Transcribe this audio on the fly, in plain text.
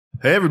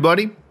Hey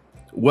everybody,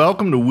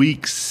 welcome to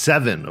week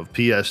 7 of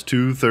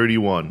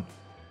PS231.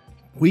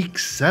 Week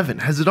 7,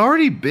 has it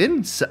already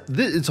been?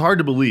 It's hard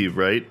to believe,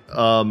 right?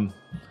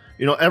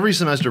 Every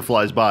semester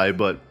flies by,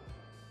 but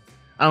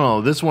I don't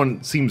know, this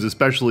one seems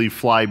especially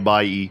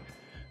fly-by-y.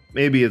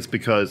 Maybe it's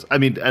because,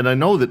 and I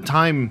know that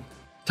time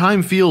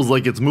feels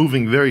like it's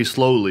moving very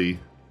slowly.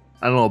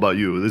 I don't know about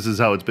you, this is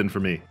how it's been for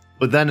me.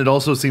 But then it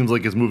also seems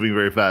like it's moving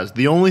very fast.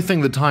 The only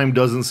thing that time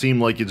doesn't seem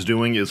like it's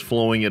doing is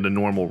flowing at a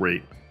normal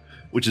rate,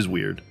 which is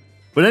weird.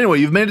 But anyway,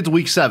 you've made it to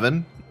week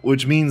 7,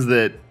 which means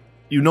that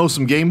you know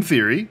some game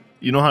theory,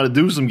 you know how to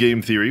do some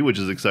game theory, which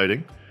is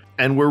exciting,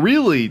 and we're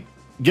really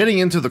getting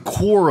into the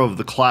core of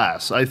the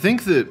class. I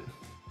think that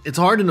it's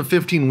hard in a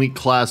 15-week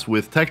class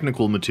with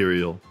technical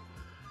material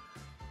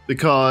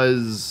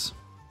because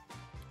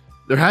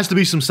there has to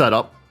be some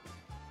setup,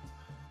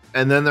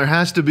 and then there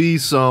has to be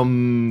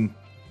some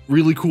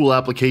really cool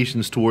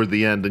applications toward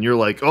the end, and you're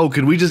like, oh,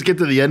 could we just get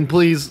to the end,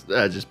 please?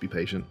 Just be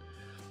patient.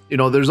 You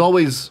know, there's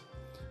always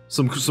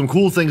some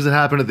cool things that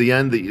happen at the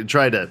end that you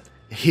try to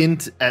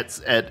hint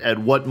at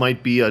what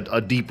might be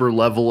a deeper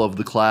level of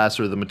the class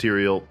or the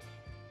material.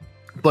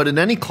 But in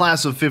any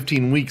class of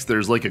 15 weeks,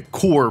 there's like a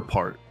core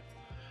part.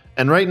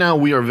 And right now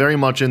we are very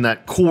much in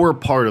that core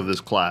part of this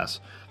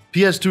class.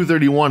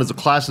 PS231 is a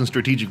class in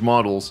strategic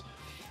models.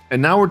 And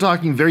now we're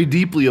talking very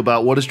deeply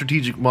about what a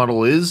strategic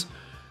model is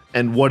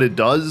and what it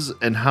does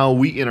and how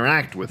we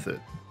interact with it.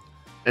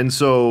 And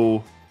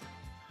so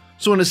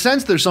in a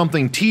sense, there's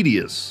something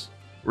tedious,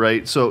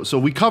 right? So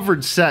we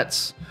covered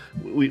sets.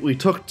 We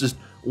took just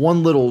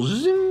one little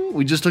zing,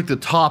 we just took the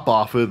top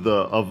off of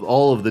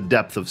all of the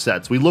depth of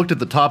sets. We looked at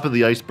the top of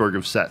the iceberg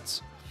of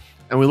sets,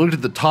 and we looked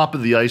at the top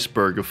of the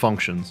iceberg of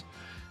functions,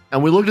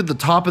 and we looked at the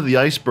top of the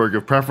iceberg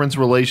of preference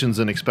relations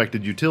and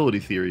expected utility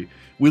theory.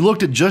 We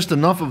looked at just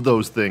enough of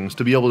those things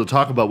to be able to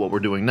talk about what we're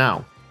doing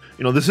now.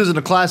 You know, this isn't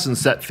a class in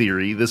set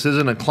theory. This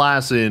isn't a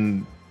class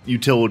in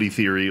utility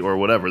theory or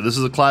whatever. This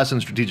is a class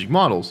in strategic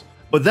models.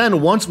 But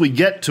then once we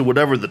get to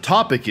whatever the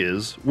topic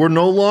is, we're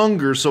no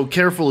longer so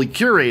carefully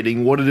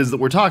curating what it is that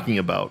we're talking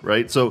about,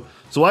 right? So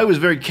I was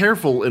very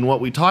careful in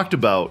what we talked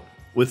about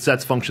with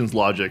sets, functions,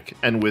 logic,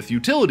 and with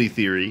utility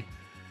theory,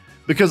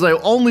 because I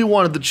only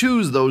wanted to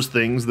choose those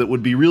things that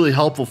would be really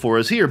helpful for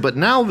us here. But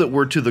now that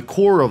we're to the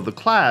core of the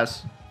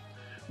class,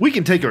 we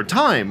can take our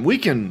time.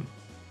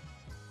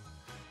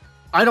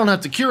 I don't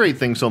have to curate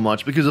things so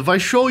much, because if I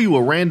show you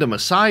a random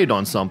aside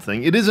on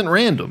something, it isn't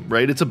random,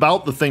 right? It's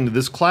about the thing that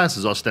this class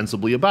is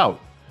ostensibly about.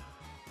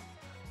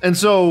 And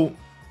so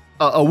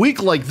a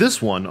week like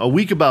this one, a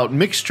week about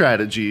mixed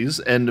strategies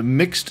and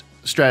mixed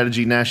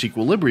strategy Nash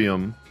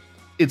equilibrium,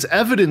 it's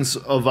evidence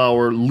of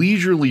our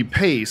leisurely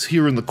pace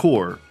here in the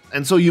core.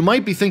 And so you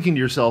might be thinking to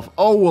yourself,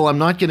 oh, well, I'm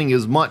not getting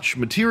as much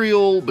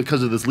material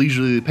because of this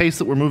leisurely pace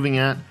that we're moving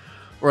at,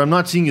 or I'm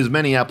not seeing as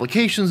many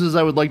applications as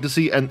I would like to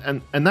see,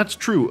 and that's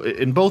true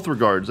in both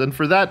regards, and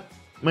for that,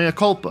 mea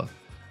culpa.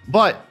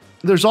 But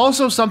there's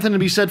also something to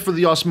be said for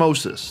the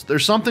osmosis.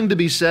 There's something to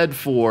be said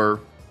for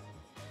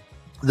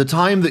the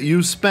time that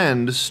you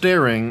spend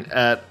staring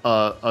at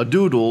a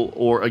doodle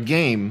or a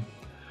game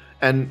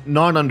and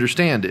not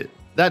understand it.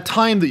 That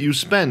time that you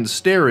spend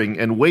staring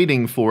and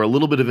waiting for a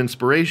little bit of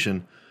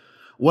inspiration,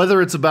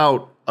 whether it's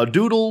about a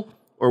doodle,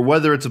 or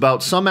whether it's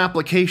about some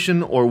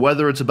application, or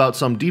whether it's about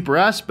some deeper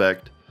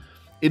aspect,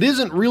 it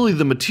isn't really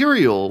the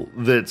material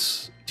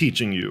that's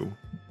teaching you.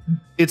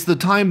 It's the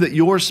time that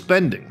you're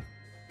spending.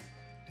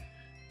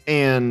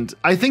 And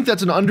I think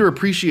that's an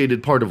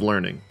underappreciated part of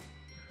learning.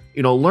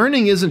 You know,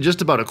 learning isn't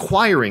just about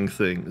acquiring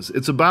things.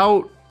 It's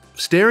about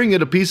staring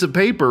at a piece of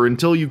paper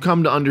until you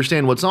come to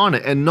understand what's on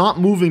it, and not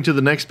moving to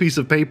the next piece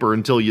of paper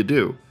until you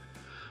do.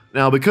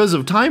 Now, because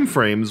of time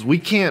frames, we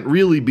can't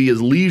really be as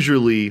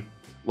leisurely,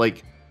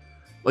 like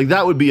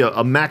that would be a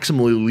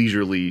maximally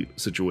leisurely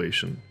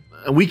situation.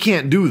 And we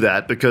can't do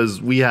that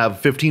because we have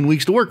 15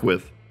 weeks to work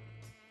with.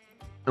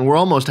 And we're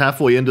almost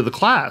halfway into the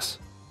class.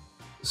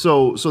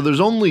 So there's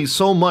only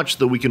so much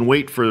that we can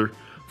wait for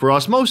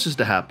osmosis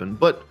to happen.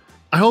 But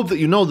I hope that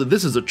you know that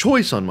this is a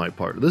choice on my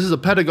part. This is a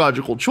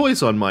pedagogical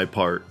choice on my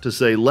part to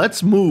say,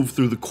 let's move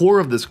through the core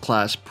of this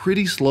class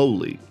pretty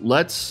slowly.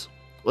 Let's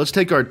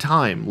take our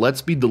time.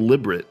 Let's be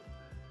deliberate.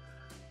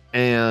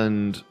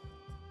 And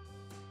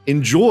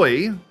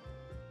enjoy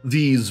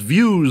these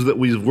views that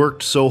we've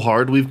worked so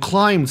hard. We've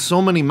climbed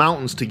so many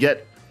mountains to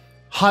get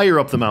higher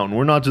up the mountain.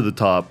 We're not to the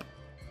top.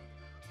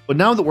 But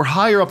now that we're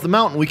higher up the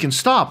mountain, we can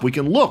stop, we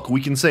can look, we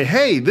can say,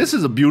 hey, this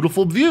is a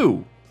beautiful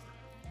view.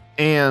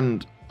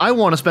 And I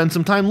want to spend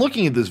some time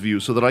looking at this view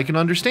so that I can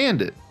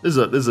understand it. This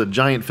is a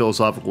giant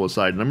philosophical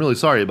aside, and I'm really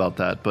sorry about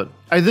that, but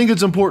I think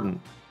it's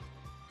important.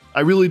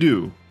 I really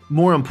do.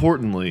 More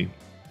importantly,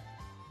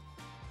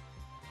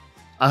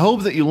 I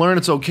hope that you learn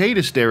it's okay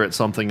to stare at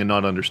something and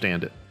not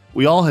understand it.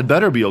 We all had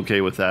better be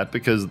okay with that,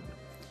 because,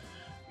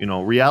 you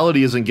know,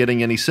 reality isn't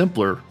getting any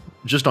simpler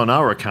just on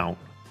our account.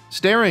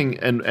 Staring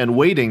and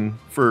waiting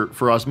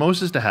for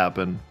osmosis to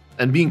happen,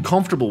 and being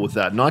comfortable with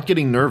that, not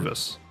getting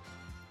nervous,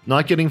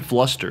 not getting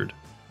flustered,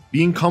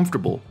 being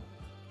comfortable,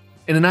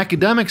 In an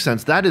academic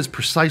sense, that is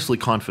precisely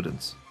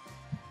confidence.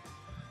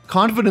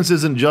 Confidence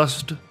isn't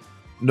just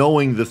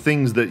knowing the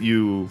things that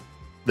you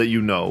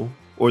know,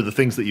 or the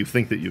things that you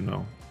think that you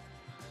know.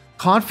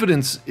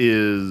 Confidence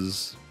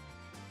is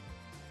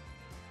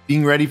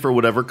being ready for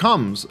whatever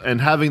comes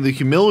and having the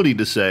humility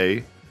to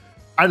say,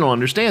 I don't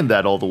understand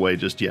that all the way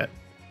just yet.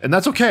 And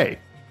that's okay.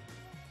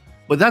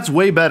 But that's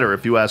way better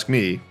if you ask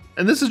me.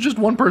 And this is just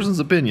one person's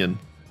opinion.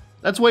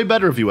 That's way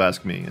better if you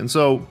ask me. And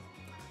so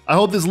I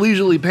hope this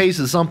leisurely pace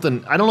is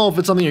something, I don't know if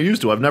it's something you're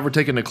used to. I've never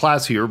taken a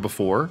class here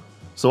before.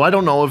 So I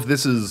don't know if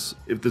this is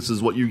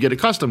what you get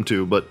accustomed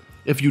to, but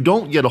if you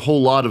don't get a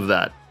whole lot of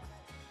that,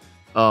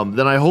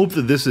 then I hope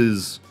that this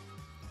is,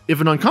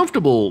 if an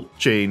uncomfortable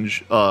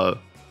change, a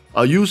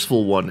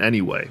useful one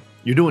anyway.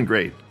 You're doing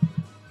great.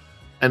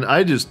 And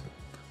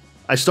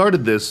I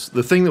started this,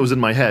 the thing that was in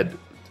my head,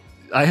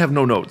 I have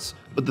no notes,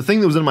 but the thing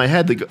that was in my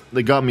head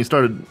that got me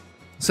started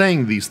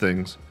saying these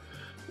things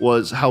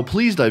was how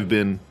pleased I've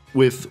been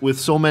with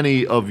so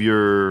many of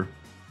your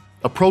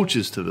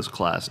approaches to this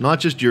class, not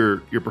just your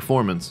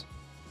performance.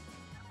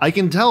 I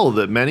can tell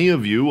that many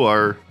of you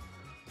are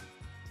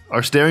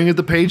staring at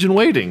the page and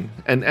waiting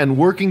and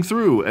working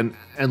through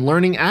and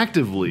learning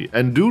actively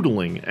and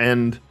doodling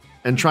and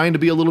trying to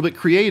be a little bit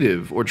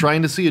creative or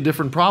trying to see a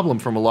different problem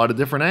from a lot of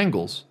different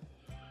angles.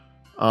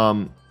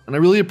 And I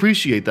really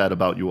appreciate that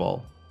about you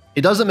all.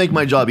 It doesn't make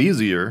my job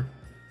easier,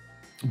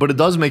 but it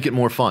does make it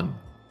more fun.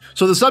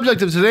 So the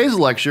subject of today's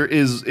lecture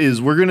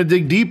is we're going to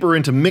dig deeper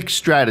into mixed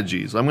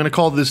strategies. I'm going to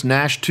call this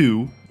Nash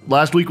 2.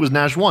 Last week was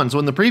Nash 1. So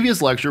in the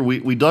previous lecture,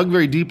 we dug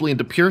very deeply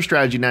into pure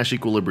strategy Nash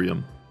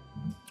equilibrium.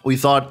 We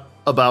thought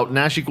about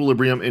Nash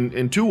equilibrium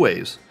in two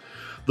ways.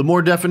 The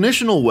more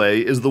definitional way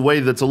is the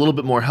way that's a little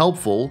bit more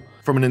helpful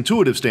from an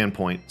intuitive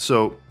standpoint.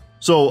 So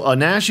a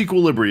Nash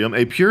equilibrium,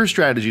 a pure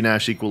strategy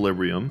Nash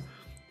equilibrium,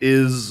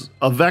 is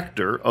a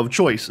vector of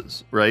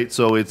choices, right?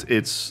 So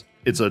it's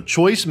a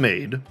choice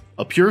made,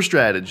 a pure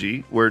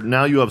strategy, where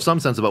now you have some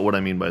sense about what I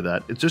mean by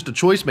that. It's just a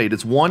choice made.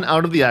 It's one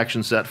out of the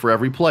action set for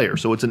every player.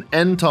 So it's an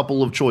n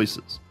tuple of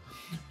choices.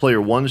 Player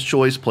 1's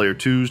choice, player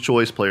 2's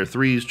choice, player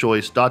 3's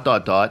choice, ...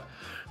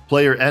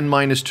 player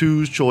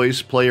n-2's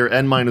choice, player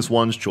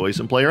n-1's choice,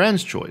 and player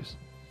n's choice.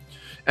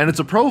 And it's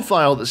a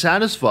profile that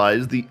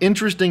satisfies the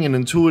interesting and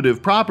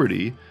intuitive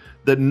property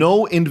that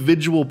no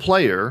individual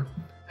player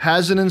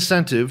has an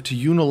incentive to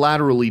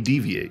unilaterally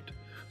deviate.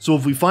 So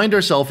if we find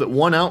ourselves at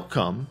one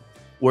outcome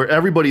where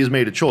everybody has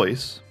made a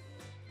choice,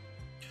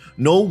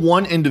 no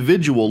one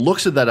individual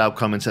looks at that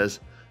outcome and says,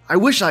 I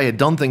wish I had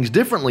done things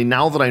differently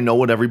now that I know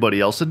what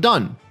everybody else had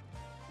done.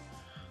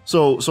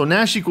 So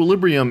Nash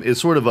equilibrium is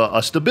sort of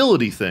a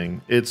stability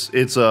thing. It's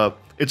a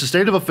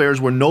state of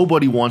affairs where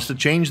nobody wants to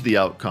change the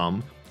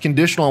outcome,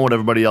 conditional on what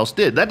everybody else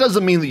did. That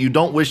doesn't mean that you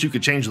don't wish you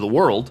could change the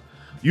world.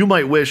 You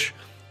might wish,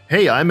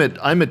 hey, I'm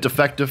at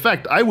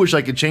defect. I wish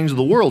I could change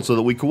the world so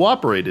that we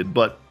cooperated.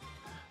 But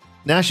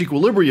Nash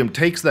equilibrium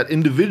takes that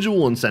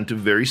individual incentive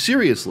very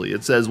seriously.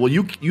 It says, well,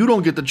 you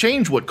don't get to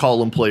change what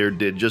column player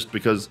did just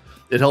because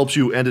it helps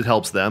you and it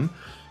helps them.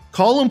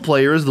 Column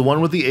player is the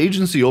one with the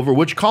agency over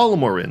which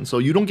column we're in, so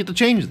you don't get to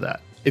change that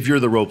if you're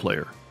the row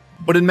player.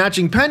 But in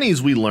matching pennies,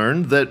 we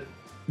learned that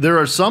there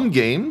are some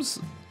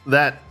games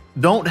that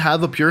don't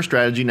have a pure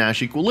strategy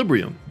Nash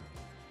equilibrium,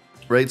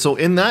 right? So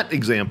in that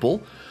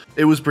example,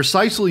 it was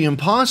precisely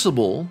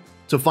impossible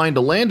to find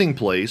a landing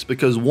place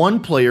because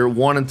one player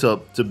wanted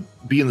to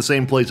be in the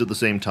same place at the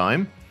same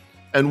time,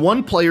 and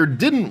one player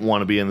didn't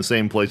want to be in the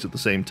same place at the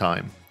same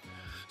time.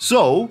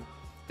 So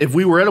if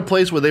we were at a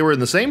place where they were in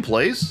the same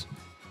place,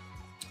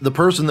 the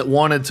person that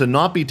wanted to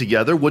not be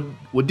together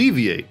would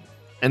deviate.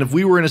 And if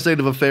we were in a state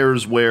of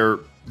affairs where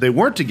they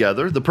weren't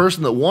together, the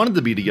person that wanted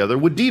to be together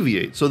would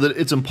deviate, so that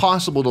it's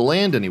impossible to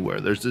land anywhere.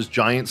 There's this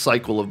giant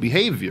cycle of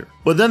behavior.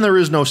 But then there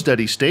is no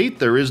steady state,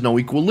 there is no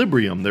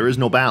equilibrium, there is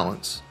no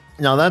balance.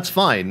 Now that's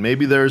fine.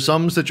 Maybe there are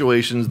some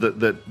situations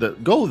that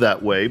go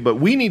that way, but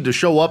we need to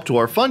show up to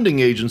our funding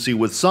agency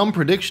with some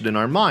prediction in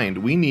our mind.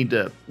 We need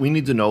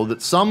to know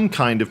that some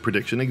kind of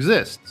prediction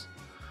exists.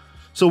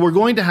 So we're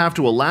going to have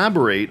to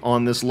elaborate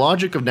on this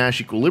logic of Nash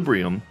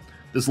equilibrium,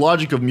 this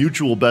logic of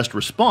mutual best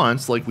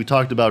response, like we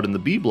talked about in the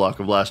B block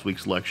of last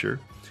week's lecture.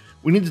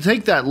 We need to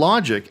take that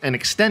logic and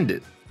extend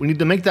it. We need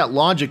to make that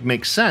logic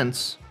make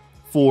sense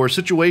for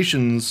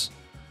situations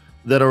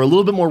that are a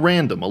little bit more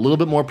random, a little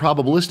bit more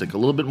probabilistic, a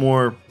little bit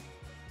more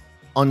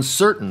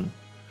uncertain,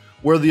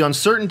 where the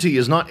uncertainty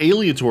is not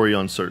aleatory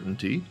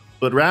uncertainty,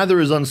 but rather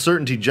is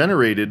uncertainty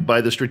generated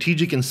by the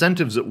strategic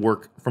incentives at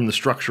work from the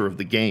structure of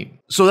the game.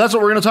 So that's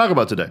what we're going to talk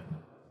about today.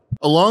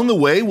 Along the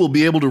way, we'll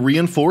be able to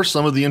reinforce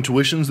some of the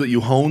intuitions that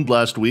you honed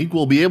last week.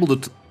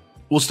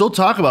 We'll still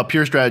talk about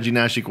pure strategy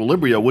Nash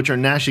equilibria, which are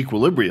Nash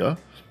equilibria.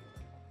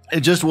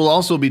 We'll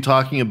also be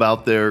talking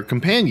about their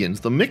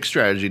companions, the mixed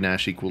strategy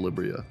Nash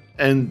equilibria.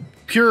 And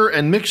pure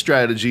and mixed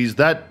strategies,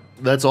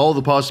 that's all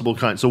the possible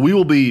kinds. So we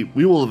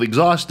will have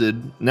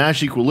exhausted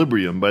Nash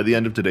equilibrium by the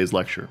end of today's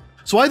lecture.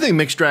 So I think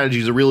mixed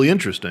strategies are really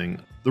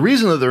interesting. The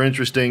reason that they're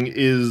interesting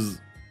is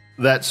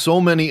that so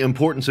many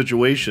important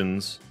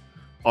situations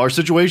are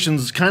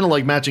situations kind of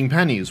like matching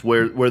pennies,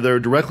 where there are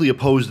directly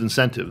opposed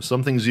incentives.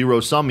 Something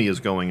zero-summy is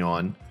going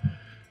on.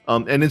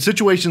 And in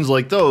situations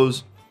like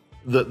those,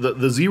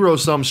 the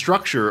zero-sum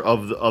structure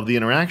of the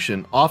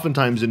interaction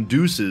oftentimes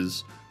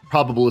induces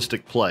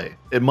probabilistic play.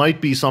 It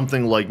might be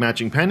something like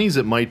matching pennies,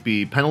 it might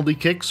be penalty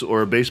kicks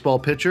or a baseball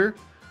pitcher,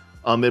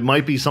 it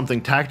might be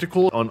something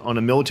tactical on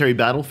a military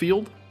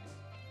battlefield.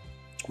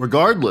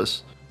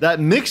 Regardless, that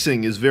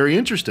mixing is very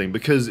interesting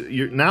because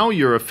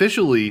you're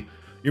officially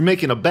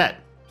making a bet,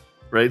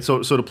 right?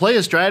 So to play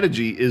a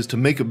strategy is to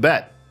make a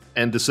bet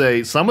and to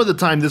say, some of the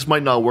time this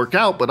might not work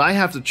out, but I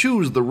have to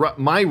choose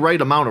my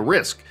right amount of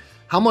risk.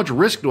 How much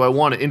risk do I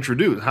want to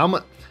introduce? How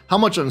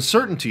much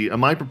uncertainty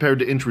am I prepared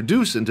to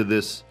introduce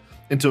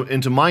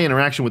into my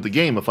interaction with the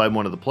game if I'm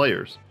one of the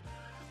players?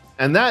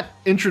 And that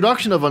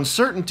introduction of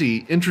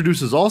uncertainty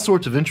introduces all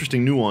sorts of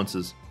interesting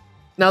nuances.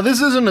 Now,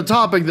 this isn't a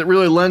topic that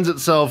really lends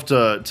itself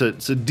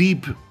to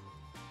deep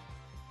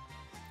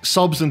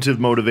substantive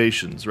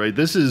motivations, right?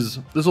 This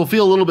will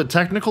feel a little bit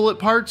technical at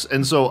parts,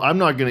 and so I'm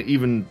not going to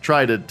even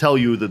try to tell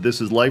you that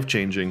this is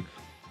life-changing.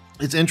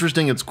 It's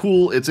interesting, it's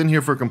cool, it's in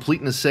here for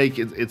completeness sake,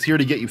 it's here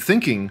to get you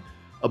thinking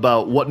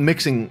about what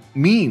mixing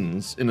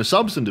means in a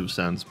substantive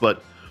sense,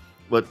 but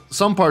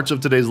some parts of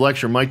today's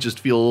lecture might just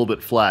feel a little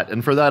bit flat,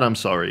 and for that I'm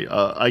sorry.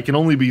 I can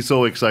only be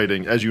so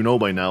exciting, as you know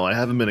by now. I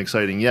haven't been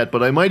exciting yet,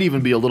 but I might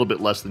even be a little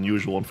bit less than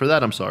usual, and for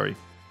that I'm sorry.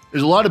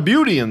 There's a lot of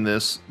beauty in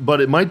this,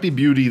 but it might be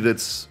beauty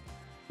that's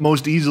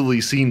most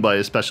easily seen by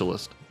a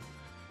specialist.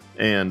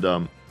 And,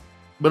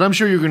 but I'm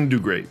sure you're going to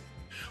do great.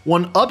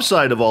 One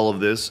upside of all of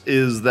this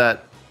is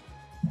that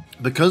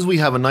because we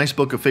have a nice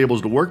book of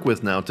fables to work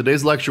with now,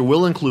 today's lecture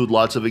will include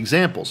lots of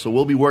examples. So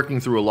we'll be working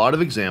through a lot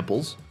of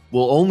examples.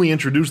 We'll only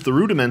introduce the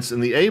rudiments in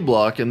the A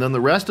block, and then the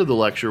rest of the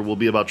lecture will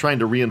be about trying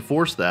to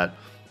reinforce that.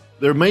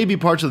 There may be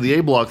parts of the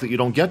A block that you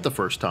don't get the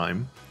first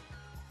time,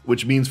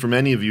 which means for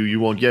many of you, you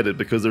won't get it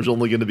because there's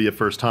only going to be a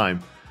first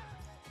time.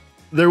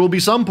 There will be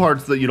some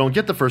parts that you don't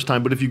get the first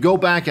time, but if you go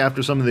back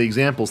after some of the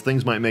examples,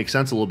 things might make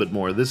sense a little bit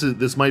more.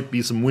 This might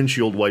be some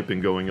windshield wiping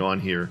going on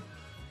here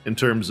in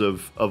terms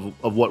of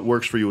what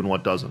works for you and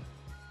what doesn't.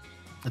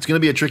 It's going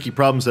to be a tricky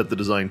problem set to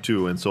design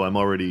too, and so I'm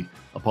already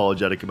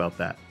apologetic about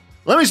that.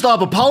 Let me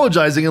stop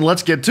apologizing and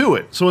let's get to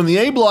it. So in the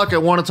A block, I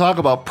want to talk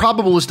about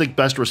probabilistic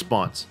best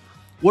response.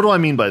 What do I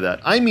mean by that?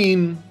 I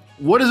mean,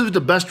 what is it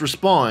to best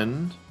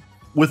respond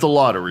with a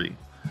lottery?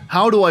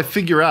 How do I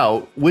figure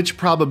out which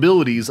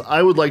probabilities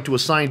I would like to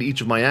assign to each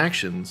of my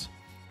actions,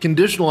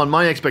 conditional on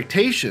my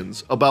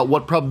expectations about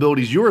what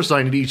probabilities you're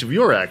assigning to each of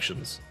your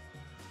actions?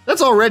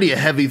 That's already a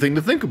heavy thing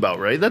to think about,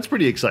 right? That's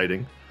pretty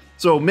exciting.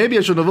 So maybe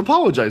I shouldn't have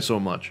apologized so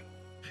much.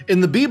 In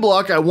the B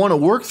block, I want to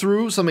work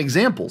through some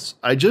examples.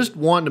 I just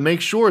want to make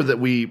sure that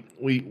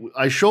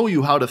I show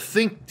you how to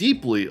think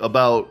deeply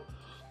about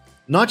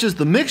not just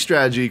the mixed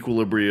strategy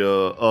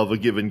equilibria of a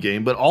given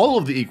game, but all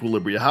of the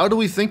equilibria. How do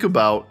we think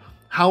about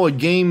how a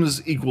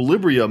game's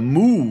equilibria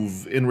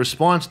move in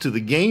response to the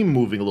game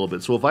moving a little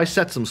bit? So if I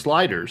set some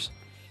sliders,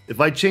 if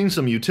I change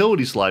some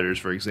utility sliders,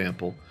 for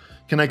example,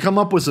 can I come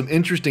up with some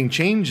interesting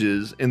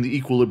changes in the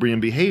equilibrium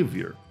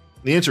behavior?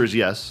 The answer is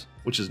yes,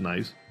 which is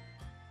nice.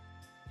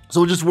 So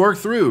we'll just work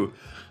through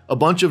a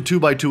bunch of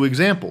 2x2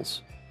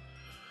 examples.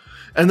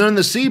 And then in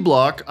the C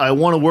block, I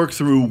want to work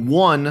through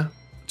one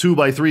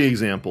 2x3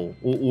 example.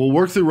 We'll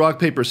work through rock,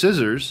 paper,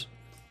 scissors,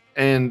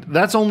 and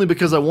that's only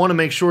because I want to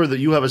make sure that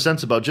you have a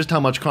sense about just how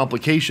much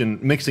complication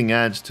mixing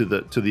adds to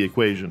the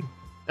equation.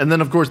 And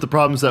then of course the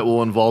problem set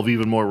will involve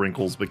even more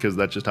wrinkles because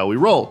that's just how we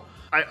roll.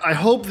 I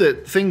hope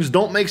that things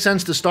don't make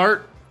sense to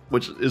start,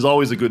 which is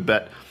always a good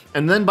bet,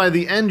 and then by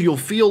the end you'll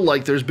feel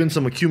like there's been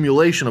some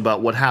accumulation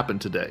about what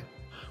happened today.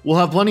 We'll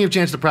have plenty of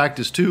chance to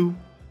practice too,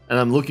 and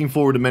I'm looking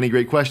forward to many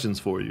great questions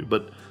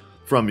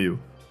from you.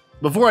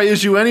 Before I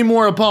issue any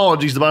more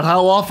apologies about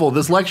how awful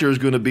this lecture is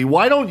going to be,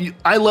 why don't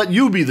I let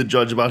you be the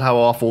judge about how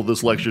awful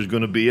this lecture is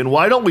going to be, and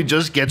why don't we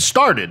just get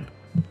started?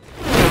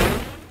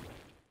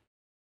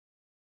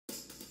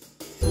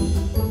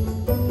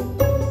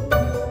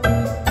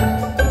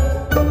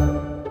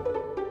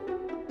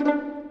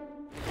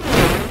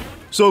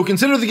 So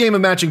consider the game of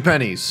matching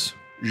pennies.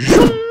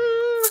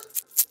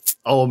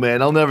 Oh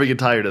man, I'll never get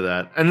tired of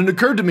that. And it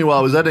occurred to me while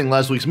I was editing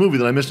last week's movie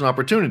that I missed an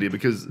opportunity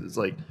because it's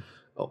like,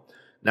 oh,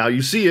 now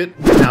you see it,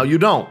 now you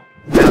don't.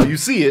 Now you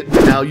see it,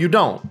 now you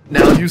don't.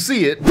 Now you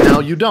see it, now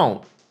you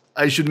don't.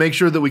 I should make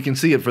sure that we can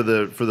see it for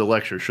the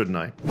lecture, shouldn't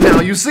I? Now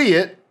you see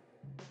it,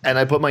 and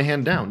I put my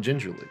hand down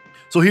gingerly.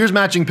 So here's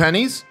matching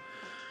pennies.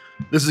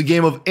 This is a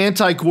game of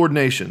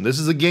anti-coordination. This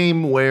is a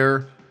game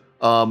where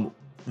the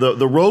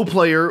row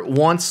player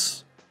wants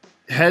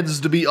heads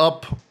to be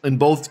up in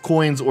both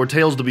coins or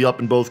tails to be up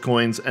in both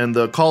coins, and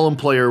the column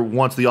player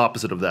wants the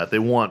opposite of that. They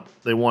want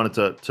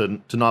it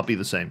to not be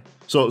the same.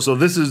 So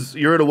this is,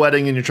 you're at a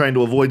wedding and you're trying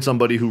to avoid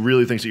somebody who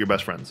really thinks that you're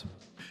best friends.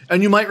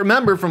 And you might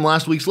remember from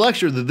last week's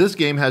lecture that this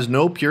game has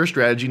no pure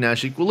strategy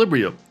Nash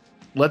equilibria.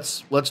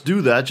 Let's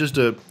do that just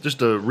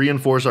to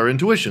reinforce our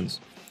intuitions.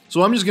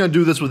 So I'm just going to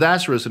do this with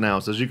asterisk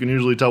analysis. You can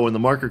usually tell when the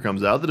marker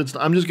comes out that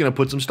I'm just going to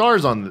put some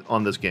stars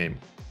on this game.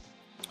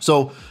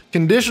 So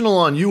conditional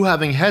on you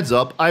having heads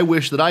up, I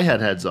wish that I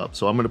had heads up.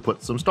 So I'm going to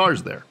put some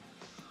stars there.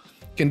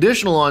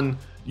 Conditional on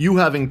you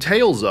having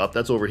tails up,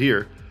 that's over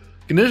here.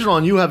 Conditional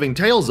on you having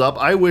tails up,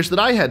 I wish that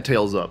I had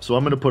tails up. So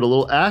I'm going to put a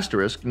little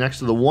asterisk next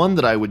to the one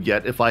that I would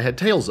get if I had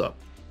tails up.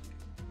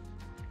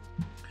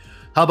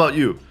 How about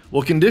you?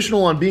 Well,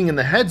 conditional on being in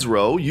the heads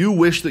row, you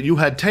wish that you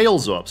had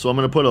tails up. So I'm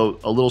going to put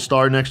a little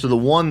star next to the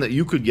one that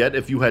you could get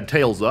if you had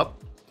tails up.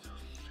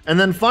 And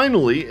then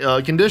finally,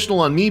 conditional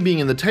on me being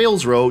in the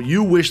tails row,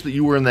 you wish that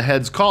you were in the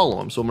heads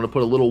column. So I'm going to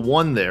put a little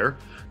 1 there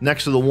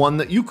next to the one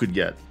that you could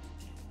get.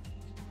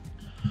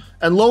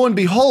 And lo and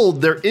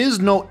behold, there is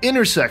no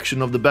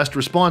intersection of the best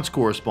response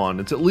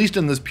correspondence, at least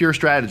in this pure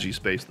strategy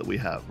space that we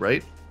have,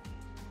 right?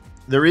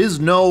 There is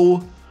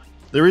no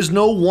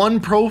one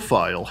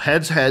profile,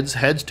 heads, heads,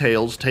 heads,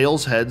 tails,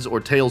 tails, heads, or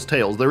tails,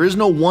 tails. There is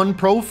no one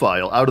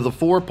profile out of the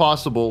 4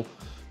 possible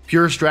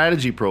pure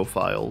strategy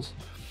profiles.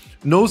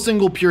 No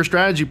single pure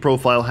strategy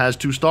profile has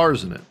 2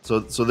 stars in it. So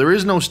there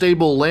is no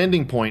stable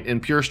landing point in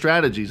pure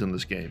strategies in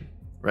this game,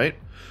 right?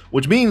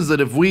 Which means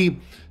that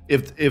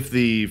if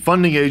the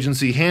funding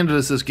agency handed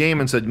us this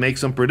game and said make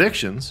some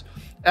predictions,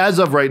 as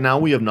of right now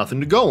we have nothing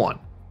to go on.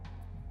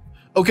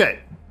 Okay,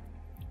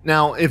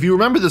 now if you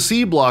remember the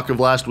C block of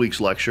last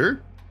week's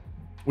lecture,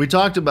 we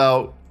talked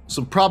about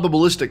some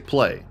probabilistic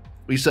play.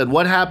 We said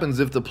what happens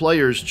if the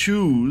players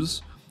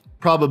choose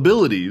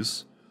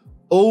probabilities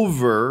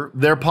over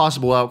their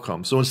possible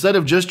outcome. So instead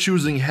of just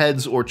choosing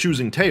heads or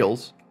choosing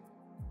tails,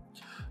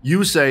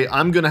 you say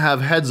I'm going to have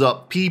heads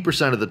up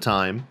P% of the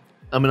time,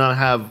 I'm going to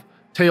have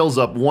tails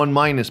up 1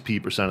 minus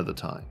P% of the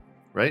time,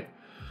 right?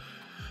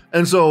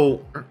 And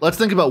so let's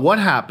think about what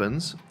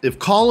happens if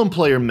column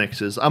player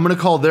mixes. I'm going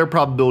to call their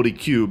probability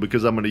Q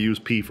because I'm going to use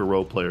P for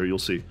row player, you'll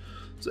see.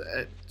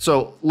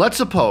 So let's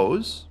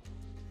suppose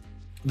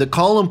the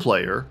column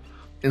player,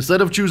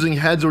 instead of choosing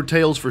heads or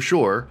tails for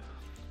sure,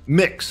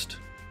 mixed.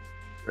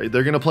 Right?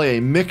 They're going to play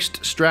a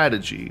mixed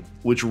strategy,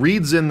 which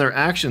reads in their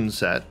action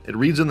set, it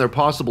reads in their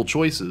possible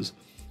choices,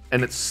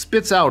 and it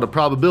spits out a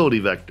probability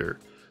vector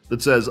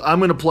that says, I'm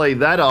going to play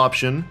that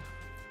option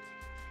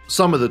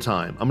some of the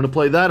time. I'm going to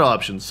play that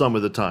option some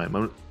of the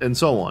time, and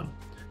so on.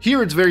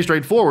 Here it's very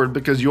straightforward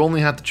because you only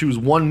have to choose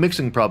one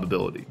mixing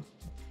probability.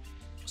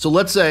 So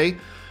let's say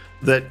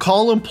that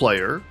column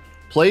player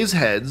plays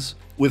heads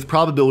with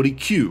probability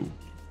Q.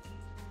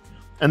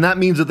 And that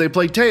means that they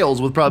play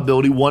tails with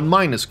probability 1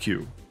 minus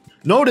Q.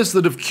 Notice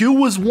that if Q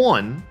was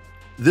 1,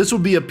 this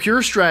would be a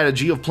pure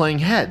strategy of playing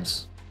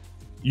heads.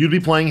 You'd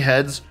be playing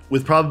heads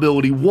with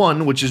probability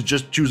 1, which is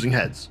just choosing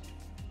heads.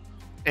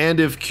 And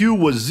if Q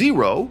was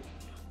 0,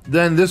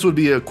 then this would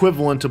be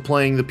equivalent to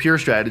playing the pure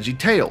strategy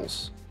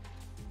tails.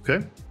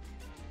 Okay?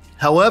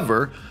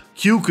 However,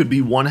 Q could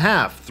be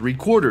 1/2,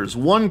 3/4,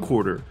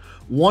 1/4,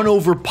 1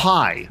 over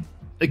pi.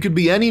 It could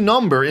be any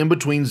number in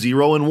between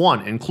 0 and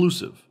 1,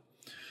 inclusive.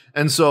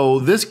 And so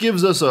this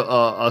gives us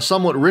a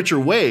somewhat richer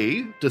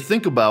way to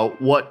think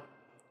about what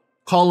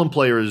column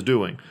player is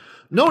doing.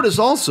 Notice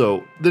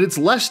also that it's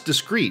less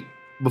discrete.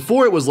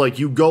 Before it was like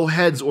you go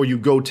heads or you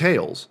go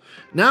tails.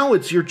 Now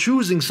it's you're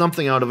choosing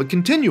something out of a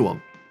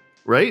continuum,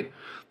 right?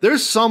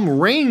 There's some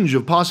range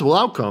of possible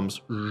outcomes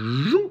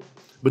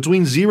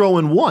between 0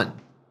 and 1.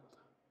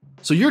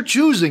 So you're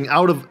choosing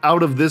out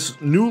of this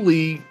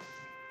newly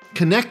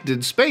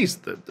connected space.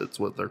 That's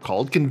what they're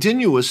called,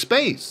 continuous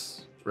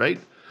space,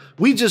 right?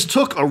 We just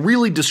took a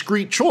really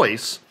discrete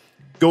choice,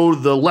 go to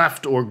the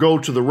left or go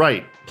to the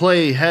right,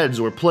 play heads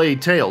or play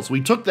tails. We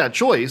took that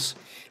choice,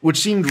 which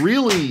seemed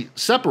really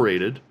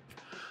separated,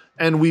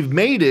 and we've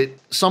made it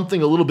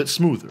something a little bit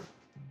smoother.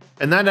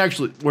 And that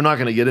actually, we're not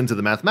going to get into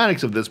the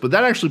mathematics of this, but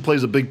that actually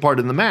plays a big part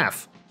in the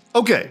math.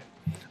 Okay,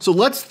 so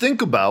let's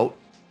think about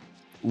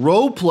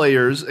row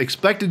players'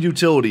 expected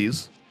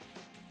utilities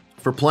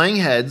for playing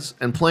heads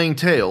and playing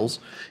tails,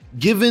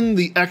 given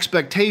the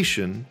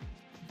expectation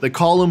the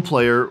column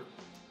player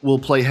will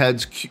play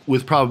heads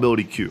with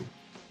probability Q.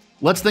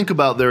 Let's think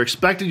about their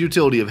expected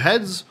utility of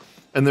heads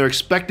and their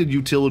expected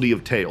utility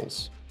of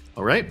tails.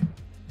 All right?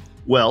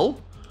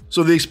 Well,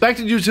 so the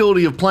expected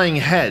utility of playing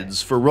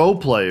heads for row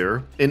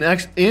player in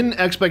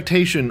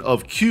expectation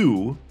of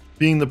Q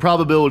being the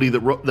probability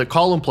that the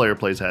column player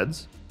plays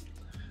heads.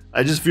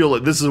 I just feel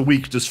like this is a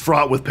week just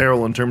fraught with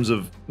peril in terms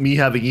of me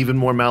having even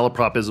more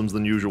malapropisms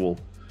than usual.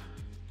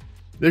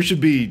 There should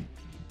be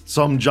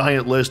some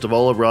giant list of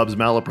all of Rob's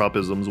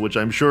malapropisms, which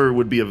I'm sure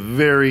would be a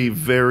very,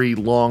 very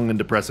long and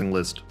depressing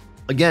list.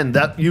 Again,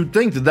 that you'd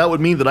think that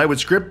would mean that I would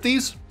script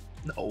these?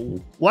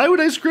 No. Why would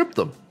I script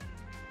them?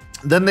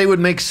 Then they would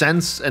make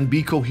sense and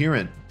be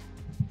coherent.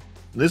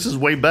 This is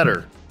way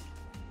better.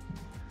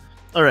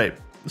 All right,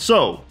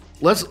 so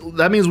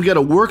that means we got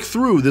to work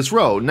through this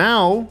row.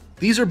 Now,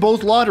 these are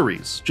both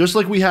lotteries, just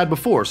like we had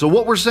before. So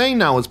what we're saying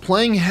now is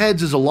playing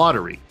heads is a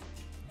lottery.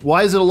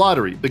 Why is it a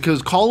lottery?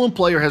 Because column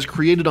player has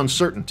created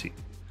uncertainty.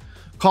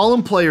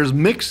 Column player's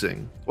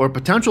mixing, or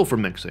potential for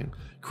mixing,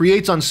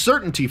 creates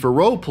uncertainty for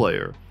row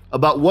player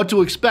about what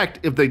to expect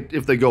if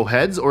they go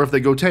heads or if they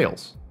go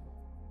tails.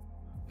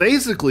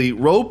 basically,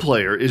 role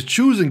player is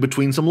choosing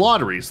between some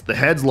lotteries, the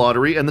heads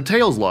lottery and the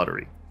tails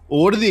lottery.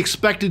 Well, what are the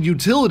expected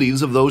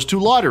utilities of those two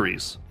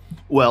lotteries?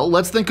 Well,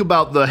 let's think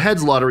about the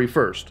heads lottery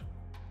first.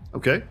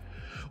 Okay?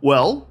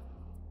 Well,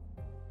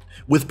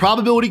 with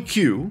probability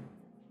Q,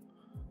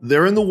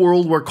 they're in the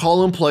world where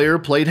column player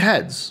played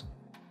heads.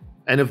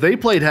 And if they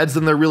played heads,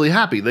 then they're really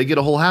happy. They get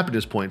a whole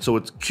happiness point. So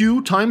it's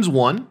Q times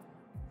 1,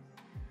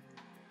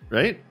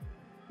 right?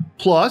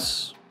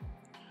 Plus,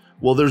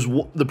 well, there's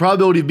the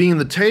probability of being in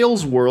the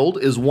tails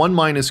world is 1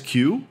 minus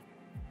Q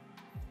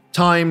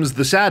times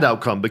the sad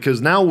outcome, because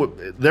now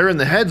they're in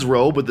the heads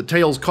row, but the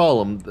tails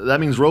column,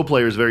 that means row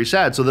player is very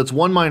sad. So that's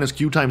 1 minus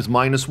Q times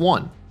minus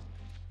 1.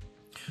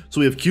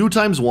 So we have Q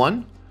times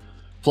 1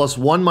 plus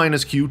 1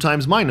 minus Q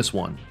times minus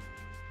 1.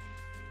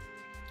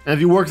 And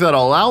if you work that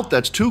all out,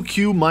 that's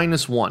 2Q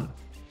minus 1.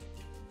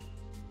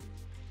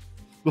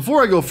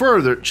 Before I go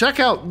further, check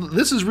out,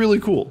 this is really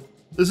cool.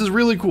 This is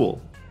really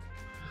cool.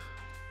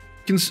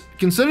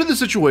 Consider the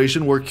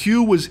situation where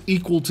Q was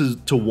equal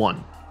to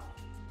 1.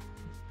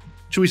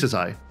 Chewy says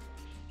hi.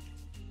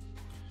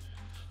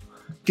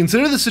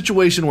 Consider the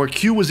situation where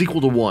Q was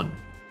equal to 1.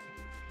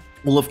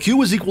 Well, if Q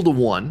was equal to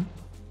 1,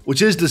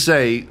 which is to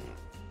say,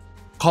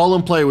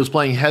 column player was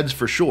playing heads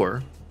for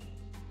sure,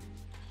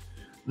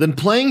 then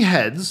playing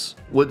heads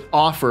would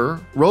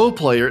offer row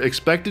player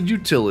expected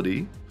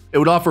utility. It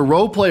would offer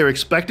row player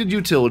expected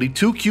utility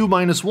 2Q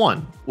minus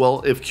 1.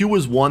 Well, if Q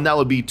was 1, that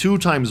would be 2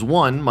 times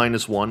 1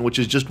 minus 1, which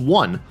is just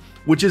 1,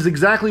 which is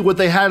exactly what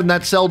they had in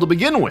that cell to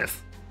begin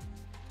with.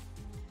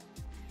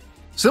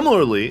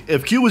 Similarly,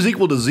 if Q was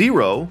equal to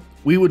 0,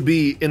 we would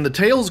be in the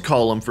tails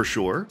column for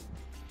sure.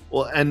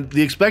 Well, and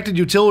the expected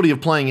utility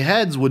of playing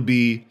heads would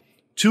be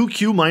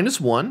 2Q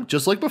minus 1,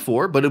 just like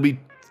before, but it would be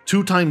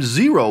 2 times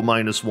 0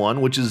 minus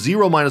 1, which is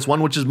 0 minus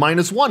 1, which is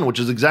minus 1, which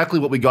is exactly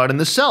what we got in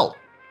this cell.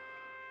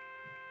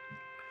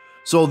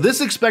 So this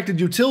expected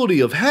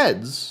utility of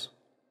heads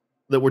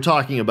that we're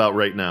talking about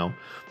right now,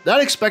 that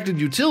expected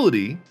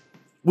utility,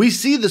 we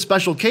see the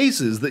special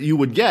cases that you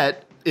would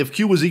get if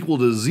Q was equal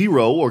to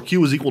 0 or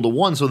Q was equal to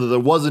 1, so that there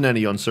wasn't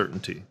any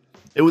uncertainty.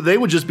 They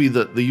would just be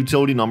the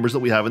utility numbers that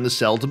we have in the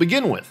cell to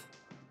begin with.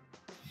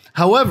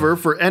 However,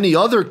 for any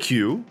other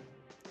Q,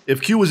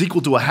 if Q was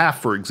equal to a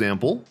half, for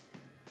example,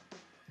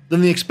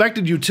 then the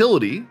expected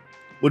utility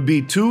would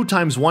be 2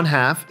 times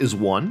 1/2 is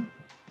 1,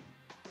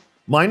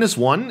 minus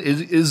 1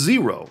 is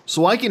 0.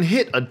 So I can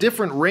hit a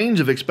different range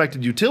of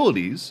expected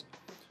utilities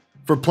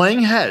for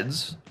playing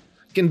heads,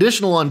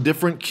 conditional on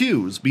different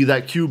Qs, be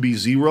that Q be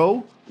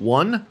 0,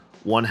 1,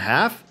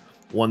 1/2,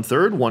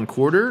 1/3,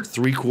 1/4,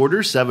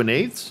 3/4,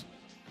 7/8,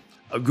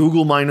 a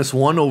Google minus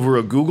 1 over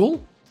a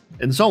Google,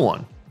 and so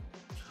on.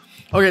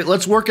 Okay,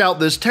 let's work out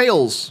this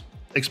tails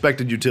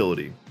expected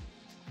utility.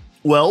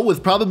 Well,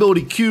 with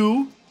probability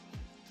Q,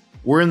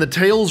 we're in the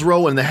tails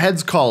row and the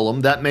heads column.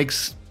 That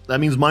means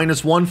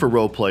minus 1 for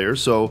row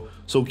players. So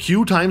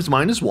Q times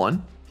minus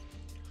 1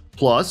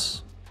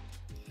 plus,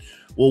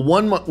 well,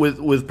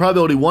 with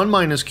probability 1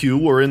 minus Q,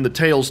 we're in the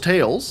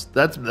tails.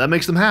 That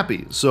makes them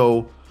happy.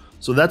 So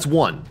that's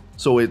 1.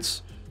 So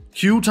it's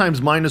Q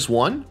times minus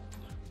 1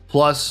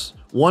 plus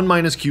 1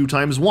 minus Q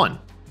times 1,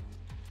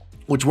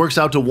 which works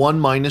out to 1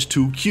 minus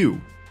 2Q.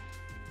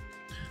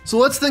 So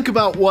let's think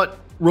about what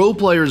row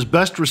player's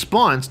best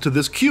response to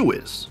this Q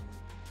is.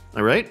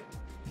 All right?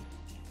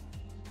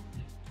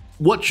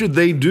 What should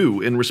they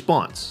do in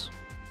response?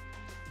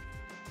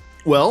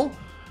 Well,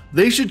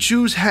 they should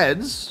choose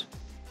heads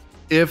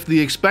if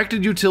the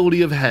expected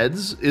utility of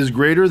heads is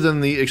greater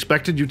than the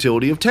expected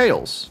utility of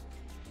tails.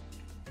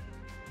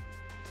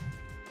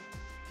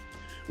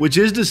 Which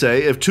is to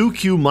say, if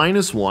 2Q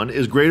minus 1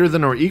 is greater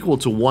than or equal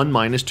to 1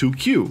 minus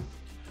 2Q.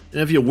 And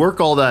if you work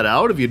all that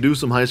out, if you do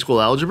some high school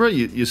algebra,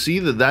 you see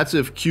that that's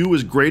if Q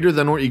is greater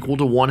than or equal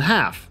to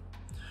 1/2.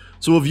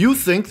 So if you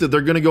think that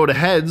they're going to go to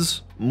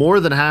heads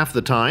more than half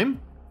the time,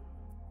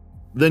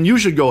 then you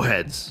should go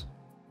heads.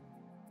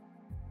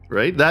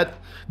 Right?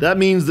 That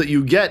means that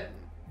you get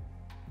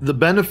the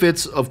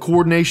benefits of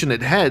coordination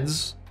at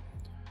heads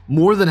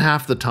more than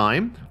half the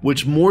time,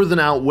 which more than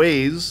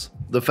outweighs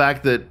the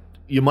fact that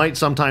you might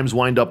sometimes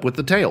wind up with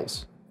the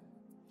tails.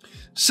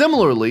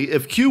 Similarly,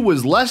 if Q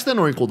was less than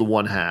or equal to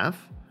 1/2,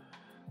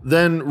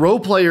 then row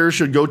players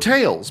should go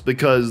tails,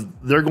 because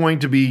they're going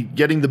to be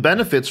getting the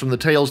benefits from the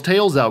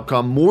tails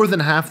outcome more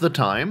than half the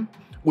time,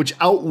 which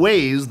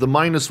outweighs the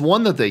minus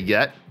 1 that they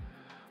get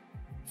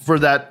for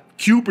that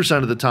Q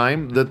percent of the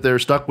time that they're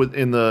stuck with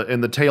in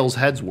the tails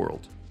heads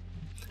world.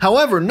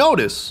 However,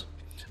 notice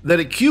that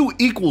at Q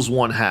equals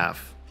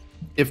 1/2,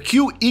 if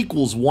Q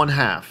equals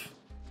 1/2,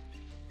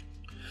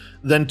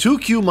 then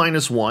 2Q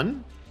minus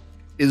 1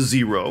 is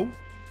 0,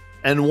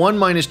 and 1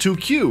 minus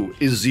 2Q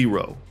is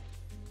 0.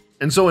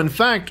 And so in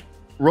fact,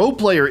 row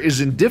player is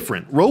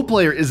indifferent. Row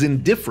player is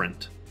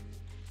indifferent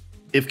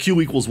if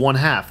Q equals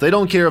 1/2. They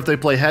don't care if they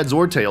play heads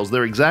or tails.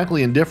 They're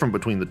exactly indifferent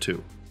between the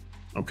two.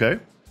 Okay?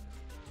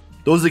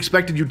 Those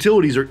expected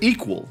utilities are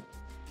equal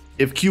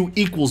if Q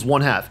equals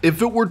 1/2.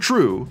 If it were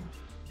true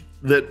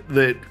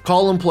that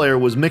column player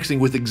was mixing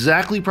with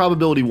exactly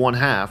probability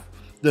 1/2,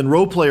 then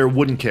row player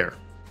wouldn't care.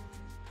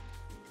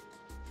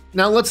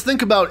 Now let's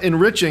think about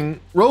enriching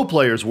row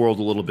player's world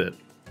a little bit.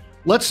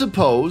 Let's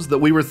suppose that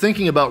we were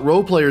thinking about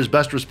row player's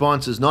best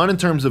responses not in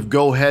terms of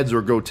go heads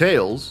or go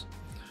tails,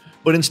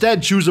 but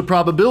instead choose a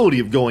probability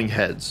of going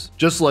heads,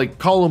 just like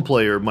column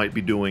player might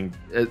be doing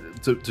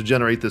to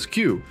generate this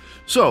cue.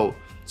 So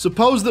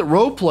suppose that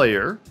row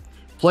player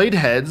played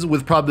heads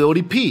with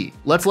probability P.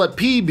 Let's let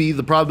P be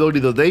the probability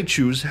that they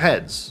choose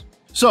heads.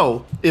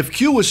 So if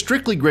Q was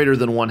strictly greater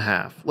than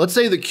 1/2, let's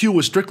say that Q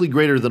was strictly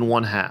greater than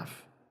 1/2.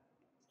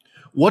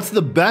 What's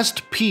the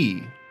best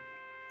P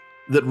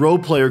that row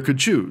player could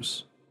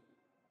choose?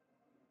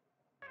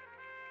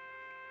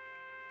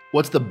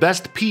 What's the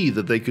best P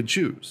that they could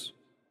choose?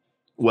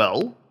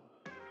 Well,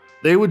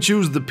 they would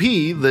choose the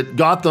P that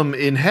got them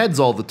in heads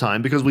all the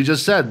time, because we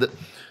just said that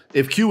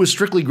if Q is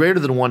strictly greater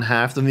than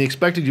 1/2, then the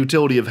expected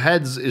utility of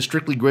heads is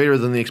strictly greater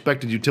than the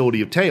expected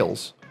utility of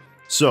tails.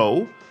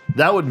 So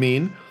that would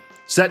mean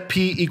set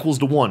P equals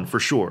to 1 for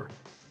sure.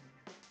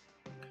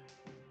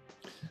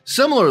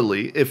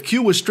 Similarly, if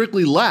Q was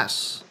strictly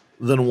less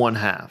than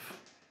 1/2,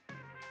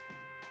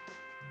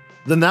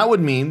 then that would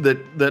mean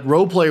that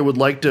row player would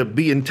like to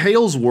be in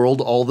tails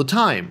world all the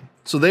time.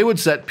 So they would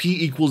set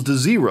P equals to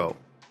 0,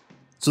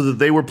 so that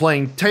they were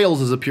playing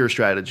tails as a pure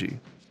strategy.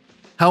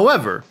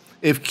 However,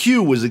 if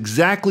Q was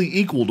exactly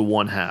equal to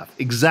 1/2,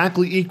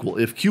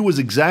 if Q was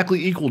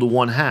exactly equal to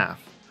 1/2,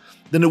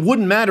 then it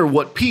wouldn't matter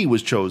what P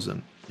was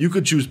chosen. You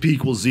could choose P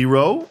equals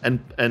 0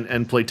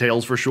 and play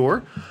tails for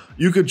sure.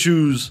 You could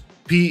choose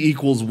P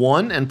equals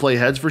 1 and play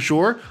heads for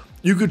sure.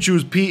 You could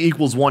choose P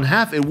equals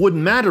 1/2. It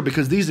wouldn't matter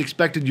because these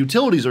expected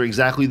utilities are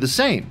exactly the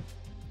same.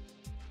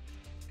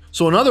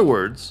 So in other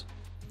words,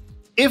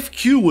 if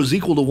Q was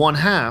equal to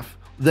 1/2,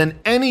 then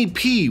any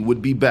P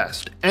would be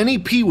best. Any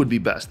P would be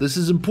best. This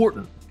is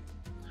important.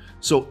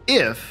 So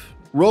if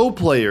row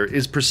player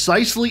is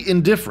precisely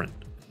indifferent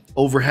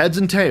over heads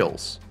and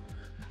tails,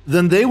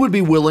 then they would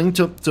be willing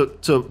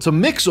to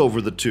mix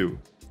over the two.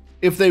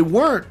 If they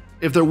weren't,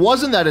 if there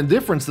wasn't that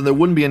indifference, then there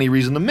wouldn't be any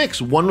reason to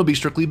mix. One would be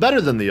strictly better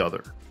than the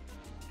other.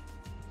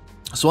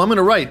 So I'm going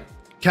to write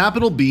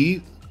capital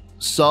B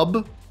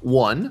sub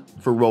 1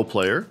 for row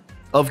player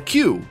of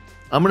Q.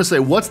 I'm going to say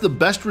what's the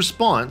best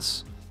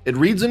response. It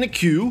reads in a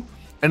Q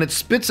and it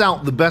spits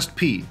out the best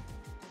P.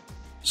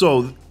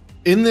 So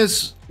in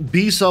this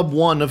B sub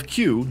 1 of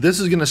Q, this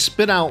is going to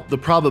spit out the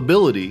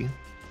probability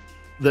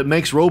that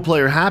makes row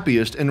player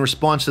happiest in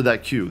response to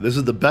that Q. This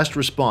is the best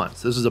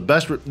response.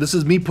 This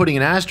is me putting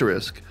an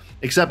asterisk,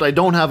 except I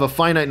don't have a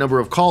finite number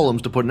of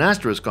columns to put an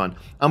asterisk on.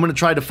 I'm going to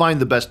try to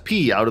find the best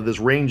P out of this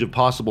range of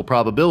possible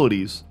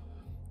probabilities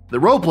the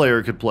row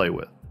player could play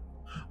with.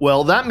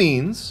 Well, that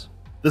means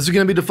this is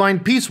going to be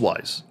defined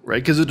piecewise,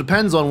 right? Because it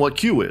depends on what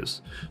Q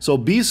is. So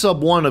B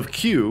sub 1 of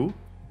Q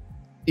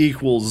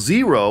equals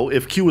 0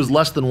 if Q is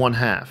less than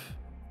 1/2.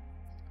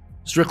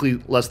 Strictly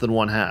less than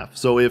 1/2.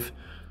 So if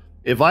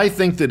I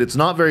think that it's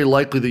not very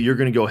likely that you're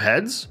going to go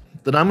heads,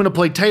 then I'm going to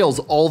play tails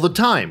all the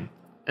time.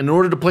 And in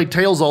order to play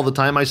tails all the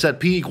time, I set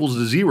P equals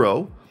to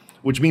 0,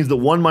 which means that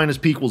 1 minus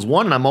P equals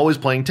 1, and I'm always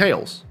playing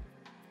tails.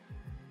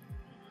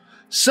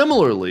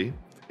 Similarly,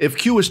 if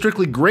Q is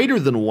strictly greater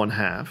than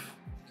 1/2,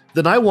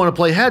 then I want to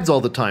play heads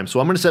all the time, so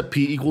I'm going to set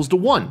P equals to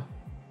 1.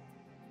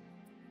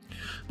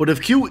 But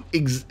if Q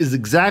is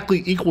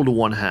exactly equal to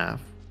 1/2,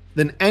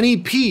 then any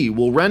P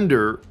will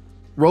render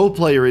row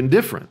player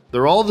indifferent.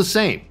 They're all the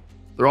same.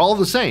 They're all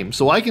the same,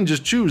 so I can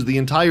just choose the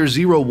entire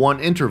 0-1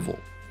 interval.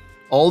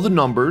 All the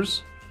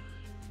numbers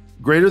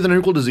greater than or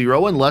equal to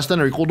 0 and less than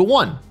or equal to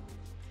 1.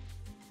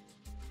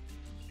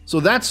 So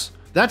that's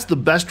the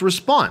best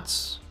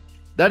response.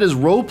 That is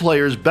row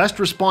player's best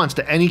response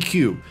to any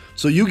Q.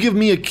 So you give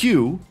me a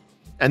Q,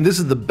 and this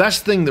is the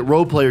best thing that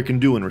row player can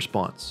do in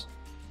response.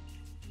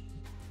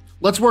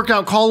 Let's work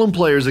out column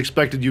player's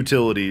expected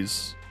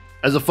utilities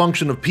as a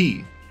function of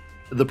P,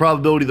 the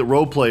probability that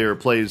row player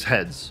plays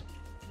heads.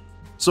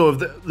 So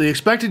if the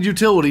expected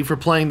utility for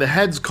playing the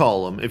heads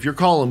column, if you're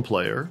column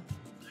player,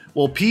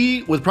 well,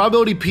 P, with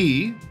probability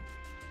P,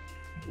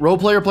 row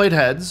player played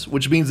heads,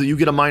 which means that you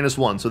get a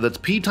 -1. So that's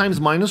P times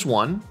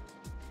 -1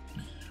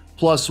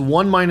 plus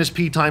 1 minus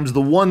P times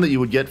the 1 that you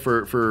would get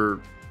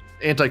for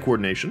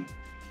anti-coordination.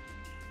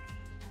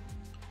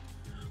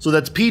 So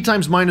that's P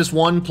times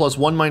 -1 plus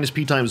 1 minus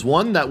P times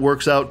 1. That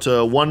works out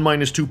to 1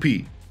 minus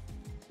 2P.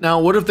 Now,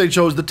 what if they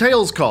chose the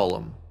tails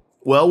column?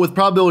 Well, with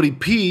probability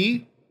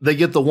P, they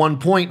get the 1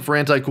 point for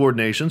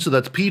anti-coordination. So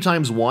that's P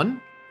times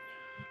 1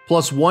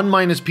 plus 1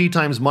 minus P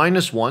times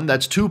 -1.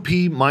 That's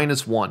 2P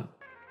minus 1.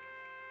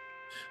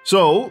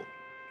 So,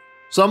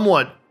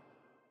 somewhat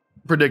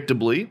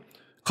predictably,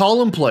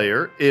 column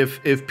player,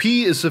 if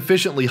P is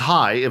sufficiently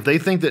high, if they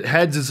think that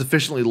heads is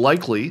sufficiently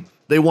likely,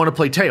 they want to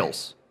play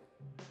tails.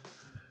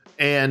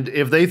 And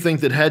if they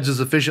think that heads is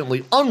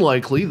sufficiently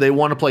unlikely, they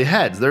want to play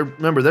heads.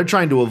 Remember, they're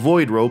trying to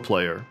avoid row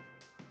player.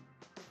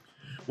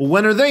 Well,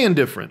 when are they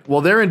indifferent? Well,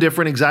 they're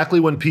indifferent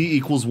exactly when P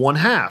equals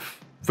 1/2,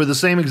 for the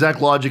same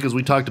exact logic as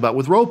we talked about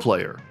with row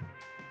player.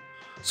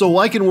 So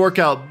I can work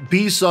out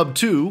B sub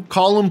 2,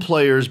 column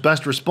player's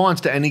best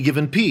response to any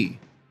given P.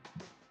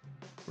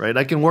 Right?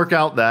 I can work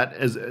out that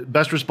as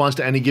best response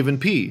to any given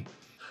P.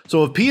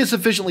 So if P is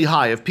sufficiently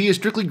high, if P is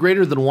strictly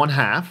greater than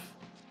 1/2,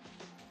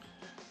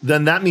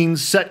 then that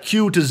means set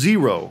Q to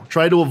 0.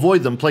 Try to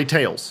avoid them, play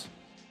tails.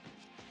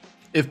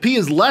 If P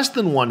is less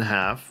than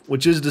 1/2,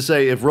 which is to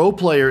say if row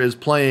player is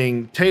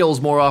playing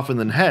tails more often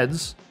than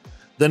heads,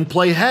 then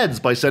play heads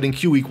by setting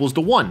Q equals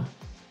to 1.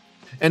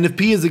 And if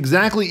P is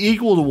exactly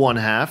equal to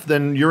 1/2,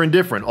 then you're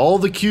indifferent. All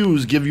the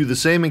Qs give you the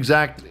same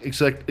exact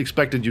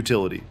expected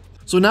utility.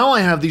 So now I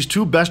have these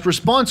two best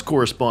response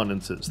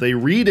correspondences. They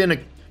read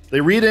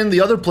in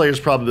the other player's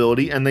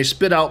probability and they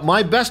spit out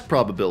my best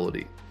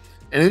probability.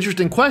 An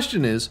interesting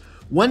question is,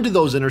 when do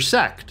those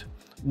intersect?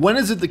 When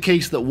is it the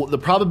case that the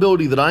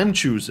probability that I'm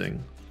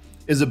choosing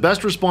is a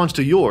best response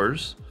to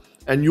yours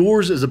and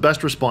yours is a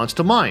best response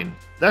to mine?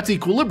 That's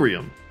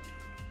equilibrium.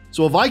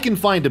 So if I can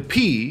find a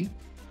P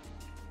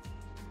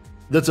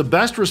that's a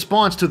best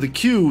response to the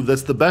Q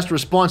that's the best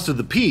response to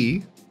the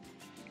P,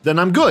 then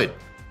I'm good.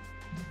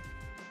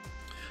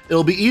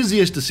 It'll be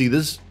easiest to see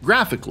this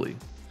graphically.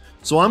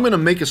 So I'm going to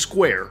make a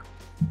square.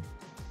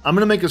 I'm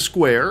going to make a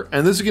square,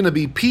 and this is going to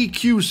be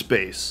PQ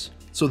space.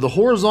 So the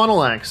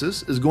horizontal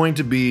axis is going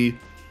to be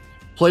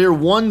player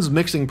 1's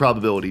mixing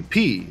probability,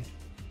 P.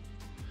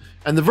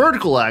 And the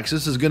vertical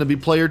axis is going to be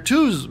player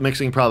 2's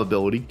mixing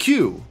probability,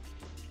 Q.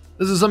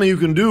 This is something you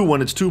can do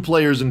when it's two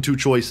players and two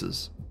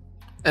choices.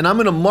 And I'm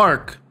going to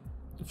mark,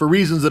 for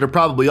reasons that are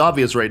probably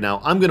obvious right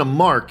now, I'm going to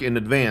mark in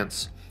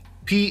advance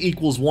P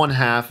equals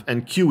 1/2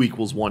 and Q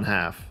equals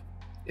 1/2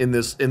 in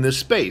this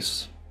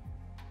space.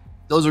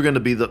 Those are going to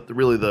be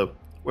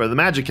where the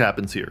magic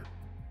happens here.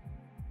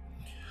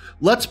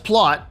 Let's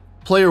plot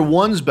player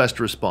 1's best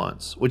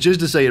response, which is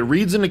to say it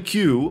reads in a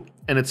Q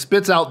and it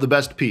spits out the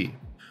best P.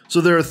 So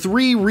there are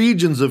three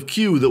regions of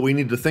Q that we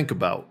need to think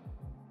about,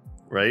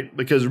 right?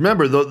 Because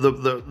remember,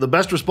 the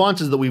best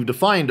responses that we've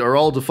defined are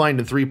all defined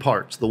in three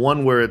parts. The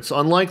one where it's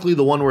unlikely,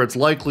 the one where it's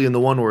likely, and the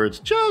one where it's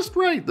just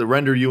right that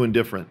render you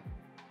indifferent.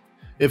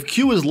 If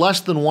Q is less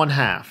than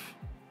 1/2,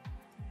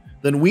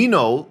 then we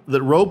know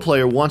that row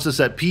player wants to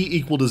set P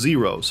equal to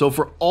 0. So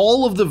for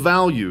all of the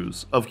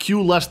values of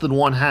Q less than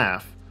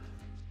 1/2,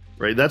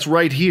 right, that's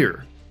right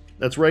here.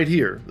 That's right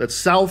here. That's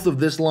south of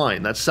this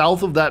line. That's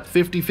south of that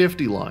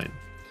 50-50 line.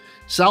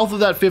 South of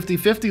that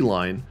 50-50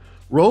 line,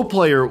 row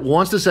player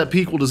wants to set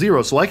P equal to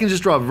 0. So I can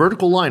just draw a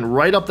vertical line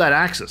right up that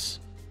axis.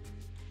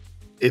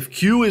 If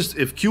Q is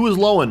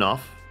low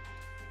enough,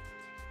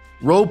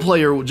 row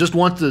player just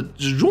wants to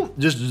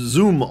just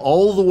zoom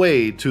all the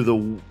way to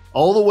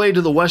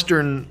the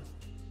western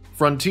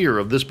frontier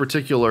of this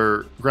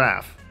particular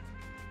graph.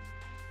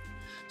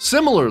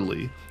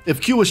 Similarly,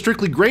 if Q is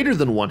strictly greater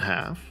than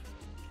 1/2,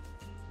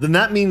 then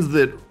that means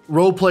that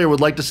row player would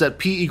like to set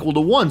P equal to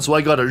 1. So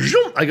I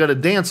gotta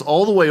dance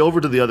all the way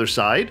over to the other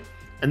side,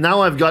 and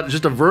now I've got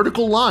just a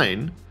vertical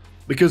line,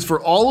 because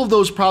for all of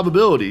those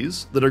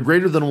probabilities that are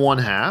greater than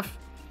 1/2,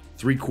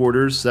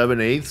 3/4,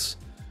 7/8,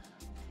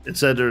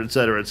 etc.,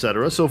 etc.,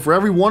 etc. So for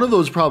every one of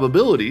those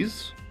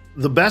probabilities,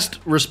 the best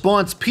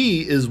response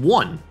P is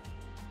 1.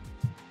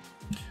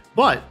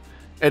 But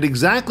at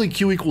exactly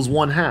Q equals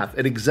 1/2,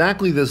 at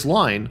exactly this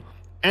line,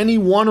 any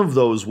one of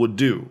those would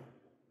do.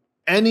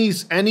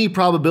 Any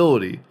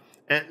probability,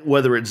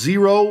 whether it's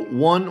 0,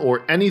 1,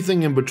 or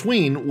anything in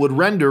between, would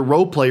render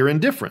row player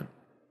indifferent.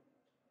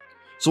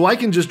 So I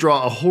can just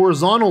draw a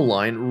horizontal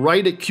line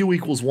right at Q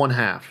equals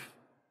 1/2.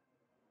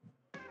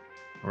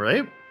 All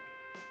right?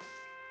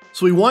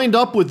 So we wind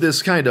up with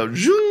this kind of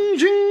zing,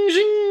 zing,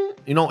 zing.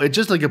 You know, it's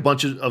just like a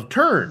bunch of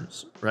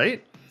turns,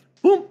 right?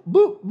 Boop,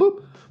 boop,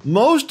 boop.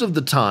 Most of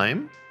the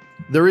time,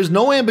 there is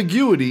no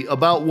ambiguity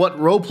about what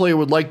row player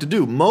would like to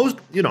do.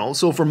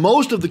 So for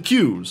most of the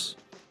Qs,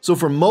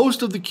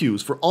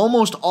 for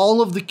almost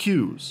all of the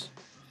Qs,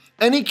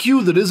 any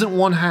Q that isn't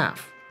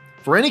 1/2,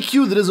 for any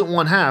Q that isn't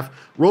 1/2,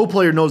 row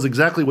player knows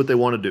exactly what they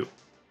want to do.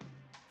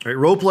 Right?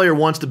 Row player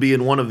wants to be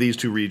in one of these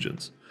two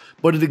regions.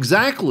 But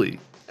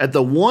at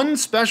the one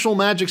special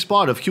magic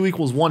spot of Q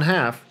equals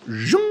 1/2,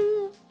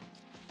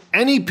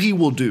 any P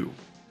will do.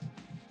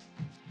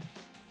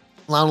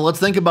 Now let's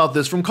think about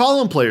this from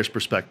column player's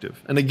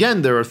perspective. And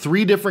again, there are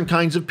three different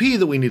kinds of P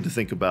that we need to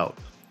think about.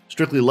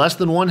 Strictly less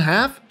than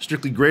 1/2,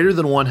 strictly greater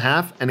than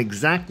 1/2, and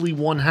exactly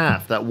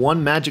 1/2, that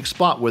one magic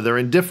spot where they're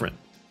indifferent,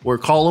 where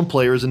column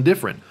player is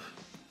indifferent.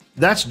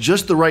 That's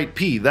just the right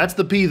P. That's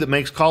the P that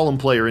makes column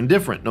player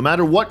indifferent, no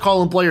matter what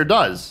column player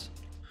does.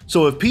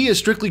 So if P is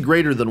strictly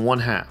greater than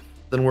 1/2,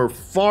 then we're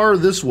far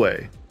this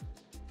way.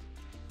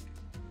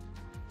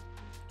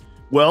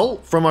 Well,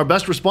 from our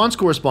best response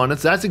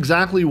correspondence, that's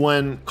exactly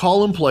when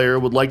column player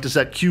would like to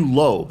set Q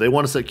low. They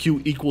want to set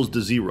Q equals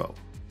to 0.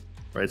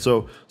 Right?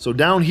 So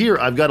down here,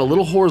 I've got a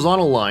little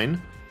horizontal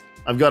line.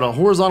 I've got a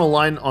horizontal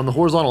line on the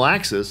horizontal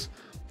axis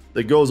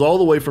that goes all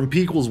the way from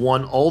P equals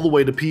 1 all the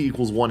way to P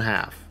equals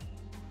 1/2.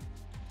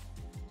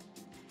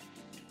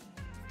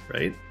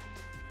 Right?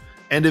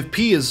 And if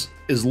P is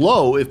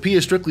low, if P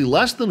is strictly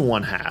less than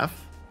 1/2,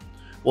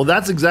 Well,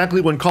 that's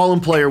exactly when column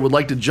player would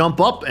like to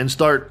jump up and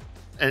start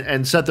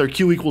and set their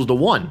Q equals to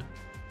 1,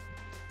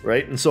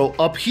 right? And so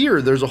up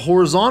here, there's a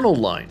horizontal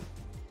line.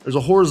 There's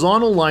a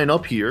horizontal line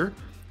up here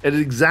at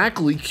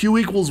exactly Q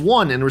equals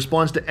 1 in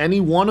response to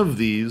any one of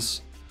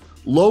these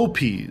low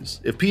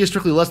P's. If P is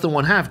strictly less than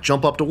 1/2,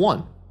 jump up to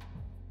 1.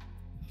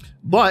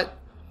 But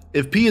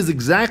if P is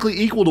exactly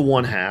equal to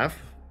 1/2,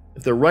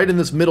 if they're right in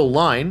this middle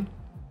line,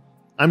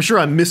 I'm sure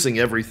I'm missing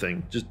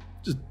everything. Just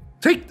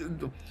take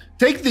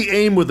the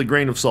aim with a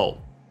grain of salt,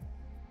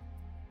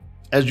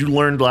 as you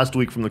learned last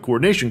week from the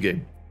coordination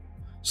game.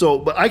 So,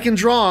 but I can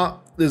draw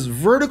this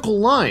vertical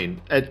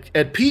line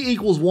at P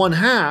equals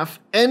 1/2,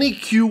 any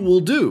Q will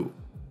do.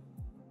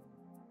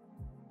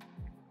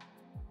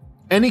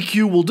 Any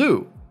Q will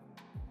do.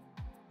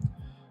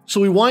 So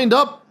we wind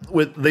up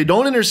with, they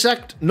don't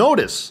intersect.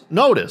 Notice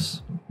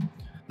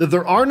that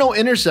there are no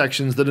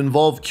intersections that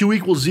involve Q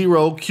equals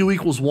 0, Q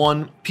equals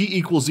 1, P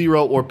equals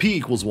 0, or P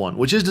equals 1,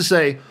 which is to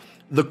say,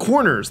 the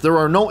corners, there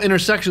are no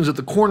intersections at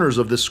the corners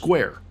of this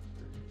square.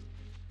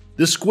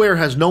 This square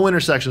has no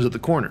intersections at the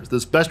corners.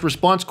 This best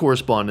response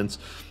correspondence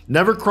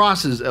never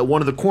crosses at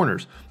one of the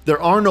corners.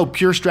 There are no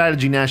pure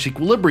strategy Nash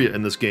equilibria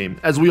in this game,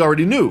 as we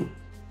already knew.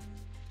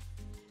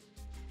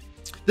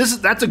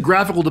 That's a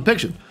graphical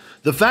depiction.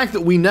 The fact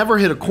that we never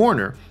hit a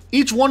corner,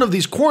 each one of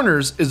these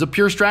corners is a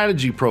pure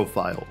strategy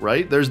profile,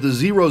 right? There's the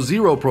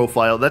 0-0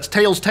 profile, that's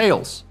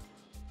tails,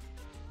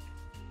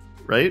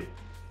 right?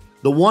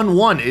 The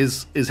 1-1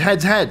 is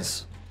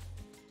heads,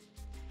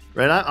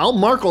 right? I'll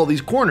mark all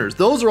these corners.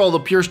 Those are all the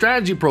pure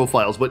strategy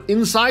profiles, but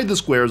inside the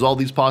square is all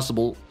these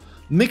possible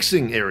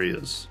mixing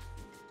areas.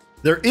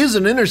 There is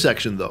an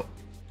intersection though.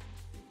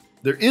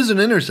 There is an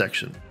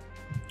intersection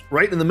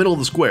right in the middle of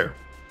the square.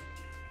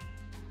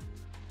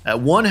 At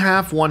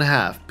 1/2,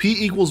 1/2.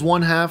 P equals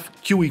 1/2,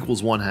 Q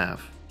equals 1/2.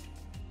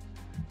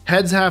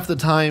 Heads half the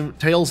time,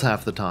 tails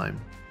half the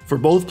time. For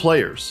both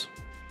players.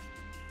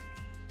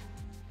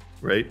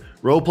 Right?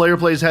 Row player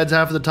plays heads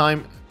half the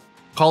time,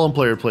 column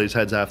player plays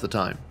heads half the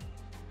time.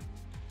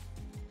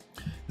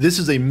 This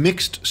is a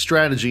mixed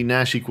strategy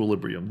Nash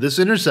equilibrium. This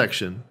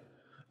intersection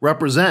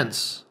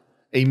represents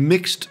a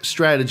mixed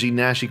strategy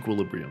Nash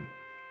equilibrium.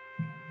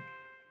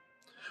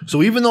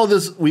 So even though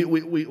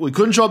we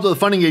couldn't show up to the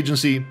funding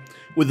agency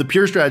with the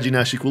pure strategy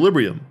Nash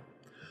equilibrium,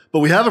 but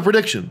we have a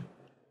prediction.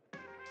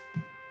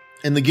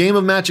 In the game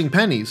of matching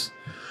pennies,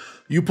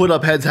 you put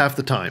up heads half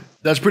the time.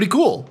 That's pretty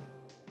cool.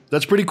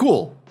 That's pretty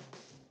cool.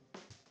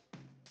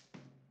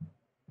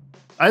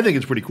 I think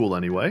it's pretty cool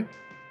anyway.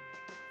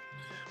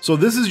 So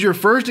this is your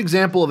first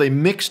example of a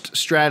mixed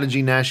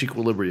strategy Nash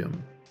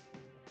equilibrium.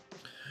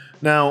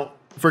 Now,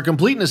 for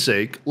completeness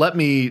sake, let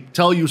me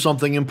tell you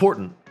something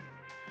important.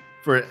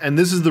 And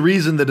this is the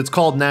reason that it's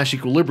called Nash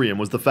equilibrium,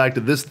 was the fact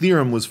that this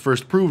theorem was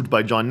first proved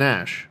by John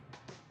Nash.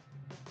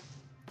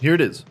 Here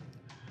it is.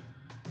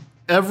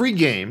 Every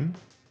game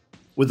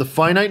with a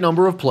finite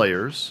number of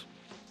players,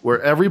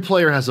 where every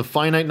player has a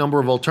finite number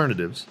of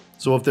alternatives.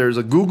 So if there's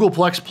a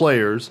Googleplex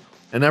players,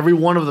 and every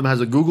one of them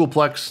has a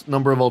Googleplex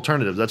number of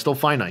alternatives, that's still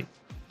finite.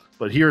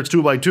 But here it's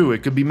 2 by 2,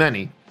 it could be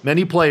many.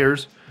 Many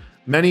players,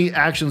 many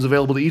actions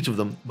available to each of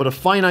them, but a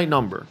finite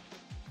number.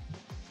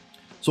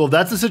 So if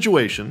that's the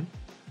situation,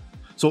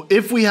 so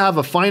if we have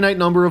a finite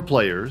number of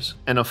players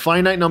and a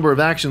finite number of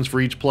actions for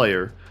each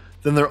player,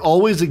 then there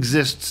always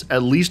exists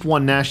at least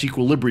one Nash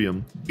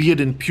equilibrium, be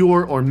it in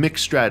pure or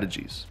mixed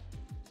strategies.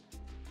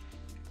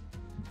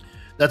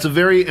 That's a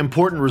very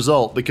important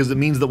result because it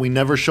means that we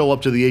never show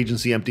up to the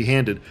agency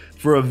empty-handed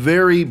for a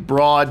very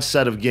broad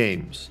set of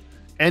games.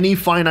 Any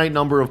finite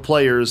number of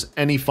players,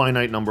 any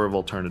finite number of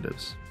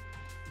alternatives.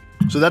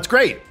 So that's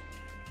great.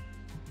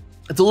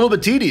 It's a little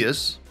bit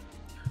tedious,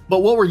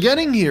 but what we're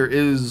getting here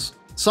is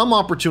some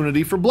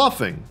opportunity for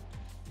bluffing,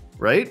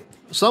 right?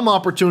 Some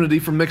opportunity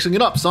for mixing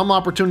it up, some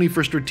opportunity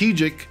for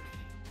strategic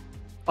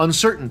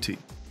uncertainty.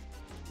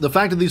 The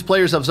fact that these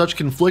players have such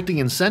conflicting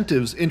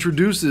incentives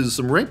introduces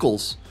some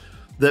wrinkles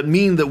that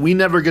mean that we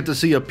never get to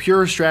see a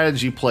pure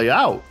strategy play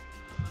out.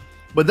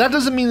 But that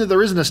doesn't mean that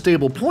there isn't a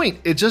stable point.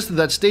 It's just that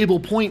that stable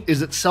point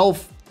is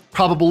itself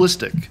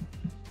probabilistic.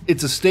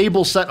 It's a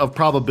stable set of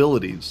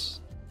probabilities.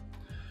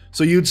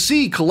 So you'd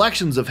see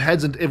collections of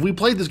heads, and if we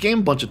played this game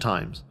a bunch of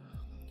times,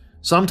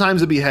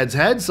 sometimes it'd be heads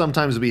heads,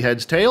 sometimes it'd be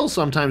heads tails,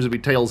 sometimes it'd be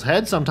tails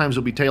heads, sometimes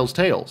it'd be tails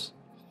tails.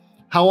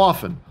 How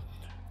often?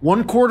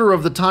 1/4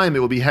 of the time it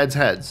would be heads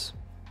heads.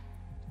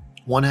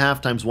 1/2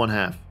 times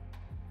 1/2.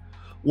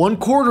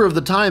 1/4 of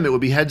the time it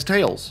would be heads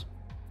tails.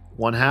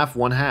 1/2,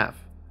 1/2.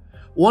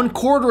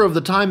 1/4 of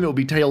the time it would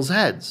be tails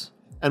heads,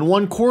 and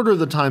 1/4 of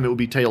the time it would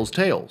be tails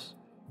tails.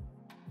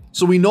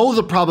 So we know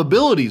the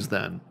probabilities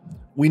then.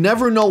 We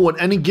never know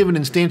what any given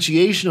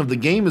instantiation of the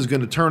game is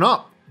going to turn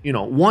up. You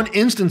know, one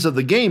instance of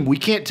the game, we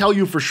can't tell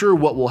you for sure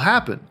what will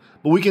happen,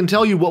 but we can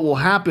tell you what will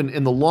happen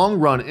in the long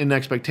run in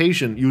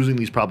expectation using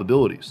these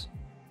probabilities.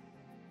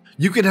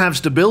 You can have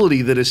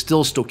stability that is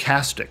still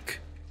stochastic.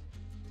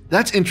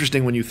 That's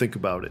interesting when you think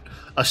about it.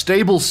 A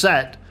stable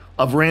set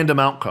of random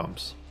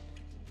outcomes.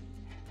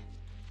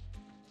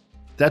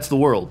 That's the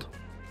world.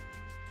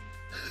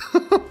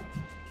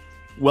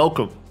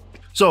 Welcome.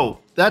 So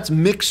that's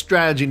mixed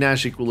strategy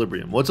Nash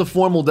equilibrium. What's a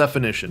formal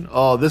definition?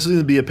 Oh, this is going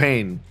to be a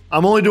pain.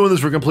 I'm only doing this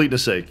for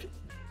completeness sake.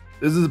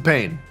 This is a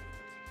pain.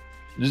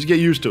 Just get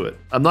used to it.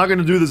 I'm not going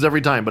to do this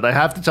every time, but I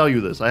have to tell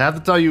you this. I have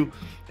to tell you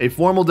a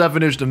formal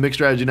definition of mixed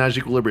strategy Nash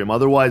equilibrium.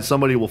 Otherwise,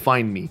 somebody will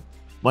find me.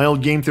 My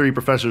old game theory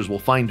professors will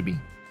find me.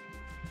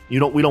 We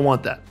don't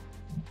want that.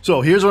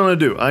 So here's what I'm going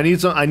to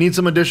do. I need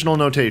some additional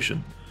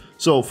notation.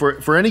 So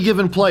for any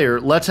given player,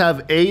 let's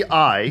have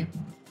AI.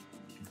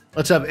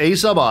 Let's have A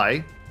sub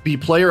I be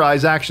player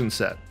I's action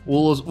set.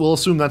 We'll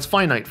assume that's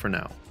finite for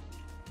now.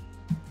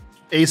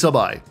 A sub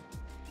I.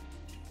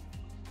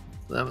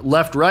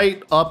 Left,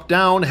 right, up,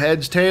 down,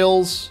 heads,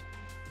 tails,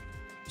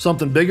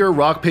 something bigger,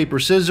 rock, paper,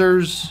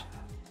 scissors.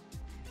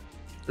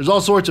 There's all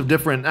sorts of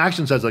different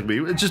action sets that could be.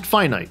 It's just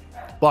finite.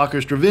 Bach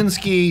or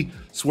Stravinsky,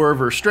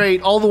 swerve or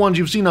straight, all the ones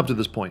you've seen up to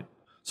this point.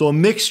 So a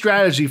mixed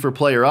strategy for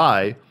player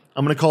I,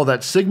 I'm going to call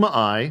that sigma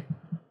I.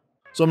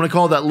 So I'm going to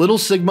call that little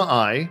sigma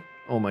I.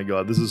 Oh my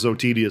God, this is so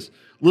tedious.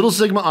 Little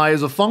sigma I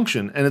is a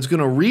function, and it's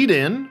going to read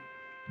in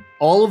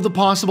all of the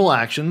possible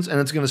actions, and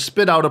it's going to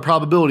spit out a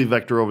probability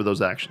vector over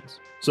those actions.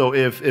 So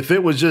if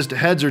it was just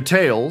heads or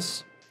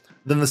tails,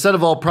 then the set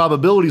of all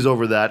probabilities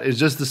over that is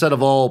just the set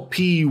of all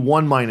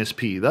P1 minus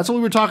P. That's what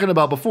we were talking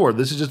about before.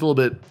 This is just a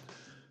little bit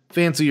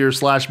fancier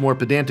 / more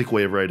pedantic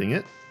way of writing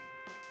it.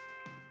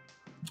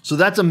 So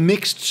that's a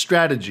mixed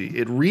strategy.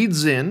 It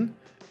reads in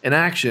an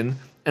action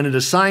and it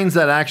assigns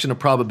that action a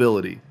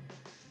probability.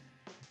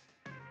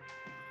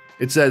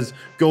 It says,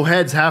 go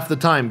heads half the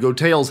time, go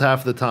tails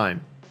half the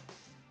time,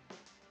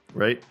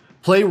 right?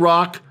 Play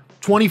rock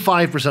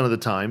 25% of the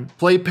time,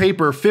 play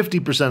paper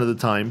 50% of the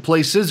time,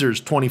 play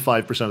scissors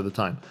 25% of the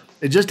time.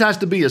 It just has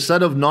to be a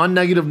set of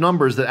non-negative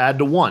numbers that add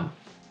to 1.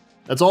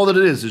 That's all that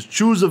it is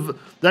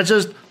that's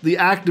just the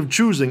act of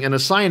choosing and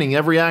assigning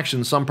every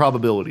action some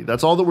probability.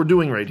 That's all that we're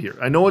doing right here.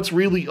 I know it's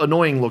really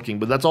annoying looking,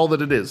 but that's all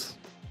that it is.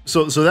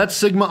 So that's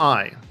sigma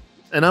I.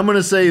 And I'm going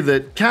to say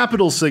that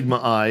capital sigma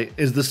I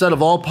is the set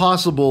of all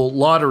possible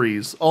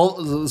lotteries,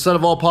 the set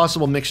of all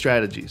possible mixed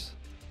strategies.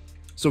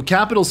 So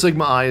capital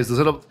sigma I is the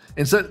set of,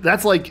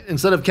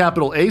 instead of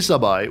capital A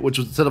sub I, which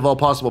was the set of all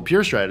possible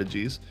pure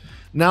strategies,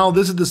 now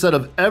this is the set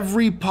of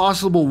every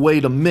possible way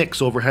to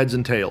mix over heads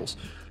and tails.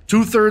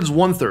 2/3,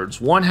 1/3,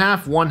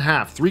 1/2,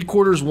 1/2,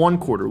 3/4,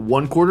 1/4,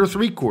 1/4,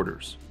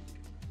 3/4.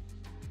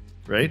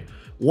 Right?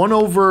 1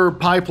 over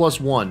pi plus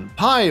 1,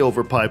 pi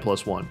over pi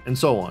plus 1, and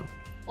so on.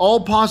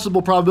 All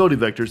possible probability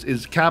vectors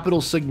is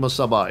capital sigma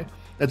sub I.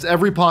 That's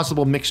every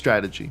possible mixed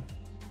strategy.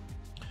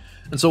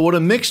 And so what a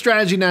mixed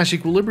strategy Nash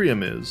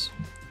equilibrium is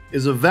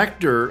a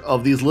vector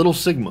of these little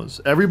sigmas.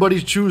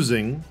 Everybody's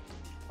choosing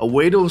a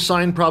way to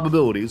assign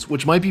probabilities,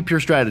 which might be pure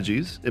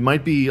strategies. It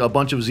might be a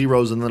bunch of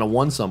zeros and then a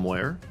 1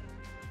 somewhere.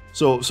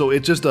 So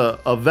it's just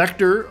a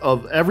vector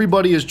of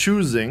everybody is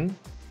choosing,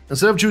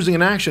 instead of choosing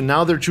an action,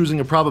 now they're choosing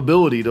a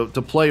probability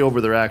to play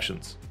over their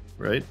actions,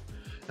 right?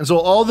 And so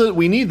all that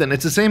we need then,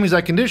 it's the same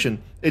exact condition.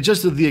 It's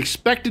just that the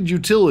expected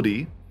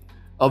utility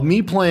of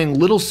me playing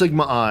little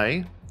sigma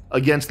I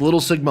against little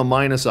sigma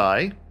minus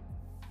I.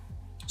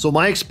 So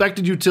my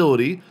expected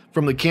utility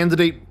from the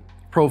candidate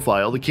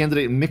profile, the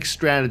candidate mixed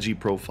strategy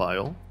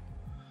profile.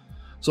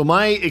 So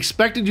my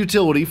expected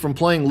utility from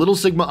playing little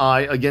sigma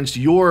I against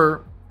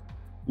your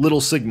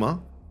little sigma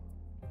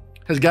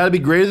has got to be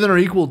greater than or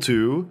equal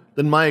to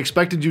than my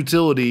expected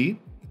utility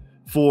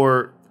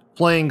for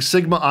playing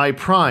sigma I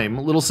prime,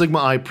 little sigma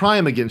I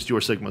prime against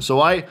your sigma. So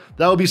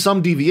that would be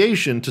some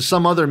deviation to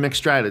some other mixed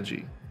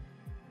strategy.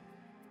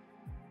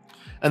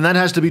 And that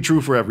has to be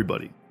true for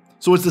everybody.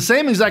 So it's the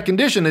same exact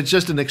condition, it's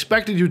just an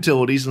expected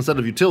utilities instead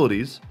of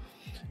utilities.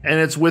 And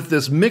it's with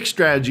this mixed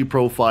strategy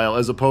profile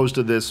as opposed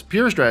to this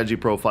pure strategy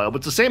profile, but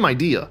it's the same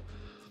idea.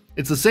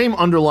 It's the same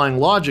underlying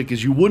logic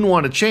as you wouldn't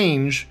want to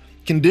change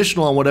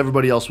conditional on what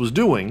everybody else was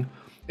doing.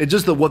 It's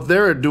just that what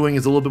they're doing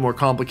is a little bit more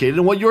complicated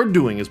and what you're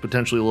doing is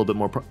potentially a little bit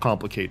more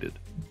complicated.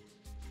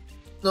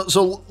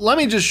 So let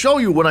me just show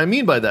you what I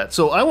mean by that.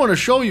 So I want to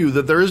show you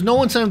that there is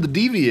no incentive to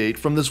deviate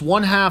from this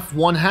 1/2,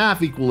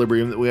 1/2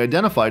 equilibrium that we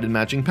identified in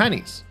matching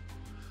pennies.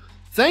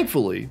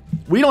 Thankfully,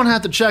 we don't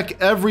have to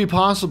check every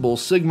possible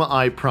sigma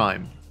I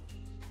prime.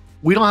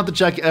 We don't have to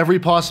check every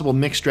possible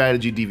mixed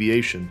strategy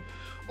deviation.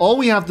 All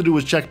we have to do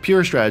is check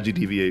pure strategy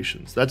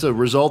deviations. That's a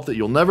result that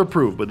you'll never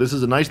prove, but this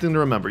is a nice thing to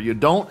remember. You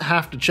don't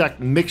have to check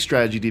mixed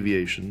strategy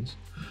deviations.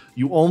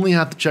 You only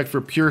have to check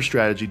for pure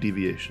strategy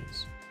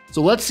deviations.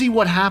 So let's see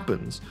what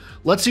happens.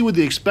 Let's see what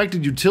the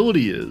expected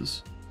utility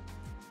is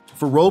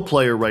for role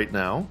player right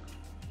now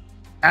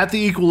at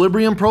the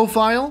equilibrium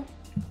profile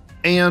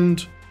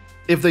and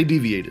if they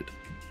deviated.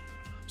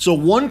 So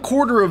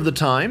 1/4 of the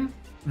time,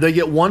 they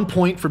get 1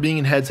 point for being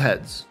in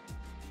heads-heads.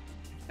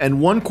 And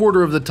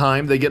 1/4 of the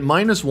time, they get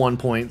 -1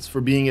 points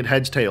for being at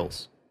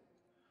heads-tails.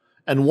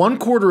 And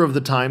 1/4 of the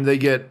time, they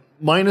get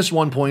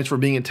 -1 points for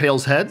being at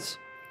tails-heads.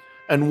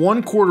 And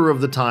 1/4 of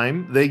the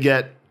time, they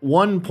get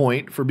 1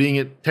 point for being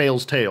at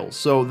tails-tails.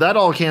 So that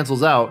all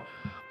cancels out.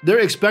 Their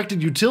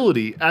expected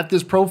utility at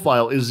this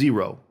profile is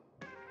 0.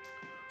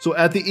 So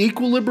at the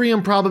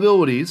equilibrium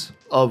probabilities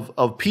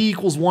of P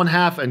equals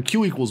 1/2 and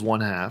Q equals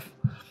 1/2,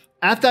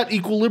 at that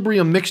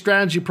equilibrium mixed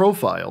strategy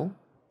profile,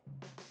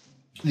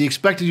 the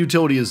expected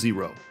utility is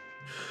 0.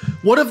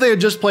 What if they had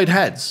just played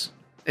heads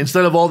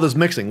instead of all this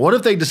mixing? What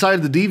if they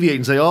decided to deviate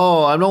and say,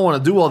 oh, I don't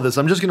want to do all this,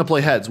 I'm just going to play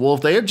heads? Well,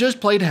 if they had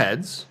just played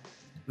heads,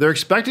 their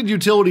expected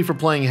utility for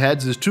playing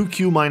heads is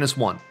 2Q minus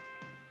 1.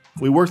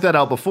 We worked that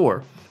out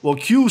before. Well,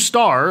 Q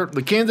star,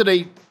 the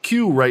candidate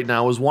Q right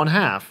now is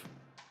 1/2.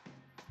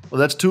 Well,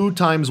 that's 2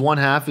 times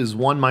 1/2 is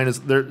 1 minus,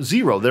 they're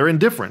 0. They're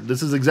indifferent.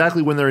 This is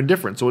exactly when they're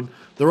indifferent. So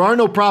there are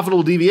no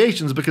profitable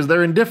deviations because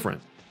they're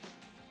indifferent.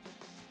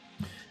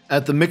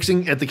 At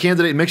the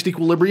candidate mixed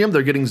equilibrium,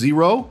 they're getting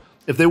 0.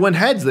 If they went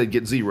heads, they'd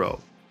get 0.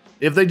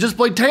 If they just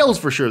played tails,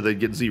 for sure, they'd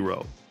get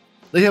 0.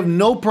 They have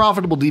no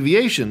profitable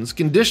deviations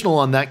conditional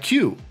on that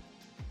Q.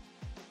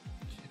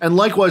 And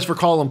likewise for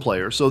column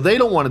players, so they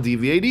don't want to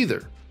deviate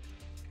either.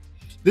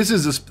 This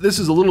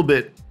is a little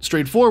bit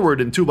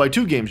straightforward in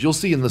 2x2 games. You'll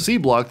see in the C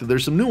block that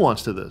there's some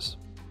nuance to this.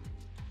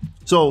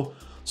 So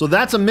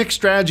that's a mixed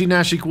strategy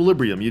Nash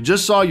equilibrium. You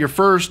just saw your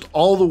first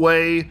all the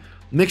way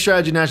mixed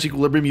strategy Nash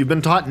equilibrium. You've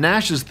been taught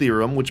Nash's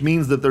theorem, which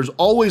means that there's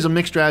always a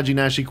mixed strategy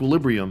Nash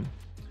equilibrium.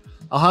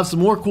 I'll have some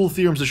more cool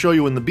theorems to show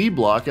you in the B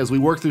block as we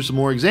work through some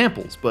more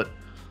examples. But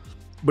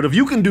if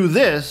you can do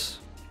this,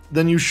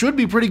 then you should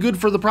be pretty good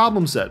for the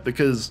problem set,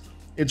 because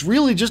it's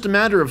really just a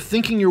matter of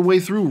thinking your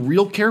way through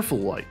real careful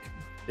like.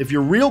 If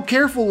you're real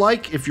careful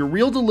like, if you're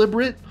real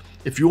deliberate,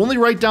 if you only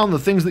write down the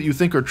things that you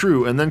think are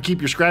true and then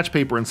keep your scratch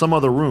paper in some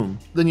other room,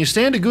 then you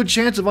stand a good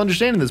chance of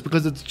understanding this,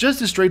 because it's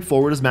just as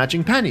straightforward as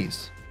matching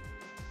pennies.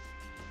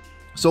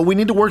 So we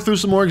need to work through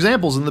some more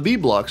examples in the B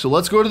block, so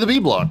let's go to the B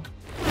block.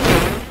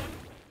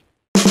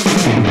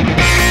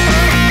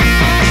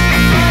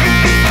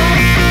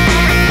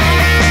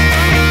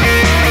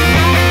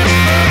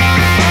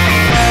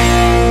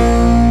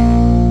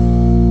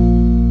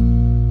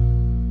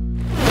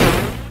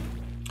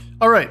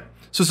 All right,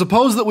 so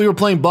suppose that we were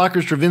playing Bach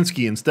or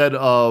Stravinsky instead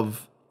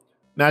of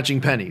matching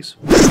pennies.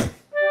 So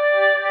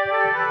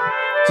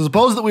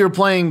suppose that we were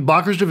playing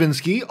Bach or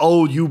Stravinsky.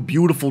 Oh, you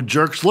beautiful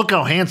jerks, look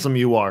how handsome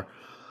you are.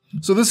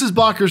 So this is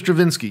Bach or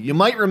Stravinsky. You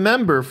might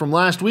remember from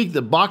last week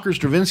that Bach or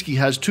Stravinsky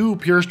has 2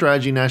 pure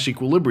strategy Nash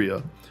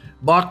equilibria.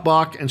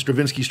 Bach and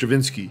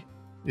Stravinsky.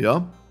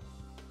 Yeah?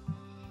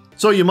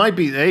 So you might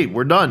be, hey,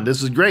 we're done,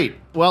 this is great.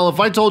 Well,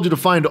 if I told you to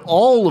find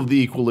all of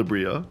the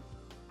equilibria,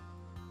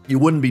 you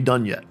wouldn't be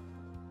done yet.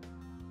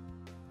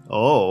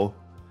 Oh.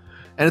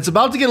 And it's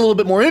about to get a little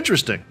bit more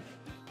interesting.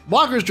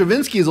 Bach or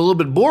Stravinsky is a little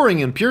bit boring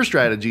in pure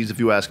strategies, if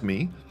you ask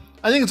me.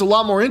 I think it's a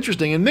lot more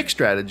interesting in mixed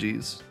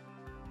strategies.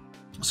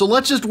 So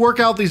let's just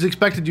work out these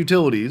expected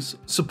utilities.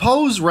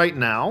 Suppose right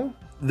now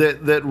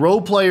that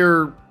row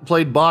player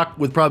played Bach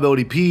with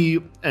probability P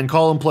and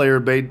column player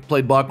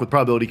played Bach with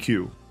probability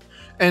Q.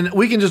 And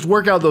we can just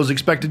work out those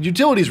expected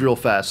utilities real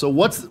fast. So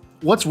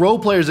what's row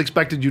player's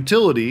expected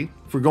utility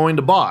for going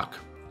to Bach?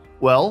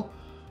 Well,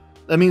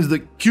 that means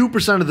that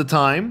Q% of the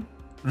time,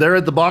 they're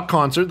at the Bach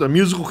concert, they're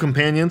musical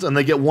companions, and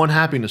they get 1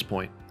 happiness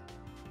point.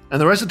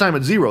 And the rest of the time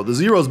it's 0. The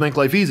zeros make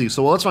life easy,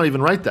 so let's not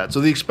even write that. So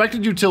the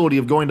expected utility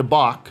of going to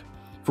Bach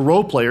for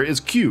row player is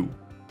Q.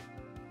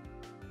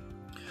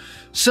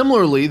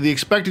 Similarly, the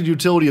expected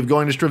utility of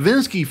going to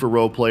Stravinsky for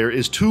row player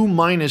is 2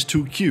 minus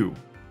 2Q.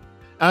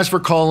 As for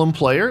column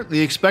player,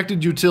 the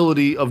expected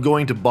utility of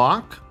going to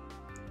Bach,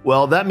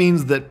 well, that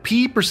means that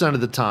P% of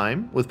the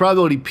time, with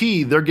probability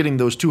P, they're getting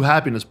those 2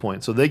 happiness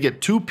points. So they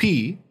get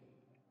 2P.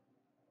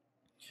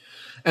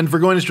 And for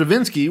going to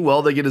Stravinsky,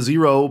 well, they get a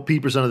 0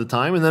 P% of the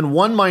time. And then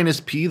 1 minus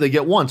P, they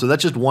get 1. So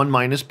that's just 1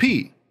 minus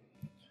P.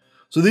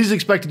 So these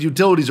expected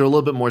utilities are a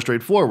little bit more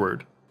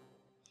straightforward.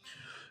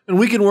 And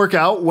we can work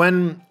out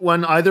when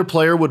either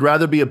player would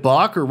rather be at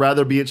Bach or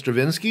rather be at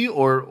Stravinsky,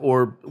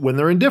 or when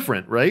they're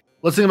indifferent, right?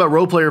 Let's think about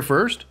row player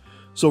first.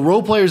 So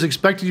row player's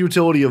expected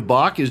utility of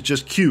Bach is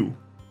just Q.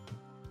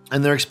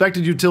 And their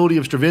expected utility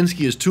of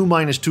Stravinsky is 2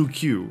 minus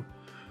 2Q.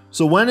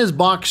 So when is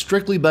Bach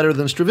strictly better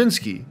than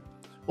Stravinsky?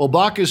 Well,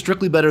 Bach is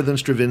strictly better than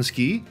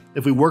Stravinsky,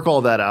 if we work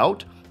all that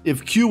out,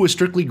 if Q is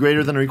strictly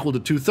greater than or equal to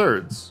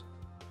 2/3.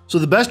 So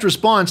the best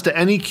response to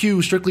any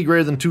Q strictly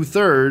greater than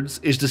 2/3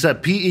 is to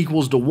set P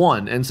equals to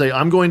 1 and say,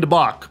 I'm going to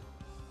Bach.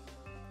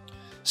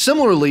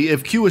 Similarly,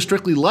 if Q is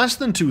strictly less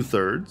than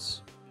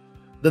 2/3,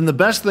 then the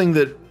best thing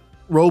that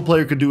row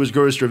player could do is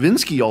go to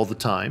Stravinsky all the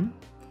time,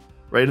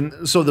 right?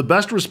 And so the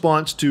best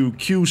response to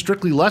Q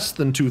strictly less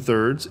than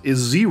 2/3 is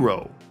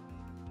 0.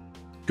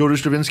 Go to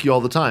Stravinsky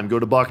all the time, go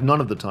to Bach none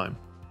of the time.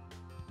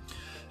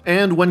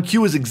 And when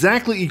Q is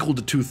exactly equal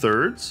to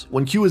 2/3,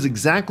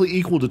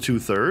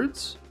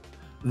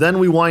 then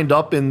we wind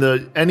up in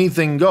the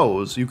anything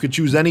goes. You could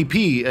choose any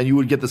P and you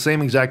would get the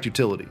same exact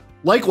utility.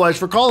 Likewise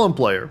for column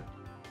player.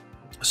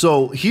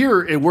 So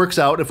here it works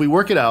out, if we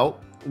work it out,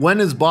 when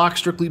is Bach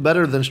strictly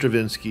better than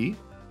Stravinsky?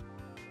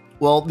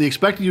 Well, the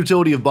expected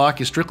utility of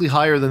Bach is strictly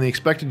higher than the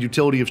expected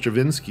utility of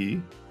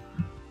Stravinsky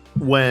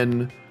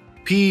when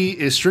P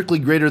is strictly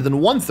greater than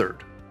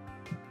 1/3.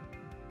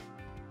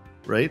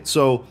 Right?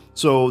 So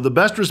the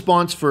best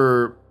response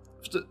for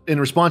in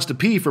response to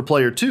P for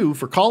player 2,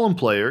 for column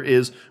player,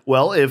 is,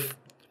 well, if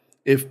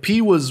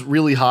P was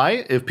really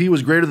high, if P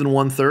was greater than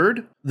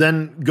 1/3,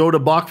 then go to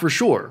Bach for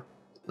sure.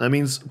 That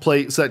means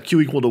set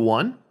Q equal to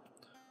 1.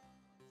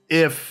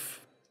 If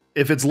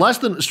it's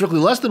strictly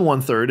less than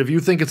 1/3, if you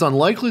think it's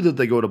unlikely that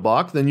they go to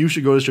Bach, then you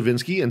should go to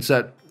Stravinsky and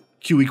set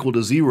Q equal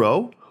to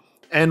 0.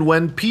 And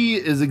when P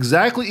is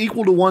exactly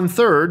equal to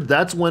 1/3,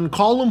 that's when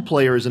column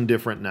player is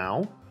indifferent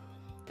now.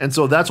 And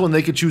so that's when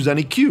they could choose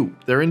any Q.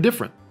 They're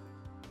indifferent.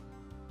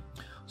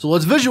 So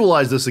let's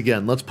visualize this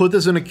again. Let's put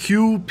this in a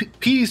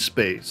QP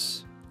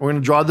space. We're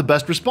going to draw the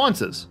best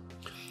responses.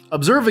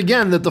 Observe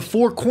again that the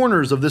 4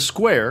 corners of this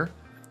square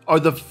are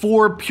the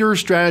 4 pure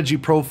strategy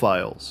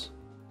profiles.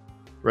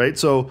 Right?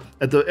 So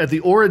at the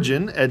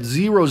origin, at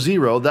 0,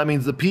 0, that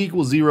means the P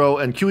equals 0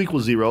 and Q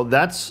equals 0.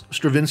 That's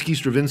Stravinsky,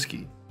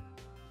 Stravinsky.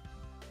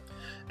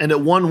 And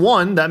at 1,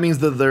 1, that means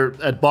that they're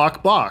at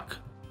Bach, Bach.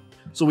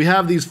 So we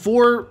have these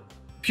 4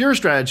 pure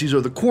strategies,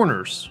 or the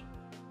corners.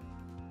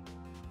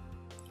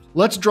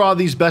 Let's draw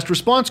these best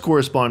response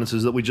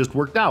correspondences that we just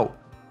worked out.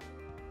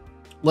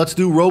 Let's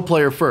do row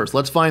player first.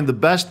 Let's find the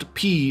best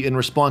P in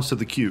response to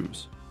the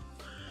Qs.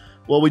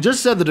 Well, we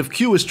just said that if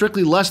Q is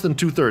strictly less than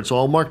 2/3, so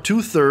I'll mark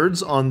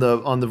 2/3 on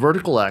the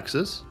vertical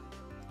axis.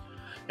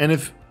 And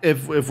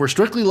if we're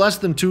strictly less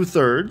than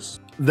 2/3,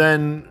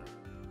 then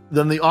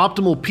the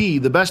optimal P,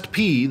 the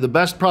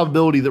best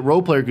probability that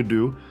row player could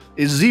do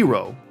is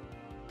 0.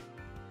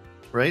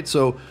 Right?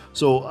 So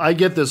I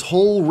get this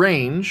whole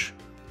range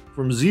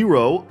from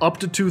 0 up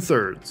to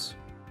 2/3.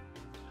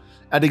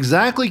 At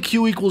exactly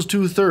Q equals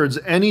 2/3,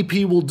 any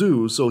P will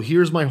do. So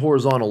here's my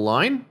horizontal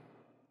line.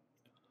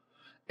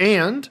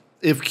 And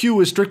if Q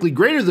is strictly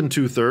greater than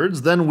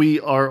 2/3, then we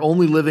are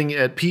only living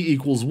at P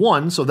equals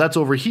 1. So that's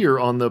over here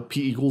on the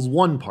P equals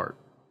 1 part.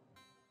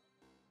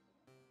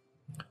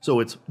 So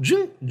it's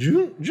jing,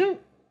 jing, jing.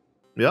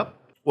 Yep.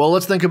 Well,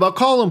 let's think about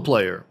column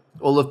player.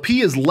 Well, if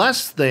P is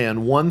less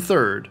than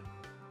 1/3,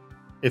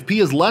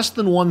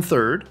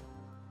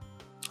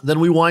 then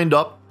we wind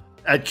up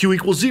at Q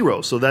equals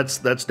 0. So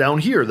that's down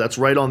here. That's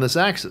right on this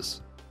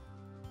axis.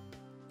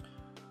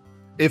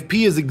 If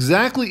P is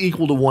exactly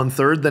equal to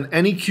 1/3, then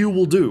any Q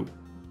will do.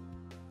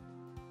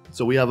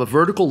 So we have a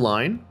vertical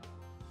line.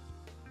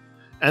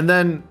 And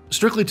then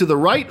strictly to the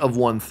right of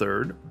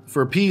 1/3,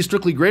 for P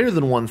strictly greater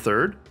than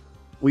 1/3,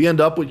 we end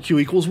up with Q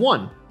equals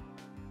 1.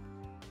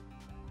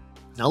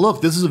 Now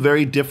look, this is a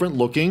very different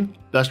looking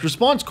best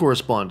response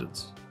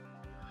correspondence.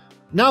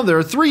 Now there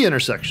are 3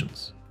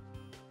 intersections.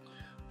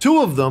 2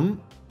 of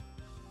them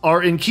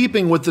are in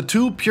keeping with the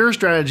 2 pure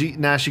strategy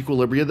Nash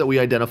equilibria that we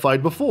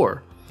identified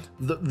before.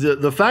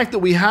 The fact that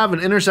we have an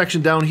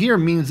intersection down here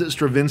means that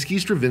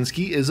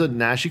Stravinsky is a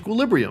Nash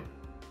equilibrium.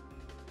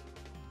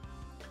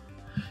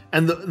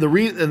 And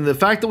the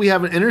fact that we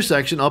have an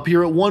intersection up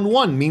here at 1,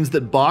 1 means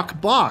that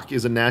Bach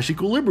is a Nash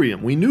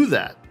equilibrium. We knew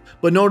that.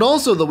 But note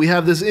also that we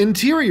have this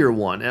interior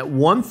one at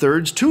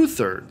 1/3,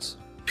 2/3.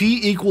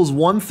 P equals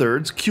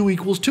 1/3, Q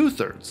equals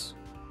 2/3.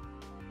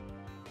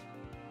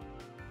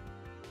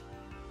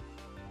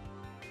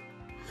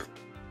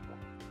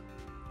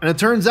 And it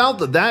turns out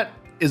that that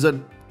is a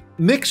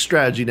mixed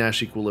strategy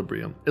Nash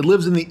equilibrium. It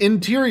lives in the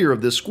interior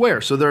of this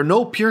square, so there are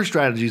no pure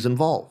strategies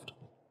involved.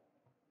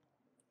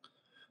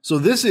 So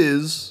this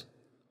is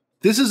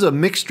a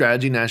mixed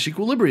strategy Nash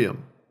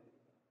equilibrium.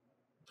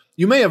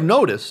 You may have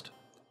noticed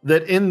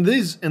that in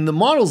the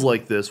models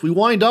like this, we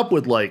wind up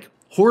with like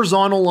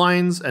horizontal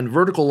lines and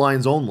vertical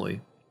lines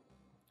only.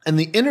 And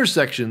the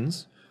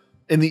intersections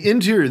in the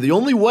interior, the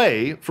only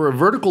way for a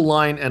vertical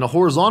line and a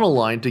horizontal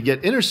line to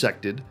get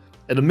intersected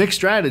at a mixed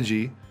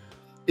strategy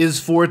is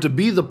for it to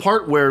be the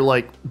part where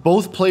like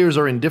both players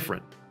are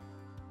indifferent.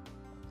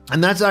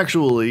 And that's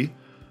actually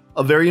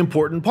a very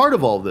important part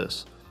of all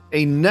this.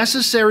 A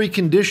necessary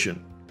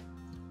condition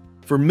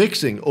for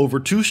mixing over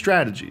 2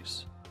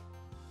 strategies.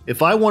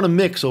 If I want to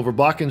mix over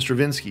Bach and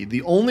Stravinsky,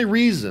 the only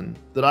reason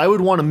that I would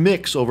want to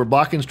mix over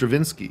Bach and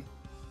Stravinsky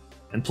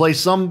and play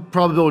some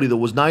probability that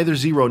was neither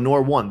 0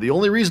 nor 1, the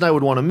only reason I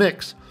would want to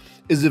mix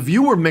is if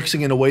you were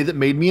mixing in a way that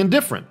made me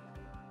indifferent.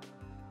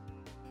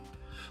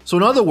 So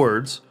in other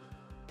words,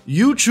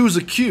 you choose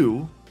a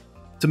Q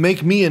to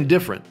make me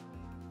indifferent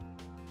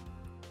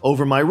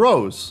over my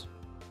rows.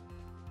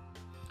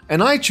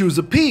 And I choose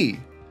a P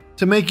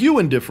to make you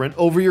indifferent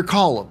over your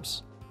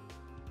columns.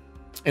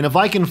 And if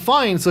I can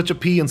find such a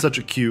P and such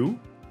a Q,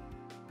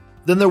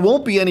 then there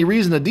won't be any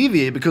reason to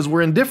deviate because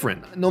we're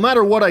indifferent. No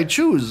matter what I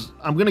choose,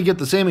 I'm going to get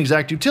the same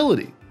exact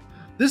utility.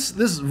 This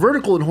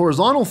vertical and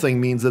horizontal thing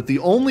means that the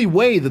only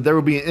way that there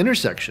will be an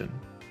intersection,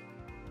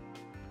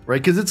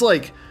 right? Because it's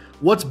like,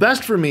 what's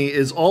best for me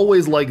is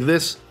always like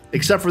this,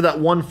 except for that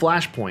one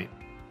flashpoint.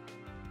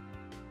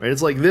 Right?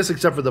 It's like this,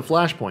 except for the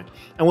flashpoint.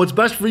 And what's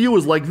best for you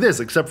is like this,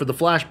 except for the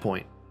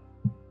flashpoint.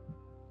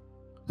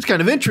 It's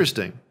kind of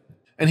interesting.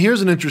 And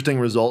here's an interesting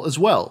result as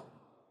well.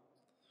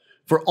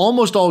 For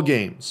almost all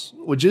games,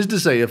 which is to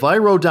say, if I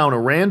wrote down a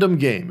random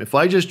game, if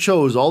I just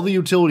chose all the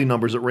utility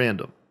numbers at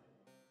random,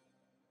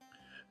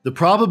 the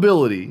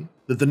probability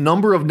that the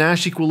number of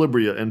Nash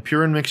equilibria in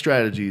pure and mixed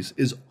strategies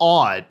is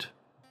odd.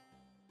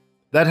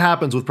 That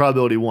happens with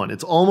probability 1.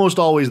 It's almost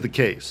always the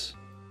case.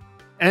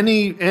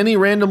 Any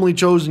randomly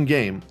chosen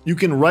game, you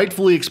can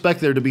rightfully expect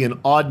there to be an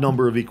odd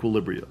number of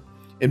equilibria.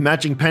 In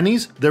matching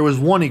pennies, there was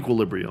 1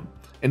 equilibrium.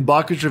 In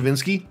Bach and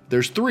Stravinsky,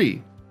 there's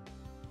 3.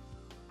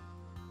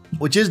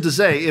 Which is to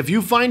say, if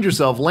you find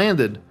yourself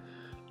landed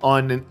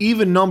on an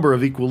even number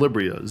of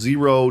equilibria,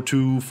 0,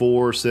 2,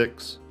 4,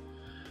 6,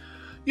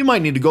 you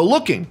might need to go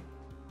looking.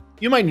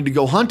 You might need to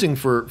go hunting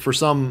for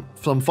some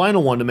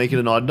final one to make it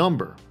an odd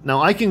number.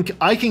 Now, I can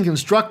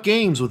construct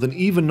games with an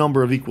even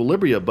number of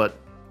equilibria, but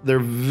they're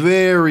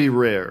very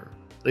rare.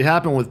 They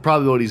happen with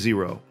probability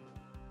 0.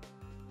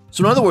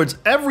 So in other words,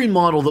 every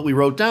model that we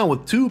wrote down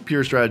with 2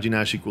 pure strategy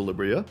Nash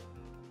equilibria,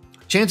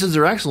 chances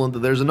are excellent that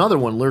there's another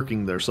one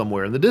lurking there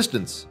somewhere in the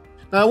distance.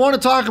 Now I want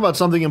to talk about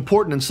something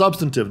important and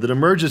substantive that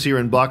emerges here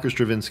in Bach or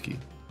Stravinsky.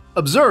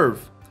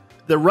 Observe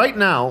that right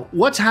now,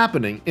 what's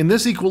happening in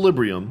this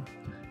equilibrium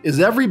is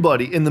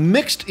everybody in the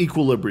mixed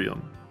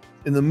equilibrium.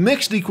 In the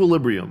mixed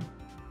equilibrium,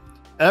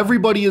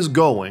 everybody is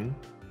going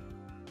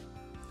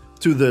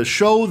to the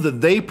show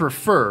that they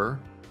prefer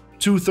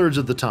 2/3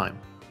 of the time.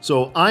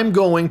 So I'm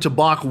going to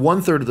Bach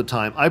 1/3 of the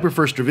time. I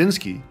prefer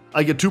Stravinsky.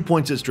 I get 2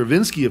 points at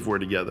Stravinsky if we're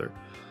together.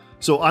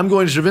 So I'm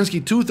going to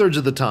Stravinsky 2/3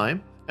 of the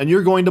time, and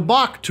you're going to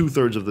Bach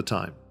 2/3 of the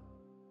time.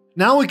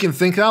 Now we can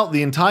think out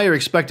the entire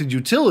expected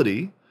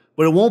utility,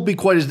 but it won't be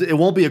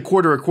a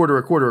quarter, a quarter,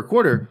 a quarter, a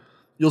quarter.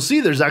 You'll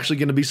see there's actually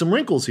going to be some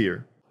wrinkles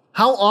here.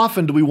 How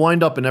often do we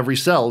wind up in every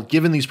cell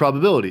given these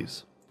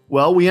probabilities?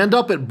 Well, we end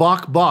up at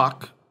Bach,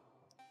 Bach.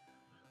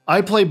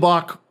 I play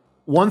Bach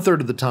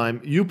 1/3 of the time,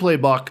 you play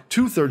Bach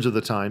 2/3 of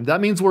the time. That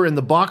means we're in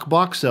the Bach,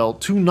 Bach cell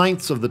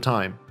 2/9 of the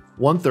time.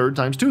 1/3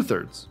 times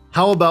 2/3.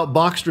 How about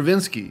Bach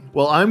Stravinsky?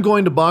 Well, I'm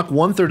going to Bach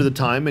 1/3 of the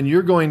time, and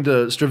you're going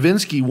to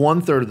Stravinsky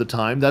 1/3 of the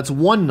time. That's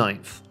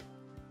 1/9.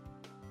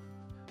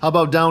 How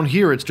about down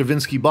here at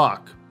Stravinsky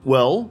Bach?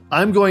 Well,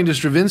 I'm going to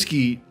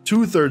Stravinsky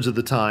 2/3 of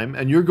the time,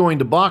 and you're going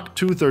to Bach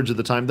 2/3 of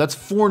the time. That's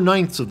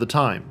 4/9 of the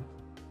time.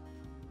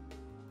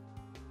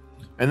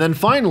 And then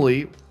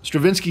finally,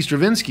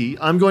 Stravinsky,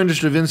 I'm going to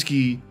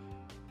Stravinsky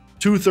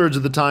 2/3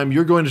 of the time,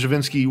 you're going to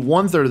Stravinsky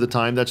 1/3 of the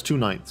time. That's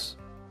 2/9.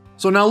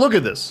 So now look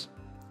at this.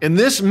 In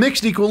this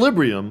mixed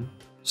equilibrium,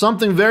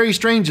 something very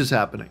strange is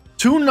happening.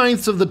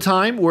 2/9 of the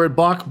time we're at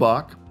Bach,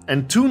 Bach,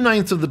 and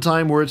 2/9 of the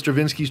time we're at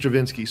Stravinsky,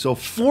 Stravinsky. So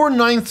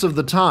 4/9 of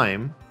the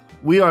time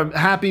we are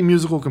happy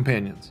musical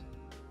companions.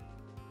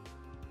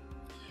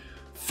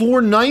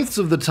 4/9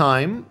 of the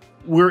time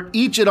we're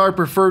each at our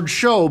preferred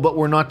show, but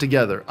we're not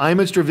together. I'm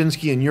at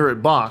Stravinsky and you're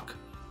at Bach.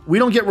 We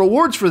don't get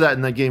rewards for that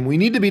in that game. We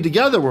need to be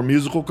together. We're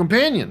musical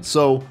companions.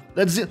 So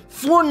that's it.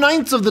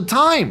 4/9 of the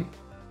time.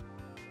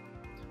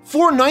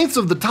 4/9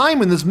 of the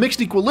time in this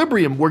mixed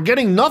equilibrium, we're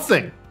getting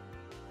nothing.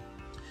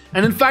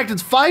 And in fact,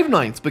 it's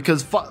 5/9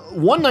 because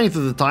 1/9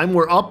 of the time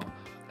we're up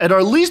at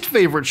our least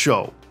favorite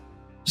show,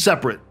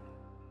 separate.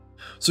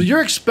 So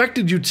your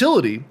expected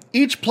utility,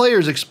 each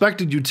player's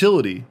expected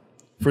utility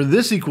for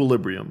this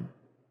equilibrium,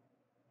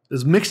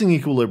 this mixing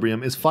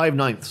equilibrium, is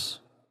 5/9.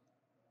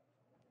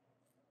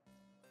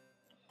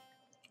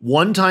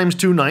 1 times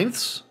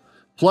 2/9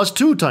 plus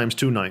 2 times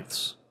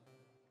 2/9.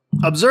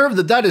 Observe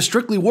that that is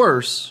strictly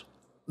worse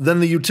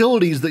than the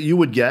utilities that you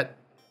would get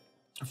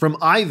from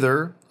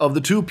either of the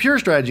 2 pure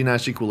strategy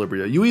Nash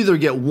equilibria. You either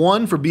get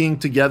 1 for being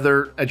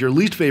together at your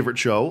least favorite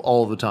show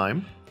all the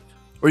time,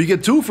 or you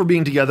get 2 for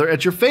being together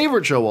at your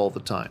favorite show all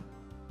the time.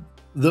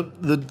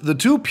 The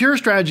 2 pure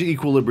strategy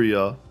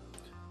equilibria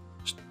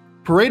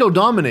Pareto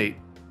dominate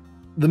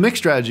the mixed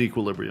strategy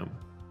equilibrium.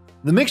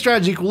 The mixed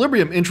strategy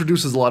equilibrium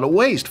introduces a lot of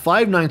waste.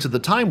 5/9 of the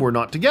time we're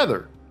not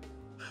together.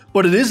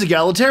 But it is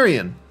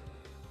egalitarian.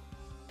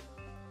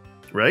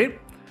 Right?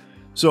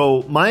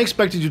 So my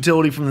expected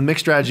utility from the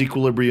mixed strategy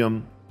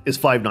equilibrium is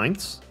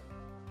 5/9.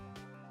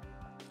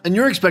 And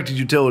your expected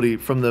utility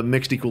from the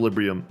mixed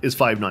equilibrium is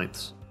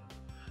 5/9.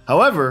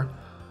 However,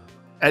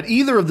 at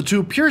either of the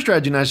 2 pure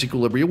strategy Nash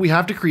equilibria, we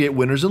have to create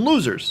winners and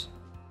losers.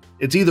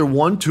 It's either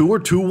 1-2 or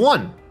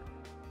 2-1.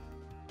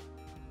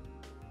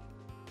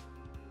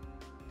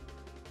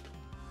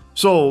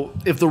 So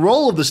if the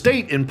role of the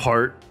state, in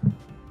part,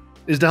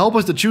 is to help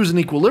us to choose an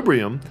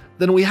equilibrium,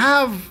 then we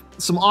have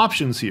some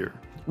options here.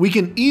 We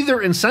can either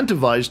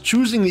incentivize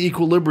choosing the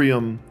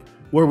equilibrium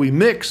where we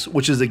mix,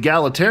 which is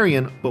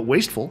egalitarian but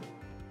wasteful,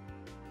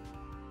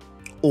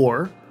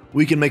 or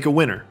we can make a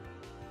winner.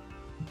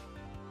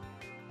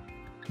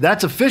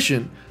 That's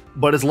efficient,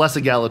 but it's less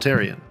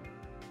egalitarian.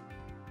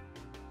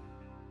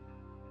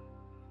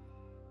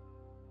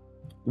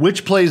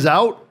 Which plays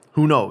out?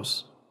 Who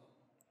knows?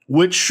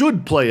 Which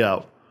should play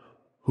out?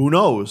 Who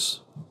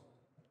knows?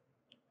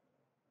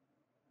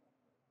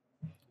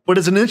 But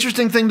it's an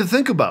interesting thing to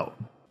think about.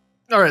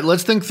 All right,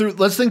 let's think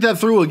that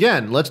through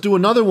again. Let's do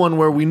another one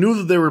where we knew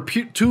that there were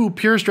 2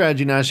 pure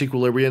strategy Nash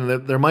equilibria and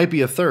that there might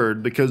be a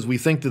third because we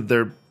think that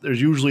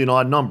there's usually an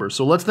odd number.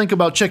 So let's think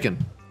about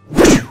chicken.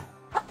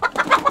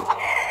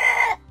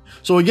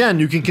 So again,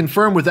 you can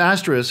confirm with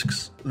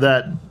asterisks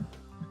that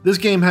this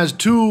game has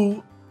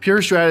two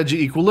pure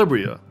strategy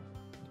equilibria.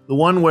 The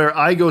one where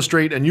I go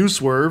straight and you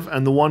swerve,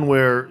 and the one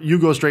where you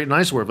go straight and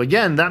I swerve.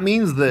 Again, that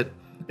means that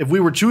if we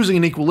were choosing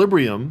an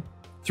equilibrium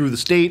through the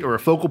state or a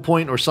focal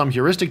point or some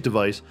heuristic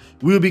device,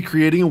 we would be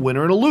creating a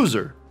winner and a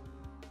loser.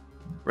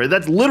 Right?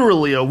 That's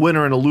literally a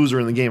winner and a loser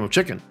in the game of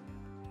chicken.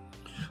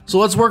 So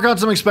let's work out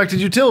some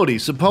expected utility.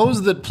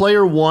 Suppose that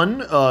player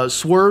 1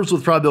 swerves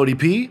with probability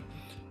P,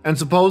 and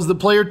suppose that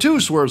player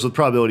 2 swerves with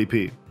probability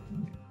P.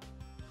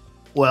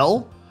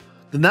 Well,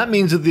 then that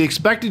means that the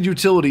expected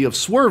utility of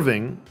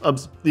swerving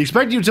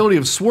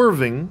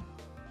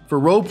for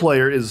row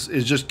player is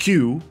just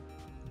Q,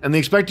 and the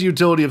expected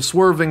utility of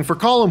swerving for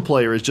column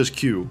player is just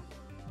Q.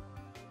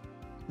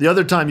 The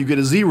other time you get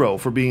a 0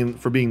 for being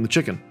the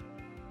chicken.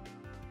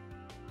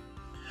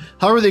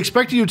 However, the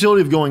expected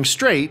utility of going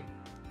straight,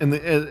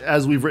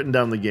 as we've written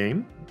down the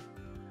game,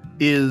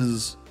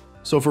 is,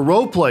 so for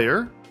row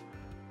player,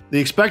 the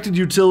expected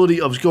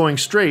utility of going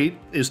straight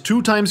is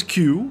 2 times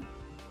Q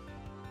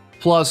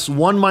plus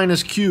 1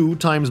 minus Q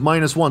times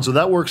minus 1. So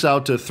that works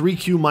out to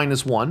 3Q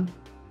minus 1.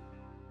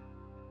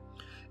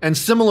 And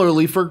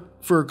similarly for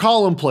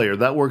column player,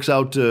 that works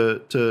out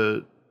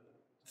to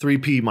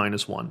 3P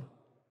minus 1.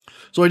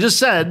 So I just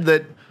said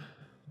that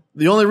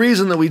the only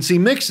reason that we'd see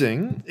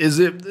mixing is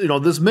if,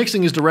 this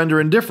mixing is to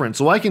render indifferent.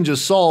 So I can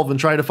just solve and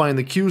try to find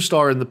the Q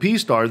star and the P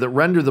star that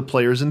render the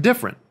players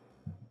indifferent.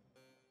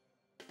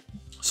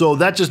 So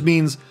that just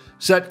means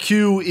set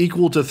Q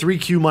equal to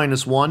 3Q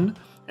minus 1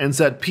 and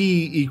set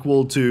P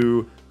equal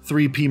to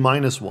 3P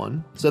minus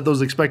 1. Set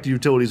those expected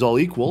utilities all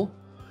equal.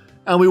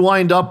 And we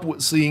wind up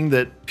with seeing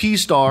that P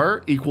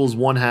star equals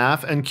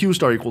 1/2 and Q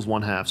star equals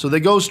 1/2. So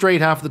they go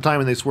straight half the time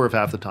and they swerve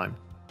half the time.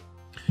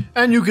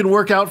 And you can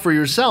work out for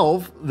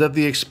yourself that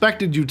the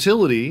expected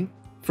utility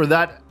for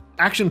that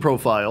action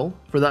profile,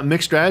 for that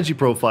mixed strategy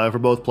profile for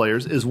both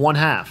players, is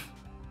 1/2.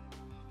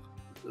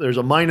 There's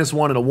a minus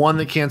 1 and a 1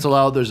 that cancel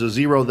out. There's a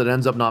 0 that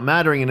ends up not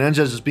mattering, and ends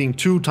up just being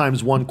 2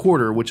 times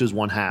 1/4, which is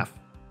 1/2.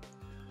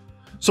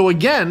 So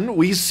again,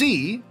 we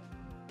see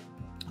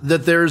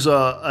that there's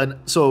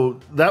so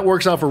that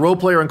works out for row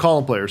player and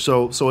column player.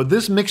 So at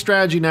this mixed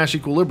strategy Nash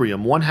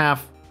equilibrium, 1/2,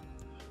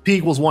 P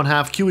equals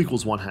 1/2, Q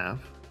equals 1/2.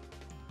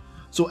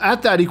 So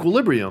at that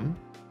equilibrium,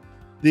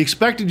 the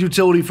expected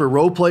utility for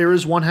row player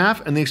is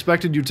 1/2, and the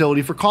expected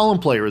utility for column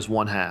player is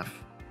 1/2.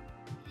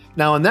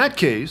 Now in that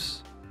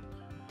case,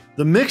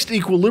 the mixed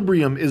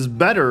equilibrium is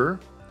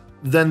better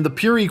than the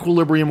pure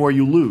equilibrium where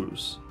you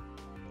lose,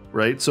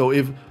 right? So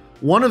if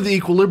one of the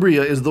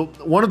equilibria is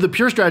one of the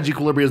pure strategy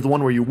equilibria is the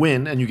one where you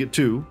win and you get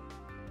 2,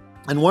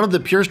 and one of the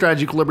pure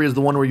strategy equilibria is the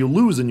one where you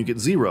lose and you get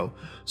 0.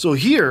 So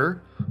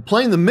here,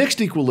 playing the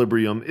mixed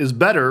equilibrium is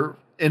better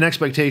in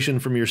expectation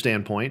from your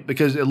standpoint,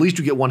 because at least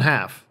you get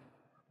 1/2,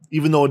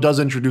 even though it does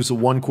introduce a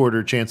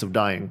 1/4 chance of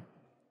dying.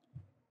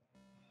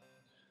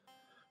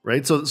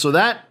 Right? So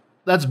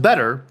that's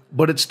better,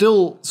 but it's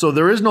still, so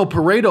there is no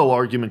Pareto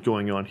argument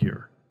going on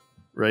here.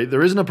 Right?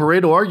 There isn't a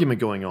Pareto argument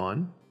going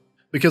on,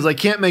 because I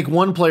can't make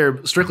one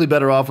player strictly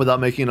better off without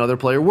making another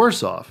player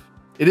worse off.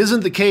 It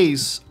isn't the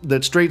case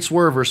that straight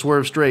swerve or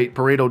swerve straight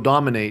Pareto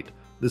dominate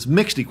this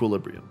mixed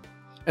equilibrium.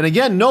 And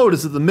again,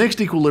 notice that the mixed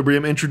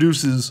equilibrium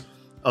introduces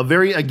a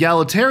very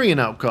egalitarian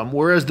outcome,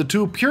 whereas the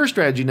two pure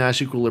strategy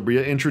Nash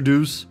equilibria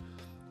introduce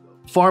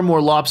far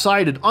more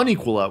lopsided,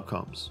 unequal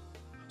outcomes.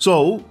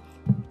 So,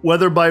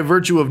 whether by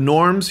virtue of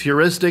norms,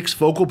 heuristics,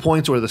 focal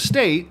points, or the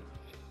state,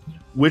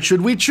 which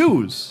should we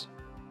choose?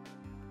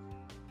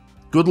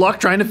 Good luck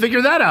trying to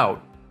figure that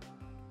out.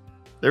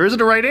 There isn't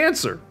a right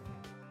answer.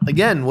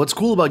 Again, what's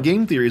cool about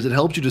game theory is it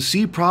helps you to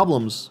see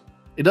problems.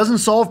 It doesn't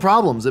solve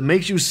problems, it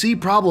makes you see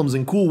problems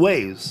in cool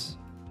ways.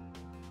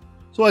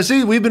 So I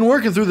see we've been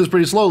working through this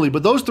pretty slowly,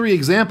 but those 3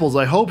 examples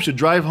I hope should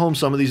drive home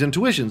some of these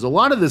intuitions. A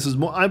lot of this is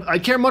more, I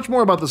care much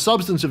more about the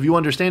substance of you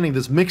understanding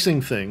this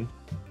mixing thing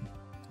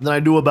than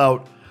I do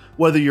about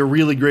whether you're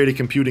really great at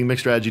computing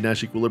mixed strategy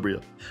Nash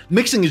equilibria.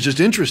 Mixing is just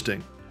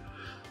interesting.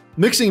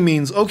 Mixing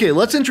means, okay,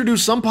 let's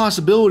introduce some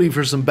possibility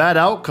for some bad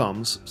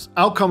outcomes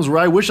where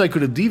I wish I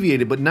could have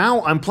deviated, but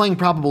now I'm playing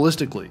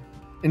probabilistically.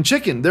 In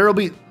chicken, there'll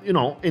be,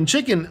 in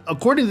chicken,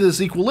 according to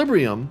this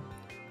equilibrium,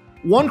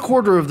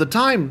 1/4 of the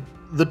time,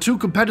 the two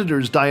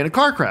competitors die in a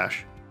car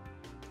crash.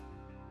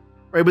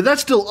 Right, but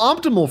that's still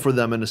optimal for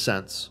them in a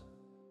sense.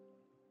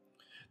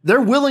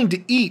 They're willing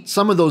to eat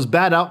some of those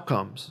bad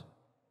outcomes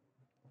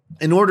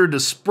in order to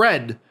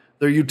spread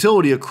their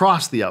utility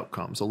across the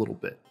outcomes a little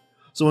bit.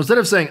 So instead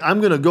of saying, I'm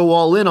going to go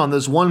all in on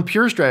this one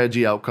pure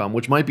strategy outcome,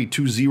 which might be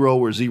 2-0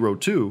 or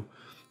 0-2,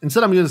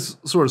 instead I'm going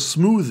to sort of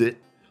smooth it.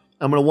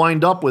 I'm going to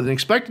wind up with an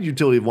expected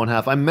utility of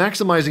 1/2. I'm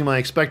maximizing my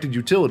expected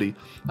utility.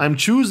 I'm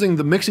choosing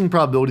the mixing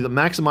probability that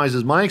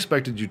maximizes my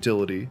expected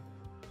utility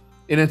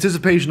in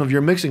anticipation of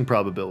your mixing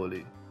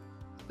probability.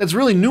 It's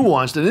really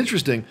nuanced and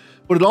interesting,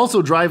 but it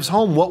also drives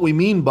home what we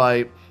mean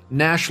by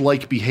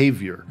Nash-like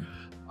behavior.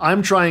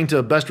 I'm trying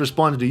to best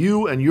respond to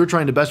you, and you're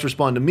trying to best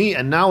respond to me,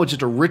 and now it's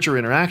just a richer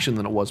interaction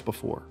than it was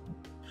before.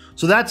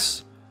 So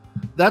that's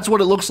what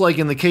it looks like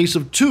in the case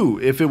of 2,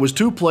 if it was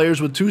 2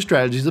 players with 2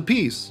 strategies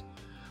apiece.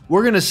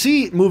 We're going to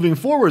see moving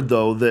forward,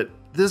 though, that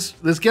this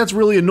gets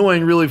really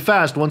annoying really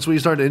fast once we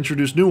start to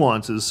introduce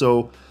nuances.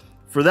 So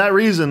for that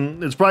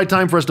reason, it's probably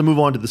time for us to move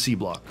on to the C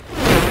block.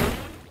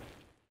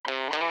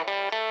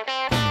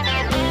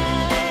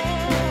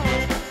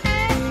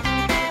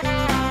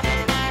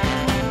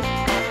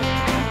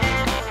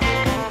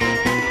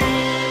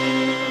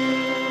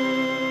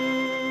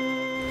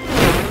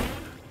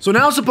 So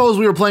now suppose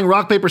we were playing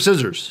rock, paper,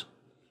 scissors.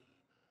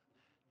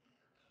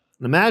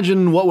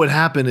 Imagine what would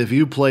happen if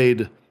you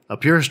played a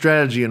pure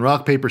strategy in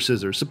rock, paper,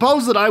 scissors.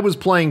 Suppose that I was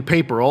playing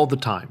paper all the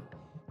time.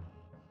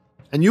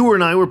 And you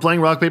and I were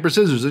playing rock, paper,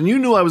 scissors. And you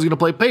knew I was going to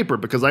play paper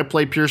because I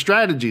play pure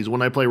strategies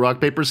when I play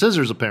rock, paper,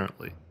 scissors,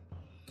 apparently.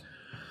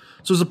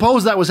 So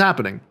suppose that was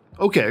happening.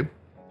 Okay,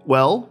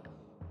 well,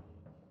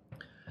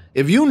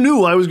 if you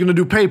knew I was going to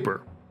do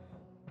paper,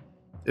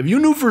 if you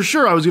knew for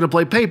sure I was going to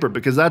play paper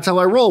because that's how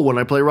I roll when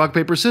I play rock,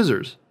 paper,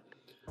 scissors,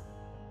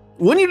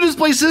 wouldn't you just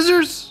play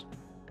scissors?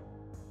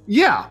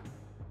 Yeah.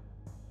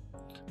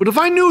 But if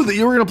I knew that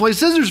you were going to play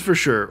scissors for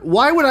sure,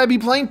 why would I be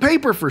playing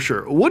paper for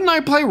sure? Wouldn't I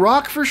play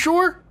rock for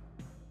sure?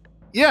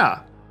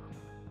 Yeah.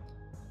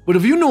 But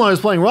if you knew I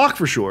was playing rock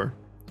for sure,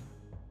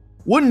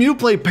 wouldn't you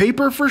play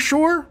paper for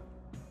sure?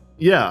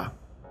 Yeah.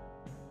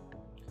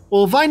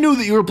 Well, if I knew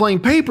that you were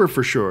playing paper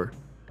for sure,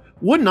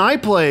 wouldn't I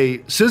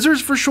play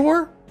scissors for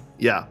sure?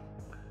 Yeah.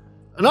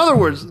 In other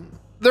words,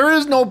 there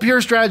is no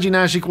pure strategy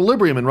Nash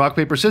equilibrium in rock,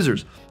 paper,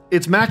 scissors.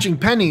 It's matching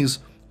pennies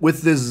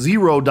with this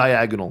zero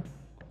diagonal.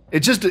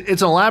 It's an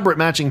elaborate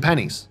matching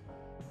pennies.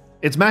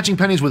 It's matching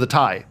pennies with a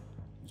tie.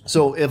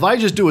 So if I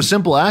just do a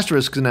simple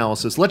asterisk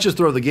analysis, let's just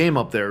throw the game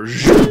up there.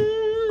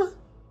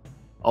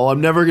 Oh,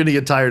 I'm never going to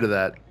get tired of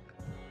that.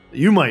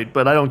 You might,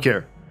 but I don't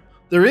care.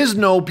 There is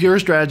no pure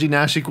strategy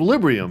Nash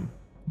equilibrium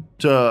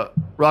to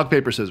rock,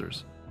 paper,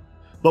 scissors.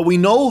 But we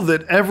know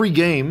that every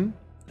game,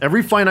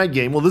 every finite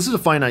game, well, this is a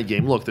finite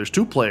game. Look, there's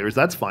 2 players,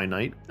 that's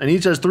finite. And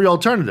each has 3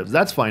 alternatives,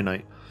 that's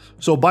finite.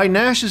 So by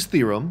Nash's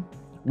theorem,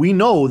 we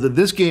know that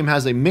this game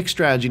has a mixed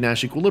strategy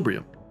Nash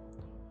equilibrium.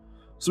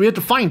 So we have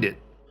to find it.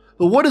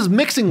 But what does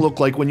mixing look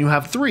like when you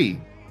have 3?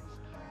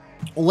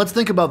 Well, let's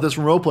think about this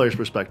from role player's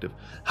perspective.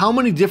 How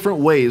many different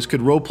ways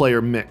could role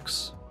player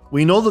mix?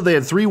 We know that they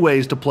had 3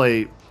 ways to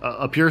play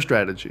a pure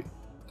strategy.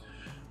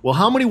 Well,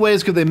 how many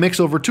ways could they mix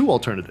over 2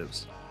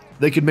 alternatives?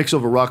 They could mix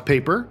over rock,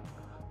 paper,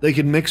 they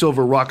could mix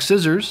over rock,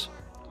 scissors,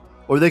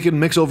 or they could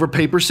mix over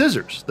paper,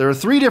 scissors. There are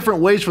 3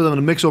 different ways for them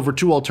to mix over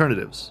 2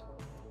 alternatives.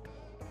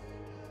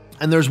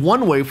 And there's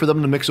 1 way for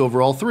them to mix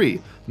over all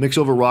 3. Mix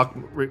over rock,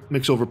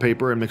 mix over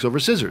paper, and mix over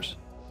scissors.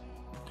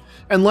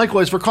 And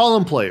likewise for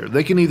column player,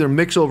 they can either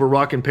mix over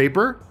rock and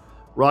paper,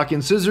 rock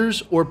and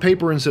scissors, or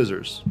paper and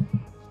scissors.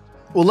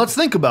 Well, let's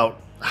think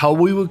about how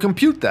we would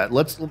compute that.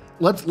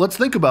 Let's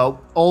think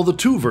about all the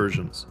 2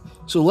 versions.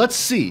 So let's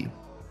see.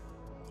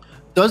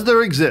 Does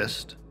there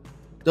exist,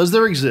 this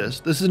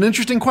is an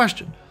interesting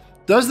question.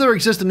 Does there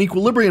exist an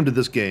equilibrium to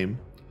this game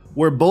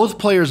where both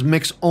players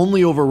mix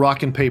only over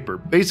rock and paper?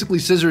 Basically,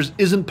 scissors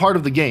isn't part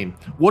of the game.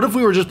 What if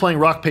we were just playing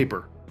rock,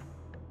 paper?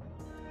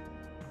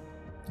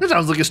 That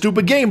sounds like a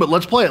stupid game, but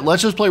let's play it.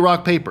 Let's just play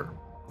rock, paper.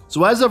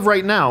 So as of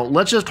right now,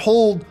 let's just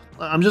hold,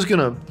 I'm just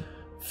gonna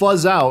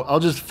fuzz out.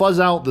 I'll just fuzz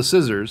out the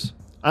scissors.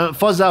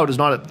 Fuzz out is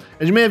not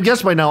as you may have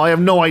guessed by now, I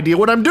have no idea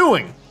what I'm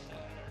doing.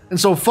 And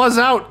so fuzz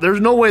out,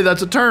 there's no way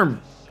that's a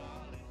term.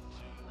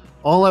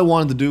 All I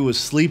wanted to do was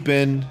sleep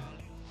in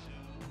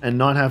and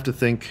not have to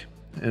think.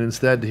 And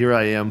instead, here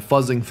I am,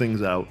 fuzzing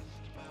things out.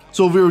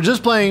 So if we were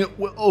just playing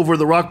over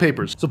the rock,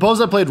 papers,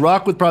 suppose I played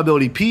rock with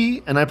probability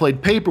P, and I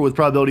played paper with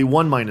probability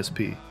 1 minus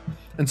P.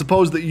 And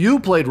suppose that you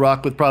played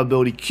rock with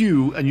probability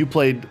Q, and you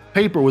played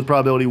paper with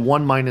probability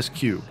 1 minus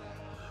Q.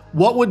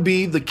 What would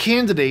be the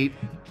candidate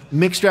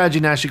mixed strategy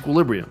Nash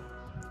equilibrium?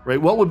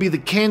 Right? What would be the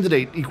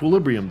candidate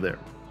equilibrium there?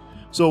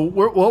 So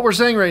what we're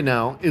saying right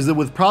now is that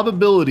with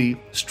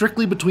probability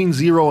strictly between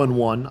 0 and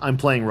 1, I'm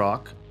playing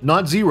rock.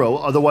 Not 0,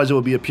 otherwise it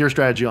would be a pure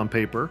strategy on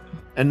paper.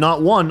 And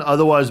not 1,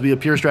 otherwise it would be a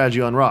pure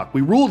strategy on rock. We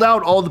ruled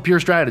out all the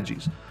pure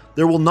strategies.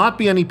 There will not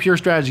be any pure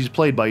strategies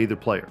played by either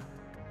player.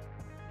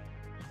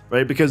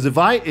 Right? Because if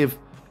I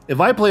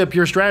play a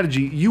pure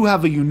strategy, you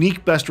have a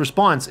unique best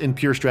response in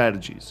pure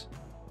strategies.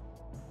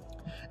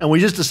 And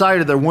we just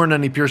decided there weren't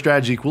any pure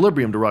strategy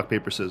equilibrium to rock,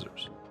 paper,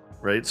 scissors.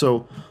 Right?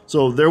 So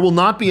there will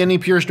not be any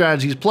pure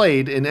strategies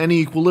played in any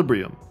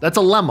equilibrium. That's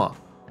a lemma.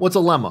 What's a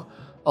lemma?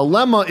 A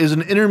lemma is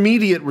an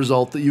intermediate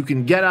result that you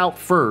can get out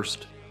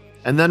first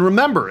and then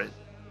remember it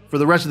for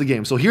the rest of the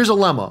game. So here's a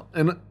lemma.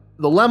 And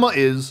the lemma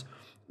is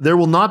there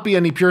will not be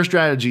any pure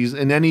strategies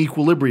in any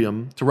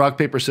equilibrium to rock,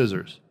 paper,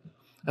 scissors.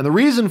 And the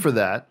reason for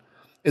that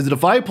is that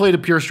if I played a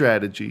pure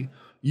strategy,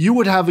 you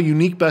would have a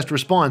unique best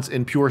response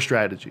in pure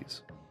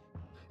strategies.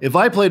 If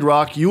I played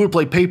rock, you would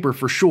play paper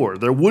for sure.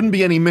 There wouldn't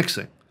be any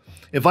mixing.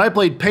 If I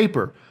played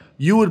paper,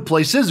 you would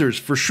play scissors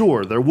for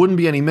sure. There wouldn't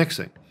be any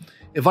mixing.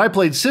 If I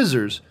played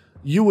scissors,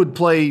 you would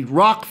play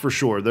rock for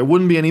sure. There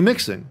wouldn't be any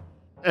mixing.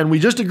 And we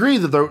just agreed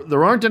that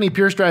there aren't any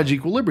pure strategy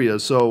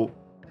equilibria, so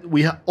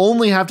we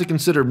only have to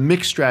consider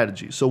mixed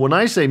strategies. So when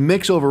I say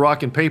mix over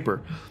rock and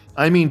paper,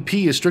 I mean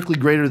P is strictly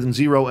greater than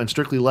 0 and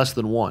strictly less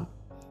than 1.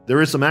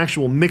 There is some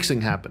actual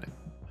mixing happening.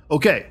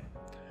 Okay,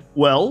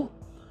 well,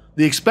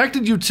 the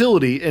expected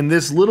utility in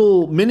this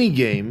little mini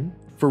game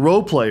for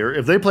role player,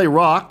 if they play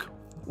rock,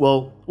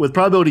 well, with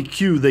probability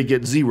Q, they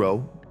get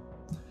 0.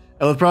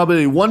 And with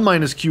probability 1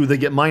 minus Q, they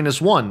get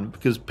 -1,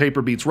 because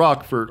paper beats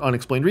rock for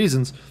unexplained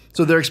reasons.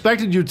 So their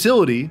expected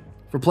utility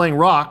for playing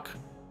rock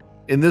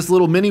in this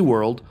little mini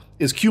world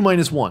is Q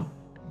minus 1.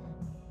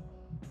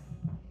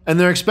 And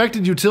their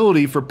expected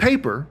utility for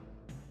paper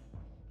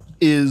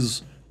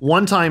is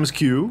 1 times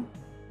Q,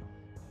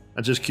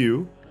 that's just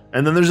Q,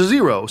 and then there's a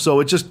 0, so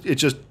it's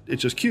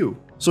just Q.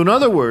 So in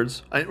other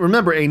words,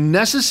 remember, a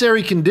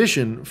necessary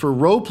condition for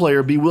role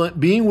player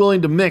being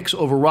willing to mix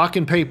over rock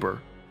and paper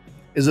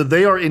is that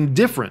they are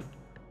indifferent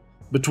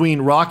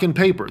between rock and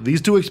paper.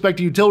 These two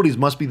expected utilities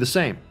must be the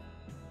same.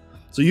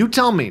 So you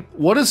tell me,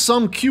 what is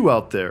some Q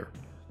out there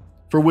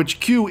for which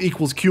Q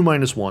equals Q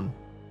minus 1?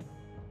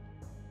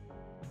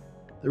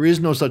 There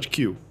is no such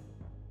Q.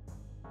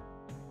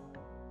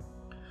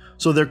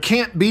 So there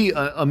can't be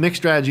a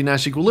mixed strategy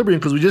Nash equilibrium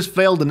because we just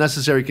failed the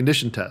necessary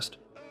condition test.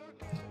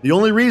 The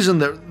only reason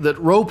that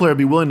role player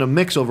be willing to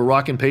mix over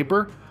rock and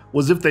paper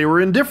was if they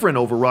were indifferent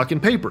over rock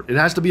and paper. It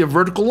has to be a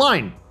vertical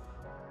line.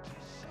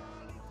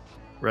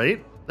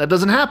 Right? That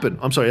doesn't happen.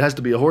 I'm sorry, it has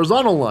to be a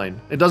horizontal line.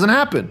 It doesn't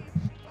happen.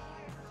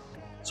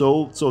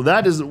 So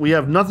that is, we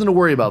have nothing to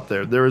worry about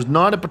there. There is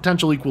not a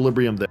potential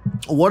equilibrium there.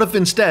 What if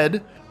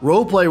instead,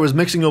 role player was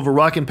mixing over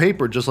rock and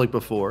paper just like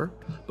before,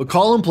 but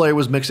column player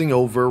was mixing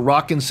over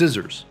rock and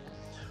scissors?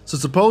 So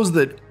suppose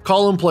that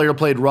column player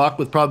played rock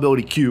with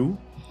probability Q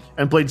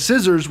and played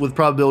scissors with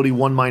probability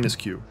 1 minus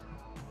Q.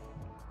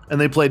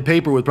 And they played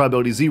paper with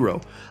probability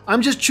 0.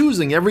 I'm just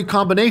choosing every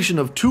combination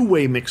of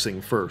two-way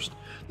mixing first.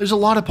 There's a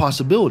lot of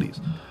possibilities.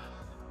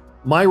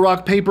 My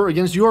rock paper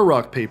against your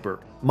rock paper.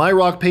 My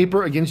rock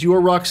paper against your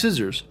rock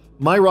scissors.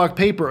 My rock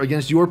paper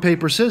against your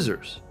paper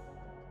scissors.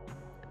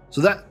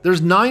 So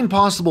there's 9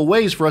 possible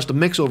ways for us to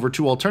mix over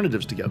two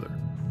alternatives together.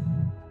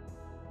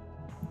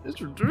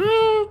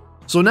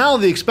 So now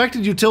the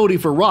expected utility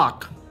for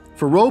rock,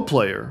 for role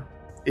player,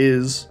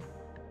 is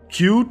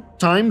Q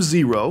times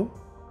 0,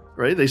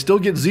 right? They still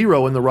get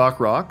 0 in the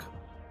rock,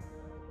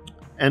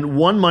 and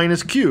 1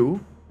 minus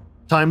Q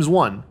times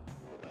 1.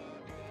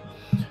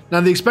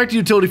 Now the expected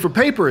utility for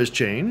paper has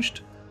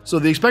changed. So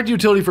the expected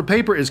utility for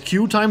paper is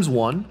Q times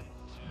 1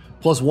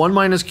 plus 1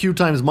 minus Q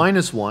times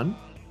minus 1.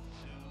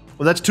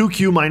 Well, that's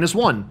 2Q minus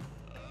 1.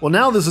 Well,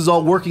 now this is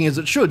all working as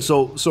it should.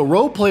 So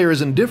role player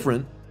is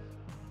indifferent.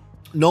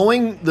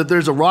 Knowing that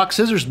there's a rock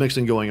scissors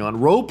mixing going on,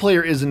 role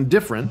player is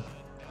indifferent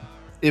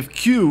if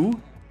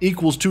Q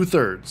equals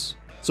 2/3.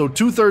 So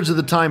 2/3 of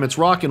the time it's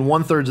rock and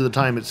 1/3 of the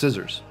time it's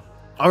scissors.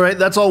 All right,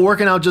 that's all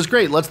working out just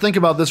great. Let's think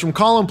about this from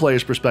column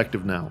player's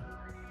perspective now.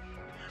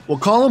 Well,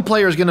 column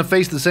player is going to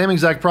face the same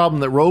exact problem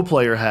that role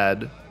player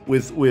had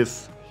with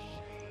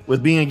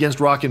being against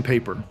rock and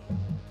paper.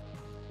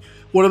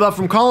 What about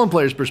from column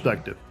player's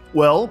perspective?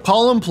 Well,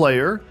 column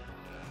player,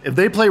 if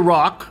they play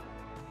rock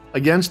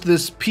against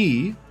this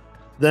P,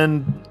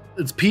 then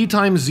it's P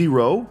times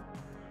 0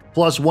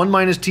 plus 1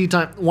 minus P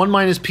times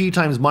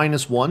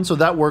 -1, so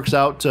that works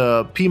out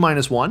to P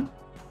minus 1.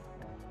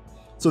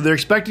 So their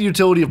expected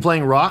utility of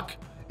playing rock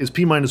is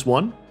P minus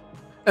 1.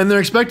 And their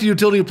expected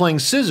utility of playing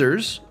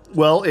scissors,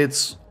 well,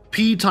 it's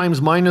P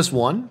times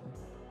 -1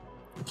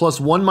 plus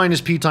 1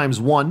 minus P times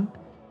 1.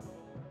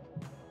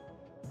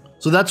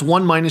 So that's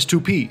 1 minus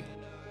 2P.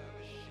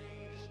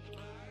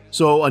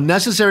 So a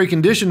necessary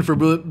condition for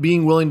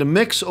being willing to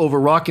mix over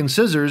rock and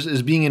scissors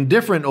is being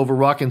indifferent over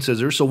rock and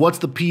scissors. So what's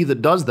the P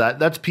that does that?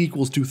 That's P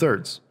equals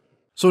 2/3.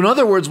 So in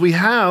other words, we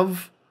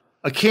have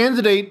a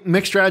candidate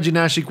mixed strategy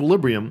Nash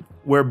equilibrium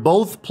where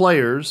both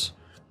players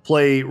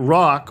play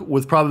rock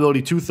with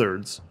probability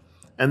 2/3,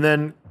 and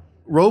then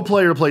role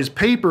player plays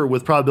paper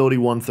with probability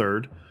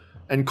 1/3,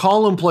 and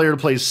column player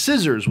plays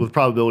scissors with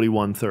probability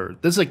 1/3.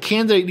 This is a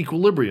candidate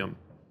equilibrium.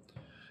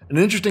 An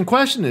interesting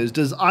question is,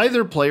 does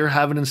either player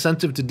have an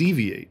incentive to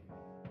deviate?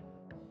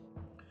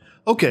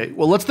 Okay,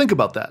 well, let's think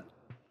about that.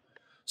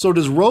 So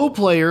does role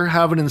player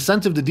have an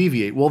incentive to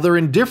deviate? Well, they're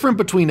indifferent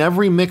between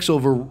every mix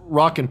over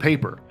rock and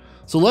paper.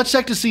 So let's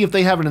check to see if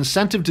they have an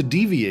incentive to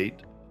deviate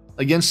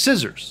against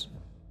scissors.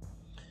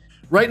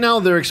 Right now,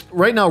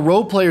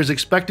 role player's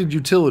expected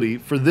utility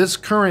for this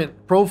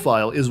current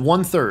profile is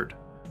 1/3.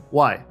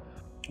 Why?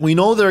 We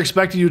know their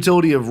expected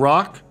utility of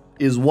rock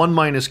is 1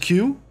 minus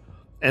Q,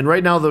 and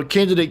right now the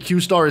candidate Q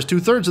star is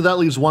 2/3, so that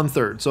leaves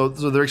 1/3. So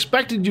their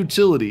expected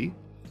utility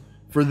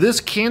for this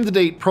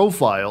candidate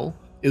profile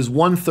is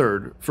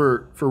 1/3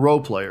 for role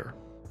player.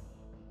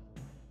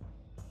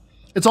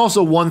 It's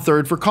also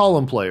 1/3 for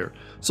column player.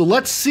 So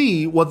let's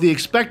see what the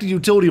expected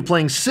utility of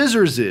playing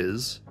scissors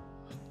is,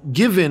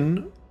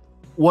 given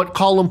what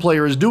column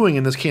player is doing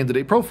in this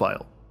candidate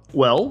profile.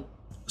 Well,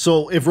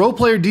 so if role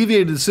player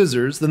deviated to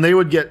scissors, then they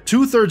would get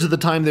 2/3 of the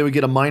time they would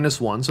get a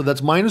 -1, so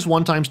that's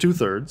 -1 times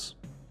 2/3.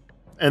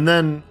 And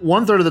then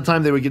 1/3 of the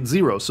time they would get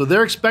 0. So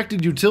their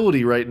expected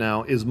utility right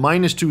now is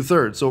minus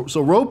 2/3.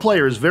 So row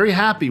player is very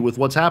happy with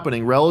what's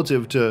happening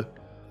relative to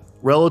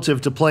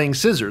playing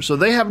scissors. So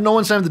they have no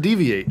incentive to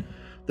deviate.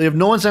 They have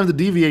no incentive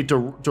to deviate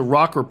to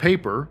rock or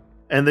paper,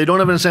 and they don't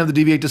have an incentive to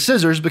deviate to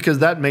scissors because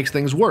that makes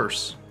things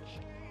worse.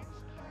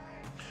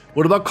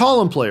 What about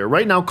column player?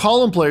 Right now,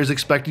 column player's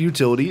expected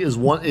utility is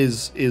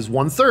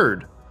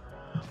 1/3.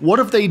 What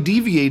if they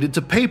deviated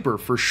to paper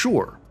for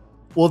sure?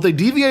 Well, if they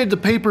deviated to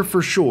paper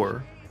for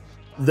sure,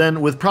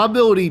 then with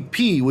probability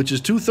P, which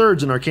is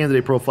 2/3 in our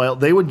candidate profile,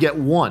 they would get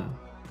 1.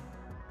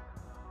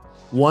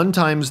 1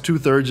 times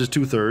 2/3 is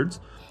 2/3.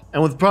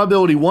 And with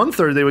probability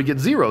 1/3, they would get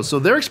 0. So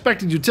their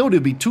expected utility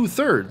would be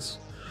 2/3.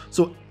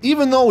 So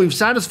even though we've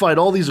satisfied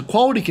all these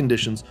equality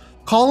conditions,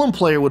 column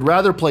player would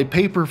rather play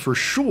paper for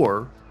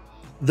sure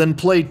than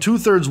play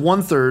 2/3,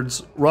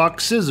 1/3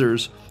 rock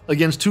scissors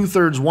against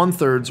 2/3,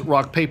 1/3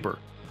 rock paper.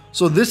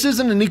 So this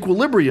isn't an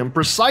equilibrium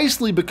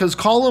precisely because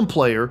column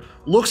player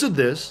looks at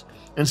this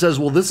and says,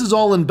 well, this is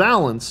all in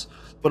balance,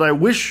 but I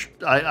wish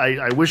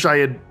I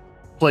had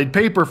played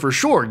paper for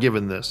sure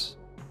given this.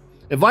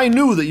 If I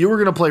knew that you were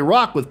going to play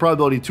rock with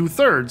probability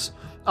 2/3,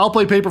 I'll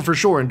play paper for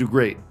sure and do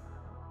great.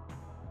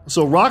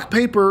 So rock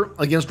paper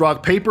against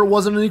rock paper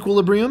wasn't an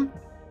equilibrium.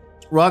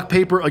 Rock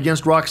paper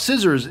against rock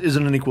scissors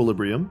isn't an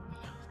equilibrium.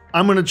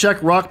 I'm going to check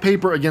rock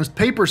paper against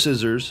paper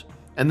scissors,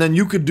 and then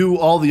you could do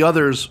all the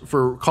others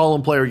for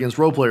column player against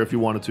row player if you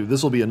wanted to.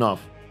 This will be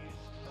enough.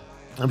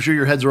 I'm sure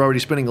your heads are already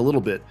spinning a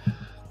little bit.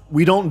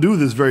 We don't do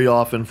this very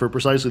often for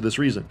precisely this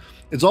reason.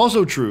 It's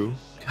also true,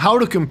 how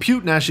to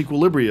compute Nash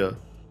equilibria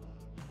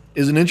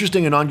is an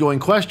interesting and ongoing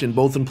question,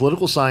 both in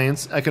political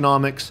science,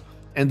 economics,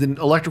 and in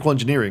electrical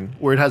engineering,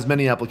 where it has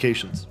many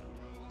applications.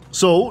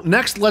 So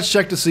next, let's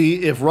check to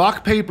see if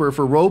rock paper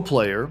for row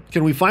player,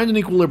 can we find an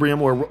equilibrium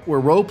where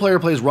row player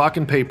plays rock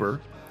and paper,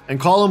 and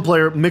column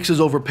player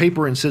mixes over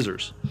paper and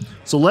scissors.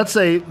 So let's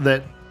say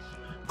that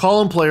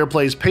column player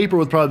plays paper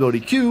with probability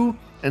Q,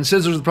 and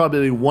scissors with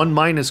probability 1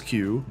 minus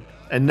Q,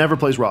 and never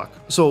plays rock.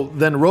 So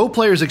then row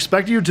player's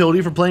expected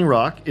utility for playing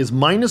rock is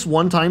minus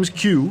 1 times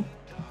Q,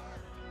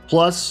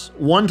 plus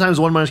 1 times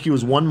 1 minus Q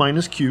is 1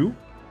 minus Q.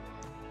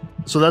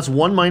 So that's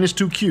 1 minus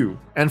 2Q.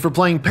 And for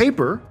playing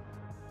paper,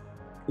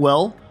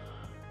 well,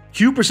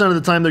 Q% of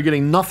the time they're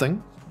getting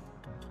nothing,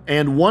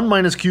 and 1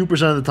 minus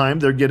Q% of the time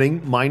they're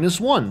getting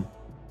minus 1.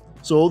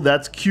 So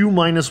that's Q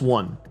minus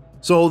 1.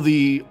 So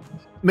the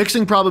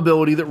mixing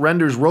probability that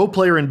renders row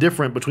player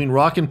indifferent between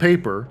rock and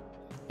paper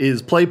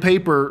is play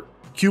paper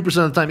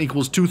Q% of the time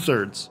equals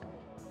 2/3.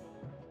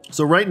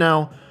 So right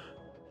now,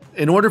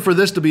 in order for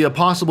this to be a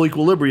possible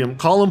equilibrium,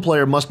 column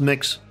player must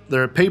mix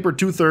their paper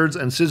 2/3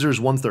 and scissors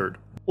 1/3.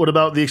 What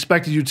about the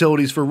expected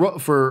utilities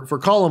for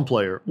column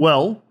player?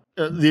 Well,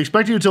 the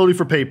expected utility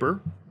for paper,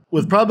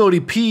 with probability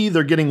P,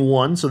 they're getting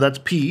 1, so that's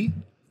P.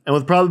 And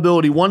with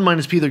probability 1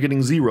 minus P, they're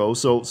getting 0.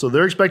 So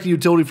their expected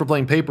utility for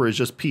playing paper is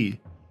just P.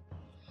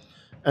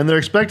 And their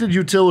expected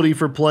utility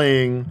for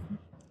playing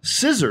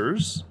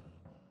scissors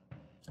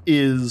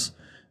is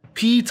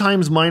P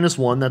times minus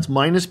 1, that's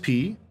minus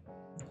P,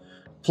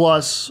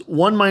 plus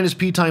 1 minus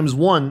P times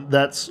 1,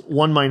 that's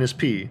 1 minus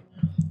P,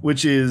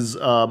 which is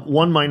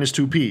 1 minus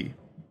 2P.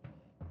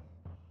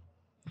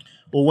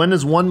 Well, when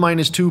is 1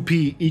 minus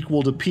 2P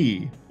equal to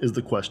P is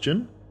the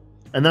question.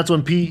 And that's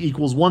when P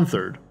equals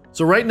 1/3.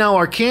 So right now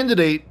our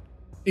candidate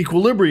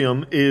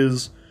equilibrium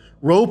is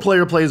row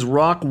player plays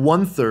rock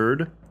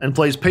 1/3 and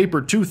plays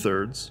paper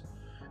 2/3.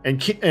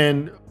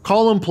 And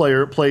column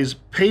player plays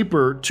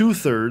paper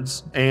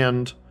 2/3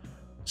 and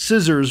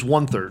scissors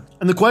 1/3.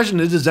 And the question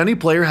is, does any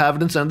player have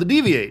an incentive to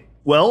deviate?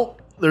 Well,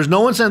 there's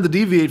no incentive to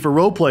deviate for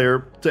row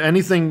player to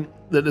anything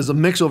that is a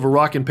mix over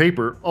rock and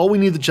paper. All we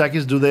need to check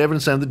is, do they have an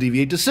incentive to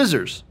deviate to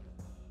scissors?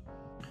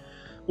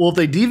 Well, if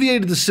they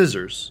deviated to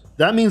scissors,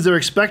 that means their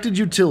expected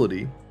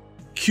utility,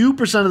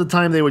 Q% of the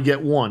time they would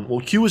get 1. Well,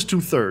 Q is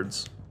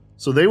 2/3.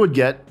 So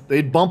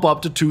they'd bump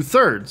up to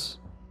 2/3.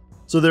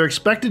 So their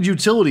expected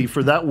utility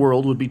for that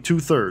world would be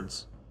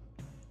 2/3.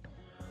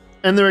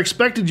 And their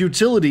expected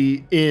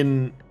utility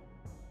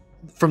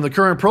from the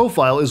current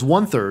profile is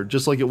 1/3,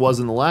 just like it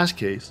was in the last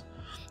case.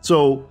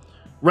 So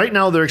right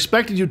now their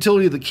expected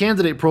utility of the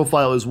candidate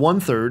profile is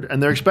 1/3,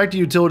 and their expected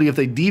utility if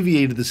they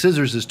deviated the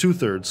scissors is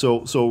 2/3.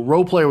 So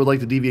row player would like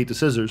to deviate to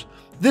scissors.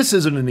 This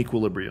isn't an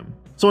equilibrium.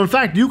 So in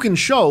fact, you can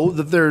show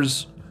that there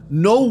is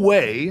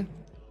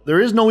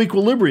no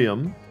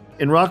equilibrium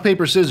in rock,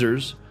 paper,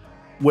 scissors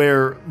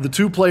where the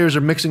two players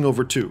are mixing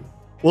over 2.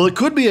 Well, it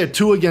could be a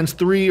 2 against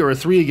 3 or a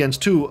 3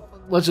 against 2.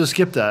 Let's just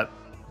skip that.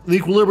 The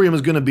equilibrium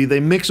is going to be they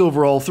mix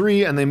over all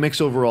 3 and they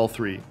mix over all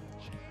 3.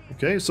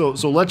 Okay, so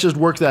let's just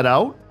work that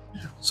out.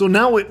 So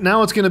now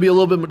it's going to be a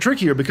little bit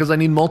trickier because I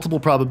need multiple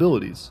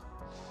probabilities.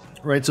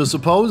 Right, so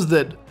suppose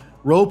that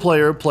row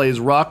player plays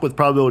rock with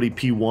probability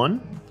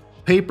P1,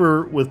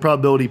 paper with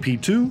probability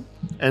P2,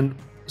 and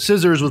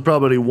scissors with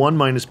probability 1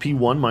 minus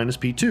P1 minus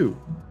P2.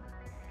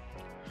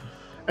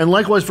 And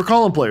likewise for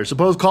column player.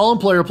 Suppose column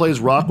player plays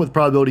rock with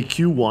probability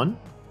Q1,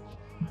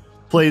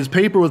 plays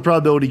paper with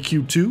probability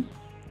Q2,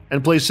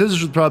 and play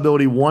scissors with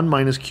probability 1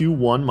 minus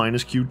Q1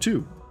 minus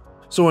Q2.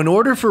 So in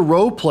order for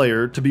row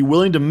player to be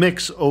willing to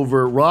mix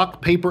over rock,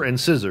 paper, and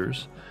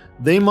scissors,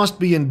 they must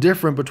be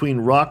indifferent between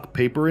rock,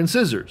 paper, and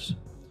scissors.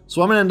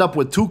 So I'm going to end up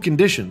with two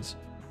conditions,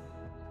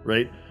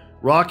 right?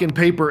 Rock and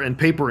paper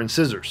and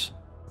scissors.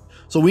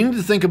 So we need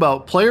to think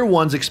about player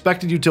 1's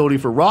expected utility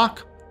for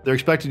rock, their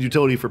expected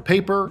utility for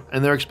paper,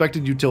 and their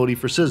expected utility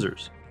for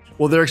scissors.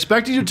 Well, their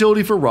expected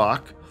utility for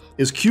rock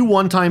is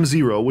Q1 times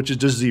 0, which is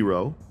just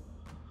 0.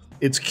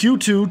 It's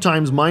Q2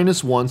 times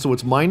minus 1, so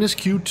it's minus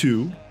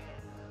Q2.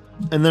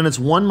 And then it's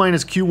 1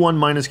 minus Q1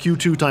 minus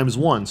Q2 times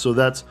 1, so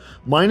that's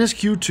minus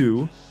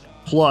Q2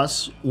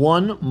 plus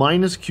 1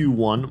 minus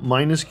Q1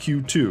 minus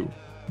Q2.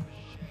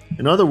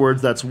 In other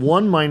words, that's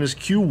 1 minus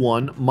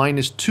Q1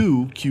 minus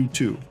 2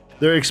 Q2.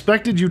 Their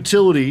expected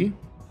utility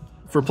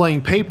for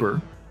playing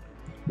paper,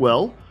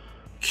 well,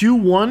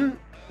 Q1,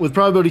 with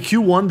probability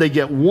Q1, they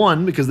get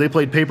 1 because they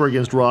played paper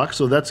against rock,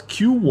 so that's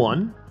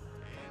Q1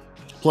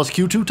 plus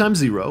Q2 times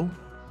 0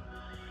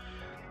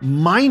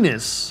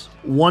 minus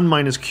 1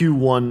 minus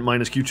Q1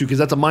 minus Q2, because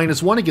that's a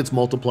minus 1 it gets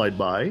multiplied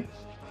by.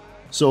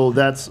 So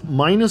that's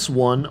minus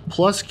 1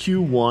 plus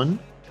Q1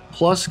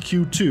 plus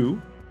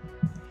Q2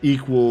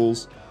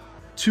 equals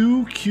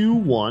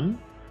 2Q1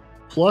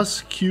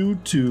 plus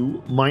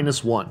Q2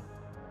 minus 1.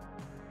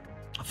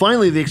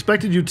 Finally, the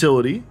expected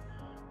utility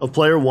of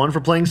player 1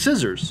 for playing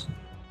scissors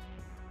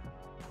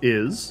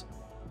is,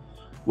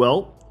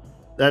 well,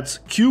 that's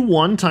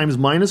Q1 times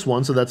minus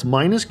 1, so that's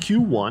minus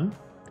Q1,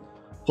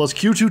 plus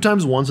Q2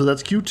 times 1, so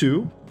that's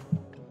Q2,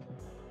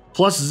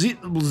 plus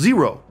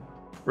 0,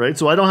 right?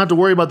 So I don't have to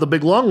worry about the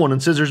big long one in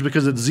scissors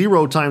because it's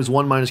 0 times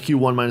 1 minus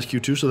Q1 minus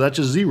Q2, so that's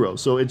just 0.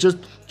 So it's just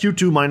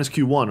Q2 minus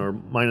Q1, or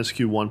minus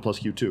Q1 plus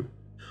Q2.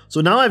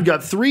 So now I've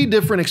got 3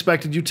 different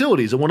expected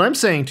utilities, and what I'm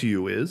saying to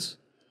you is,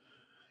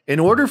 in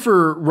order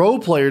for row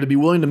player to be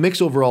willing to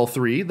mix over all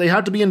 3, they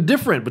have to be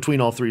indifferent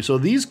between all 3. So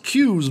these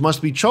Qs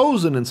must be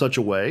chosen in such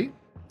a way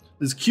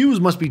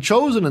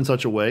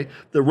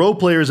that row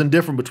player is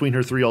indifferent between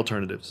her 3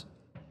 alternatives.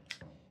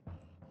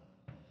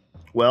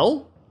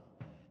 Well,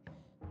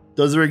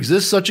 does there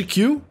exist such a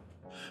Q?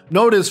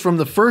 Notice from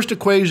the first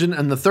equation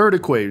and the third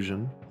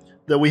equation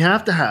that we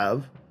have to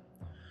have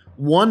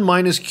 1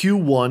 minus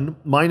Q1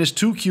 minus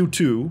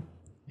 2Q2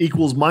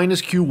 equals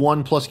minus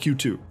Q1 plus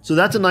Q2. So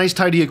that's a nice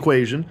tidy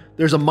equation.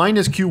 There's a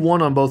minus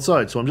Q1 on both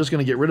sides, so I'm just going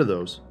to get rid of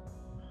those.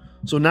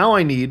 So now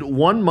I need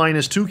 1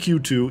 minus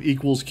 2Q2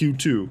 equals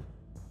Q2.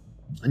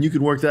 And you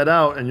can work that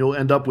out and you'll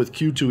end up with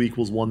Q2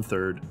 equals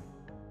 1/3.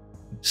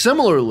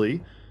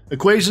 Similarly,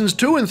 equations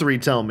 2 and 3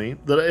 tell me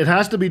that it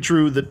has to be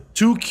true that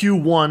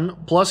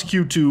 2Q1 plus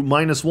Q2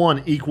 minus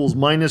 1 equals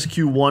minus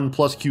Q1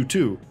 plus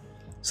Q2.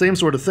 Same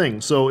sort of thing.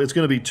 So it's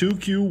going to be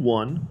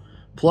 2Q1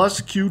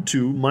 plus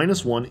Q2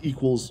 minus 1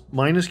 equals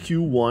minus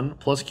Q1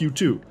 plus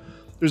Q2.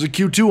 There's a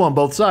Q2 on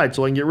both sides,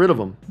 so I can get rid of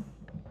them.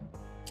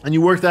 And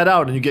you work that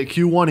out and you get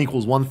Q1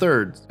 equals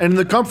 1/3. And in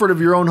the comfort of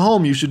your own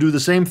home, you should do the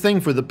same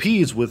thing for the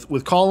P's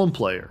with column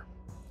player.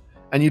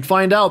 And you'd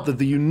find out that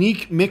the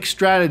unique mixed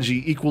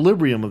strategy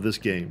equilibrium of this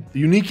game,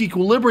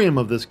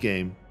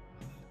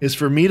 is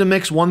for me to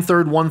mix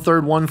 1/3,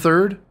 1/3,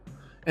 1/3,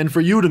 and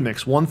for you to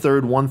mix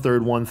 1/3,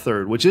 1/3,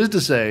 1/3, which is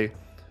to say,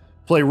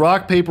 play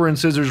rock, paper, and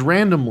scissors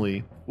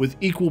randomly with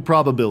equal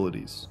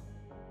probabilities.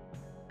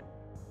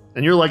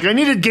 And you're like, I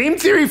needed game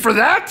theory for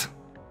that?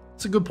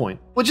 It's a good point.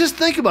 But just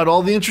think about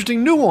all the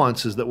interesting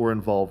nuances that were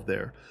involved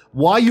there.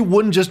 Why you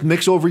wouldn't just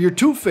mix over your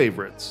 2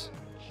 favorites,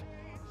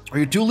 or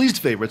your 2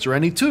 least favorites, or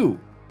any 2.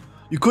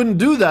 You couldn't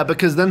do that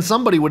because then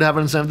somebody would have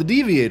an incentive to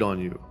deviate on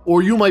you,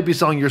 or you might be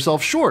selling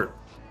yourself short.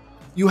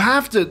 You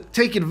have to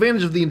take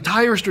advantage of the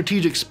entire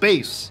strategic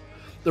space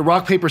that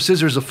rock, paper,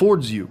 scissors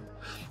affords you.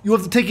 You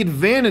have to take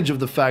advantage of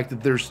the fact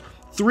that there's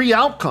 3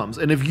 outcomes,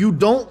 and if you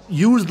don't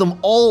use them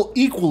all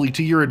equally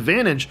to your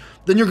advantage,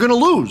 then you're gonna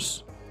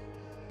lose.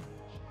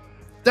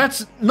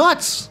 That's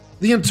nuts.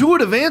 The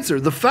intuitive answer,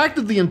 the fact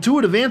that the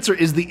intuitive answer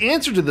is the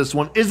answer to this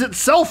one, is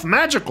itself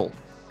magical.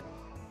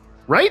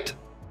 Right?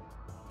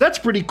 That's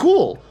pretty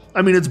cool.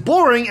 I mean, it's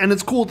boring and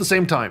it's cool at the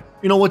same time.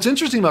 You know, what's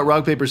interesting about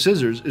rock, paper,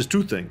 scissors is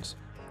 2 things.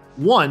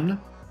 1,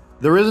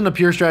 there isn't a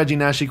pure strategy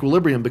Nash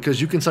equilibrium because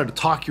you can start to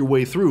talk your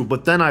way through,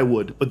 but then I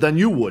would, but then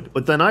you would,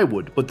 but then I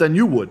would, but then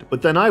you would,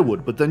 but then I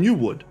would, but then you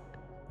would,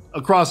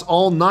 across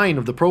all 9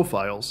 of the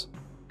profiles.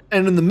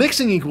 And in the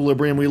mixing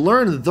equilibrium, we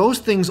learn that those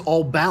things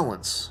all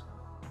balance.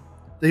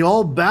 They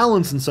all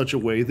balance in such a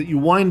way that you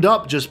wind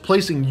up just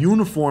placing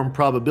uniform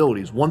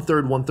probabilities,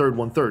 1/3, 1/3,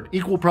 1/3,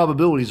 equal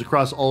probabilities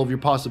across all of your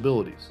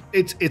possibilities.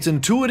 It's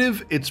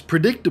intuitive, it's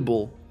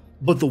predictable,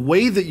 but the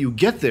way that you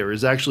get there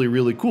is actually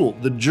really cool.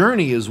 The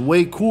journey is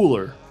way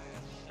cooler,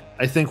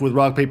 I think, with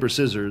rock, paper,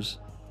 scissors.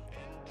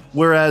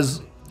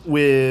 Whereas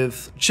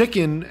with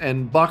Chicken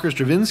and Bach or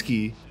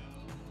Stravinsky,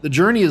 the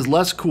journey is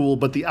less cool,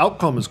 but the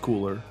outcome is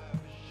cooler.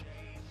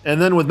 And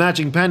then with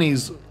matching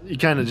pennies, you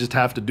kind of just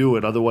have to do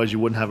it, otherwise you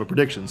wouldn't have a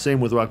prediction. Same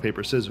with rock,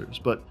 paper, scissors.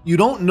 But you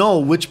don't know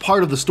which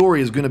part of the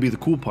story is going to be the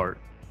cool part.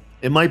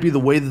 It might be the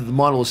way that the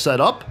model is set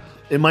up,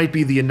 It might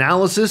be the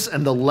analysis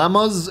and the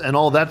lemmas and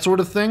all that sort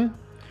of thing.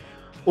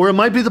 Or it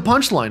might be the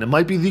punchline. It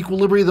might be the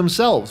equilibria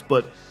themselves.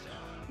 But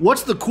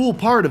what's the cool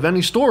part of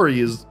any story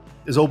is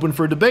open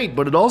for debate.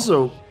 But it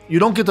also, you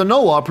don't get to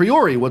know a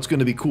priori what's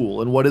going to be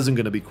cool and what isn't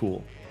going to be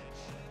cool.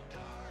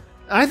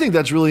 I think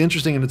that's really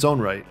interesting in its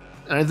own right.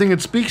 And I think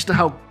it speaks to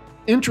how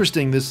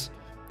interesting this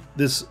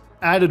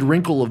added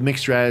wrinkle of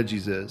mixed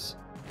strategies is.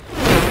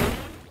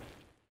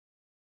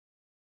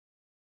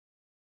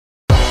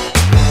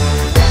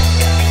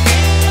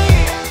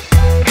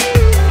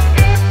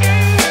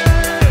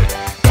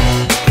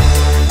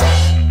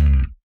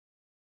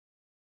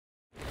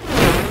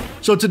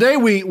 So today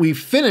we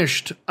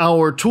finished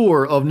our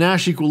tour of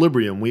Nash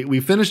equilibrium. We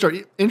finished our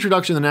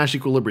introduction to Nash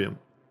equilibrium.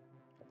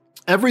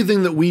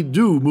 Everything that we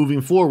do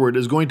moving forward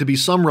is going to be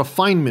some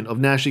refinement of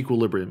Nash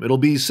equilibrium. It'll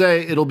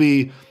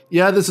be,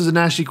 yeah, this is a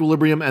Nash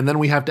equilibrium, and then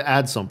we have to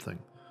add something.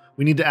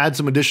 We need to add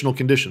some additional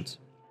conditions.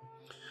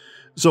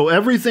 So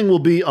everything will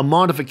be a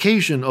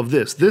modification of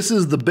this. This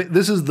is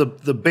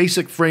the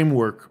basic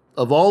framework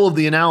of all of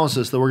the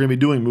analysis that we're going to be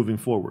doing moving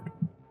forward.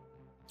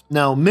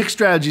 Now, mixed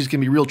strategies can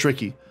be real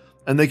tricky,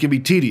 and they can be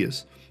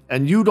tedious.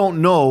 And you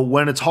don't know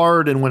when it's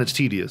hard and when it's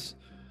tedious.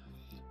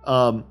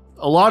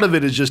 A lot of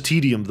it is just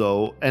tedium,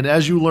 though, and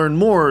as you learn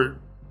more,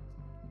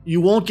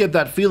 you won't get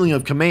that feeling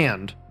of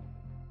command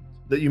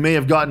that you may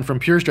have gotten from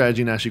pure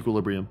strategy Nash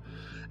equilibrium.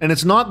 And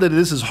it's not that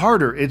this is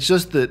harder, it's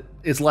just that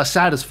it's less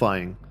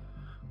satisfying,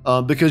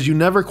 because you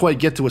never quite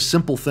get to a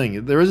simple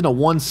thing. There isn't a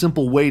one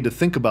simple way to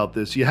think about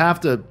this. You have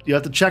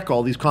to check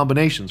all these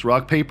combinations: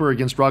 rock paper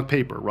against rock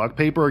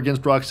paper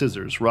against rock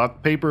scissors,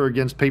 rock paper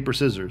against paper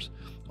scissors,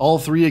 all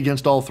three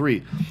against all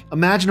three.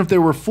 Imagine if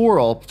there were 4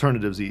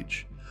 alternatives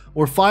each,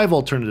 or 5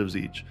 alternatives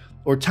each,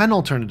 or 10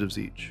 alternatives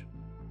each.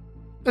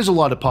 There's a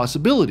lot of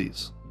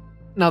possibilities.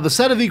 Now, the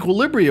set of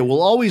equilibria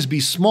will always be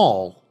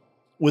small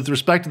with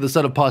respect to the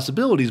set of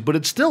possibilities, but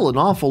it's still an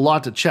awful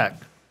lot to check.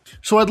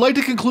 So I'd like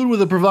to conclude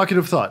with a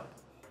provocative thought.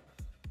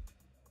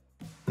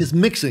 This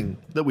mixing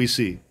that we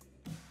see.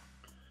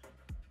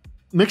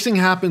 Mixing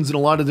happens in a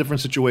lot of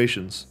different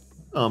situations,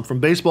 from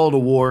baseball to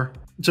war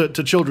to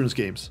children's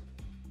games.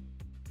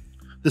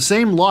 The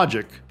same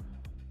logic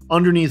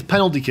underneath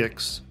penalty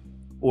kicks,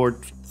 or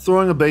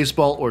throwing a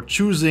baseball, or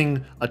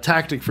choosing a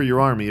tactic for your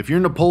army. If you're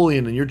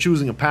Napoleon and you're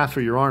choosing a path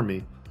for your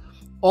army,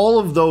 all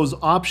of those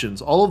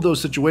options, all of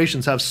those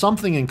situations have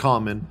something in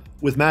common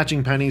with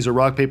matching pennies or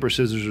rock, paper,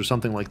 scissors or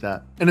something like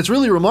that. And it's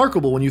really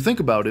remarkable when you think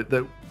about it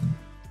that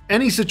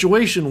any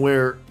situation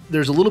where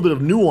there's a little bit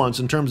of nuance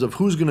in terms of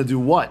who's going to do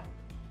what,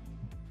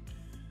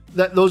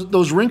 that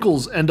those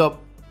wrinkles end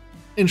up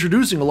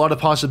introducing a lot of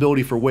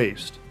possibility for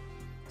waste.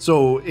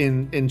 So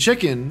in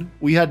Chicken,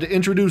 we had to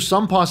introduce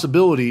some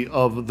possibility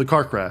of the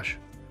car crash.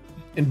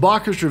 In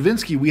Bach or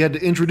Stravinsky, we had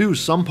to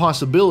introduce some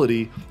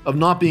possibility of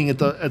not being at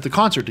the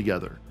concert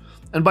together.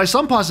 And by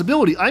some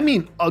possibility, I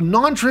mean a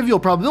non-trivial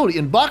probability.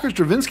 In Bach or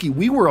Stravinsky,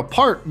 we were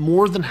apart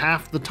more than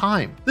half the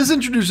time. This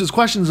introduces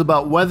questions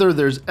about whether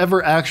there's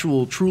ever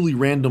actual truly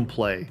random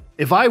play.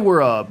 If I were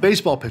a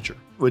baseball pitcher,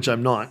 which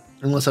I'm not,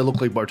 unless I look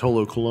like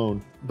Bartolo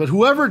Colon, but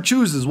whoever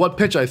chooses what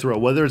pitch I throw,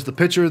 whether it's the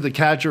pitcher, the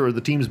catcher, or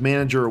the team's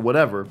manager, or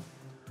whatever,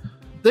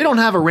 they don't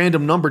have a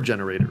random number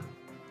generator,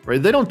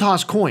 right? They don't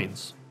toss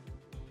coins.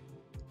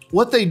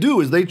 What they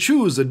do is they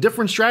choose a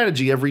different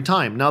strategy every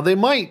time. Now, they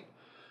might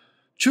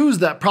choose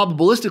that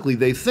probabilistically,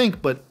 they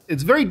think, but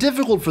it's very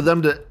difficult for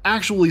them to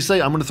actually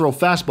say, I'm going to throw a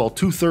fastball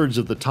 2/3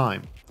 of the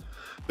time.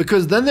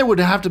 Because then there would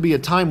have to be a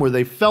time where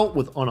they felt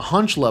on a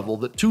hunch level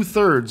that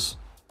 2/3,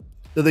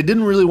 that they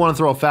didn't really want to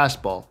throw a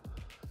fastball.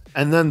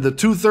 And then the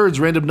 2/3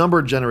 random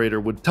number generator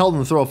would tell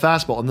them to throw a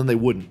fastball, and then they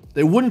wouldn't.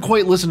 They wouldn't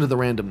quite listen to the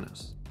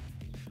randomness.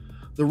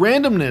 The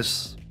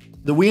randomness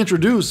that we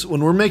introduce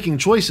when we're making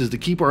choices to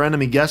keep our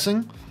enemy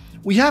guessing,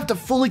 we have to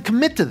fully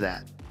commit to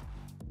that.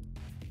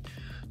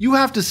 You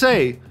have to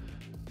say,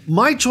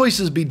 my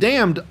choices be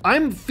damned,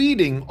 I'm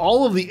feeding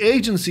all of the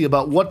agency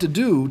about what to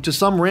do to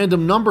some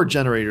random number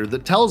generator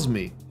that tells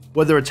me,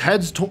 whether it's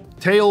heads,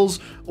 tails,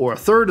 or a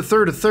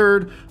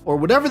third, or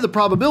whatever the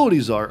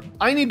probabilities are,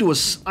 I need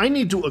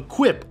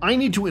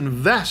to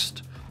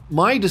invest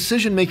my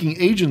decision-making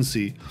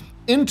agency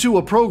into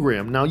a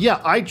program. Now,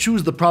 yeah, I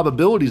choose the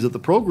probabilities that the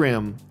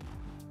program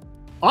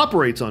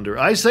operates under.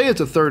 I say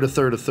it's a third,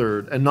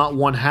 and not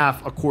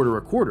 1/2, a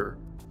quarter.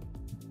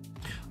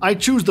 I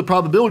choose the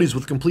probabilities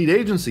with complete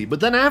agency,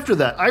 but then after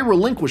that, I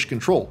relinquish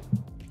control.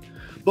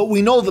 But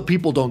we know that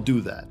people don't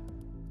do that.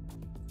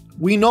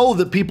 We know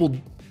that people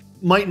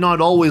might not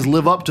always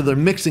live up to their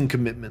mixing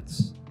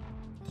commitments.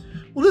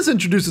 Well, this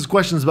introduces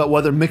questions about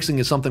whether mixing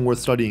is something worth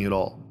studying at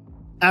all.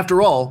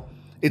 After all,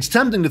 it's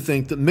tempting to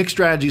think that mixed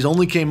strategies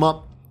only came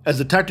up as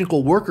a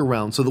technical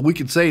workaround so that we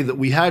could say that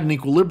we had an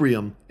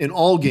equilibrium in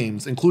all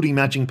games, including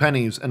matching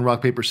pennies and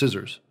rock, paper,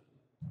 scissors.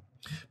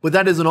 But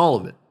that isn't all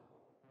of it.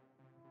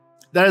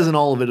 That isn't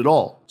all of it at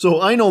all.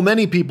 So I know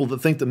many people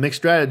that think that mixed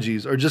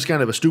strategies are just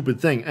kind of a stupid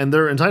thing, and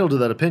they're entitled to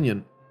that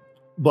opinion.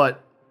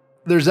 But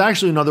there's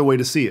actually another way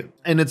to see it.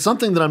 And it's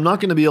something that I'm not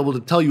going to be able to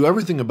tell you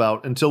everything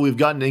about until we've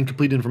gotten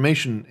incomplete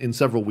information in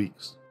several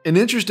weeks. An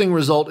interesting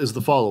result is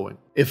the following.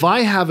 If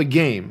I have a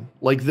game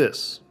like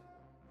this,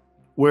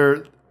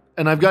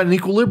 and I've got an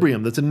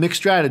equilibrium that's in mixed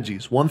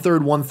strategies,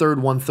 1/3,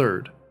 1/3,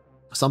 1/3,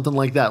 something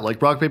like that,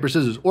 like rock, paper,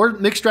 scissors, or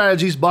mixed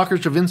strategies, Bach or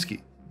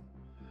Stravinsky.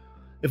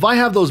 If I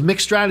have those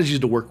mixed strategies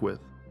to work with,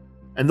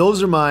 and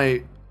those are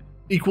my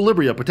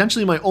equilibria,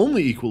 potentially my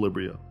only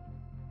equilibria,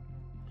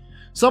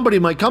 somebody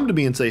might come to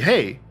me and say,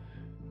 hey,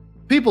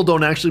 people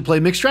don't actually play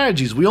mixed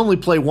strategies. We only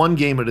play one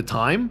game at a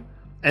time,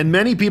 and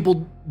many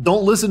people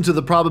don't listen to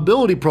the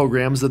probability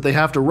programs that they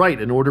have to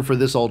write in order for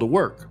this all to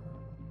work.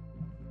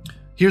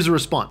 Here's a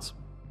response.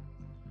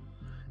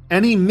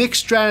 Any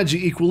mixed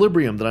strategy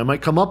equilibrium that I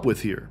might come up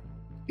with here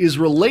is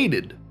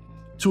related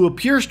to a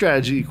pure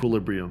strategy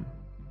equilibrium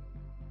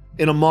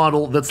in a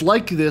model that's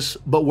like this,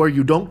 but where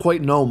you don't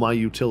quite know my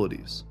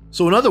utilities.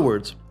 So in other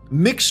words,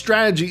 mixed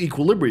strategy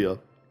equilibria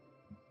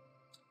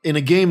in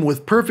a game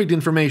with perfect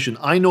information.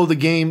 I know the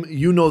game,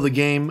 you know the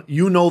game,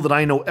 you know that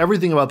I know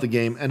everything about the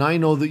game, and I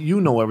know that you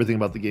know everything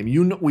about the game.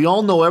 We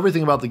all know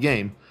everything about the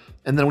game,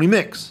 and then we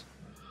mix.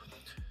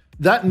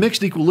 That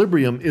mixed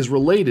equilibrium is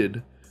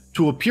related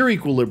to a pure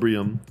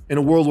equilibrium in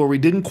a world where we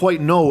didn't quite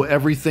know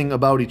everything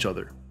about each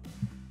other.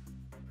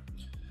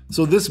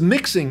 So this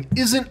mixing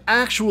isn't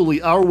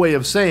actually our way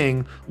of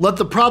saying, let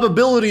the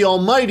probability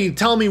almighty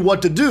tell me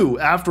what to do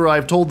after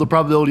I've told the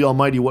probability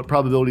almighty what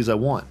probabilities I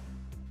want.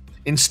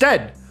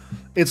 Instead,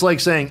 it's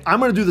like saying, I'm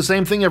going to do the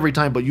same thing every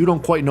time, but you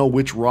don't quite know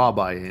which Rob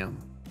I am.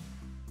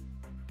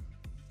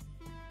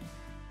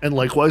 And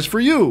likewise for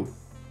you.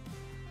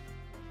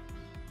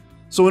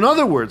 So in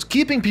other words,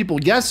 keeping people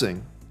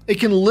guessing, it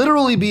can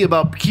literally be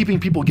about keeping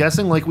people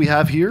guessing like we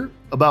have here,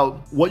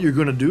 about what you're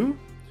going to do,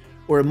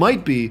 or it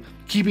might be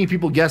keeping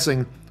people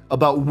guessing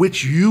about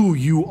which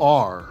you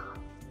are.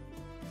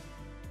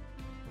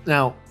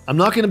 Now, I'm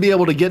not going to be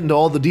able to get into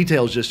all the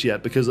details just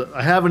yet because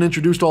I haven't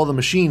introduced all the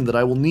machine that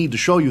I will need to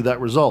show you that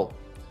result.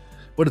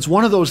 But it's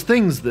one of those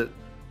things that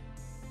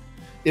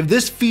if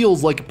this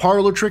feels like a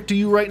parlor trick to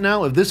you right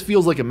now, if this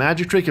feels like a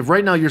magic trick, if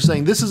right now you're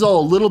saying this is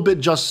all a little bit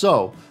just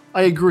so,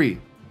 I agree.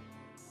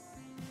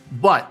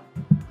 But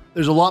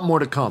there's a lot more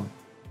to come.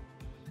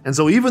 And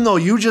so even though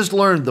you just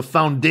learned the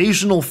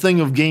foundational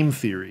thing of game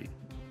theory,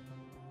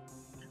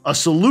 a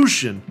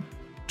solution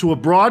to a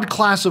broad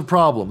class of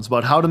problems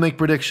about how to make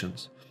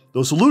predictions,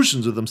 those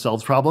solutions are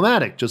themselves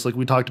problematic, just like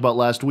we talked about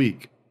last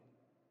week.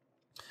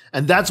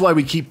 And that's why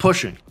we keep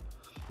pushing.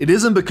 It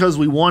isn't because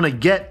we want to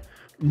get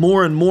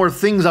more and more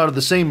things out of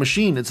the same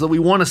machine. It's that we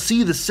want to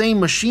see the same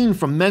machine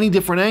from many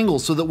different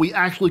angles so that we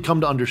actually come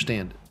to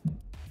understand it.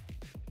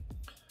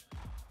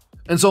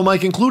 And so my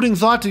concluding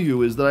thought to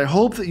you is that I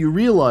hope that you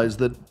realize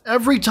that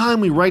every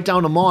time we write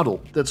down a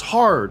model that's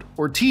hard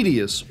or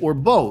tedious or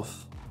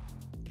both,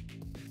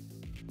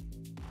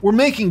 we're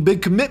making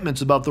big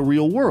commitments about the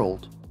real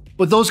world.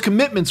 But those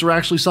commitments are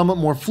actually somewhat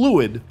more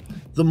fluid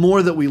the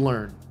more that we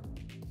learn.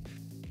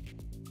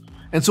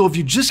 And so if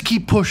you just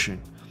keep pushing,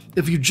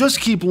 if you just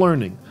keep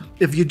learning,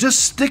 if you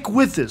just stick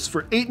with this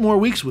for 8 more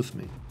weeks with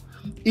me,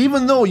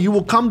 even though you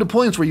will come to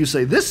points where you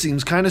say, this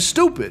seems kind of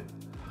stupid,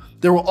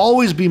 there will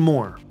always be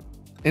more.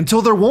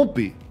 Until there won't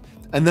be.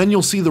 And then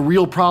you'll see the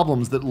real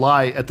problems that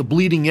lie at the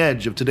bleeding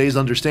edge of today's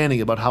understanding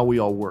about how we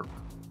all work.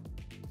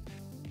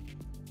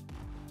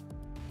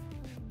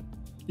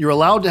 You're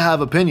allowed to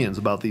have opinions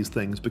about these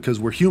things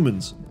because we're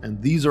humans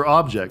and these are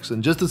objects.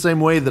 And just the same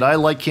way that I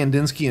like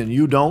Kandinsky and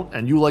you don't,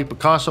 and you like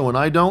Picasso and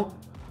I don't,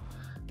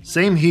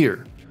 same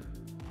here.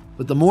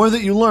 But the more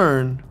that you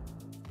learn,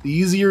 the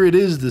easier it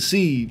is to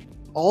see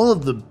all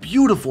of the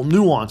beautiful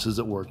nuances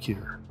at work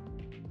here.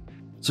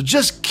 So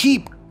just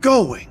keep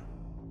going.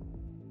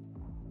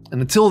 And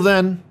until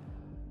then,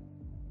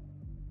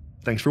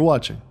 thanks for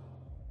watching.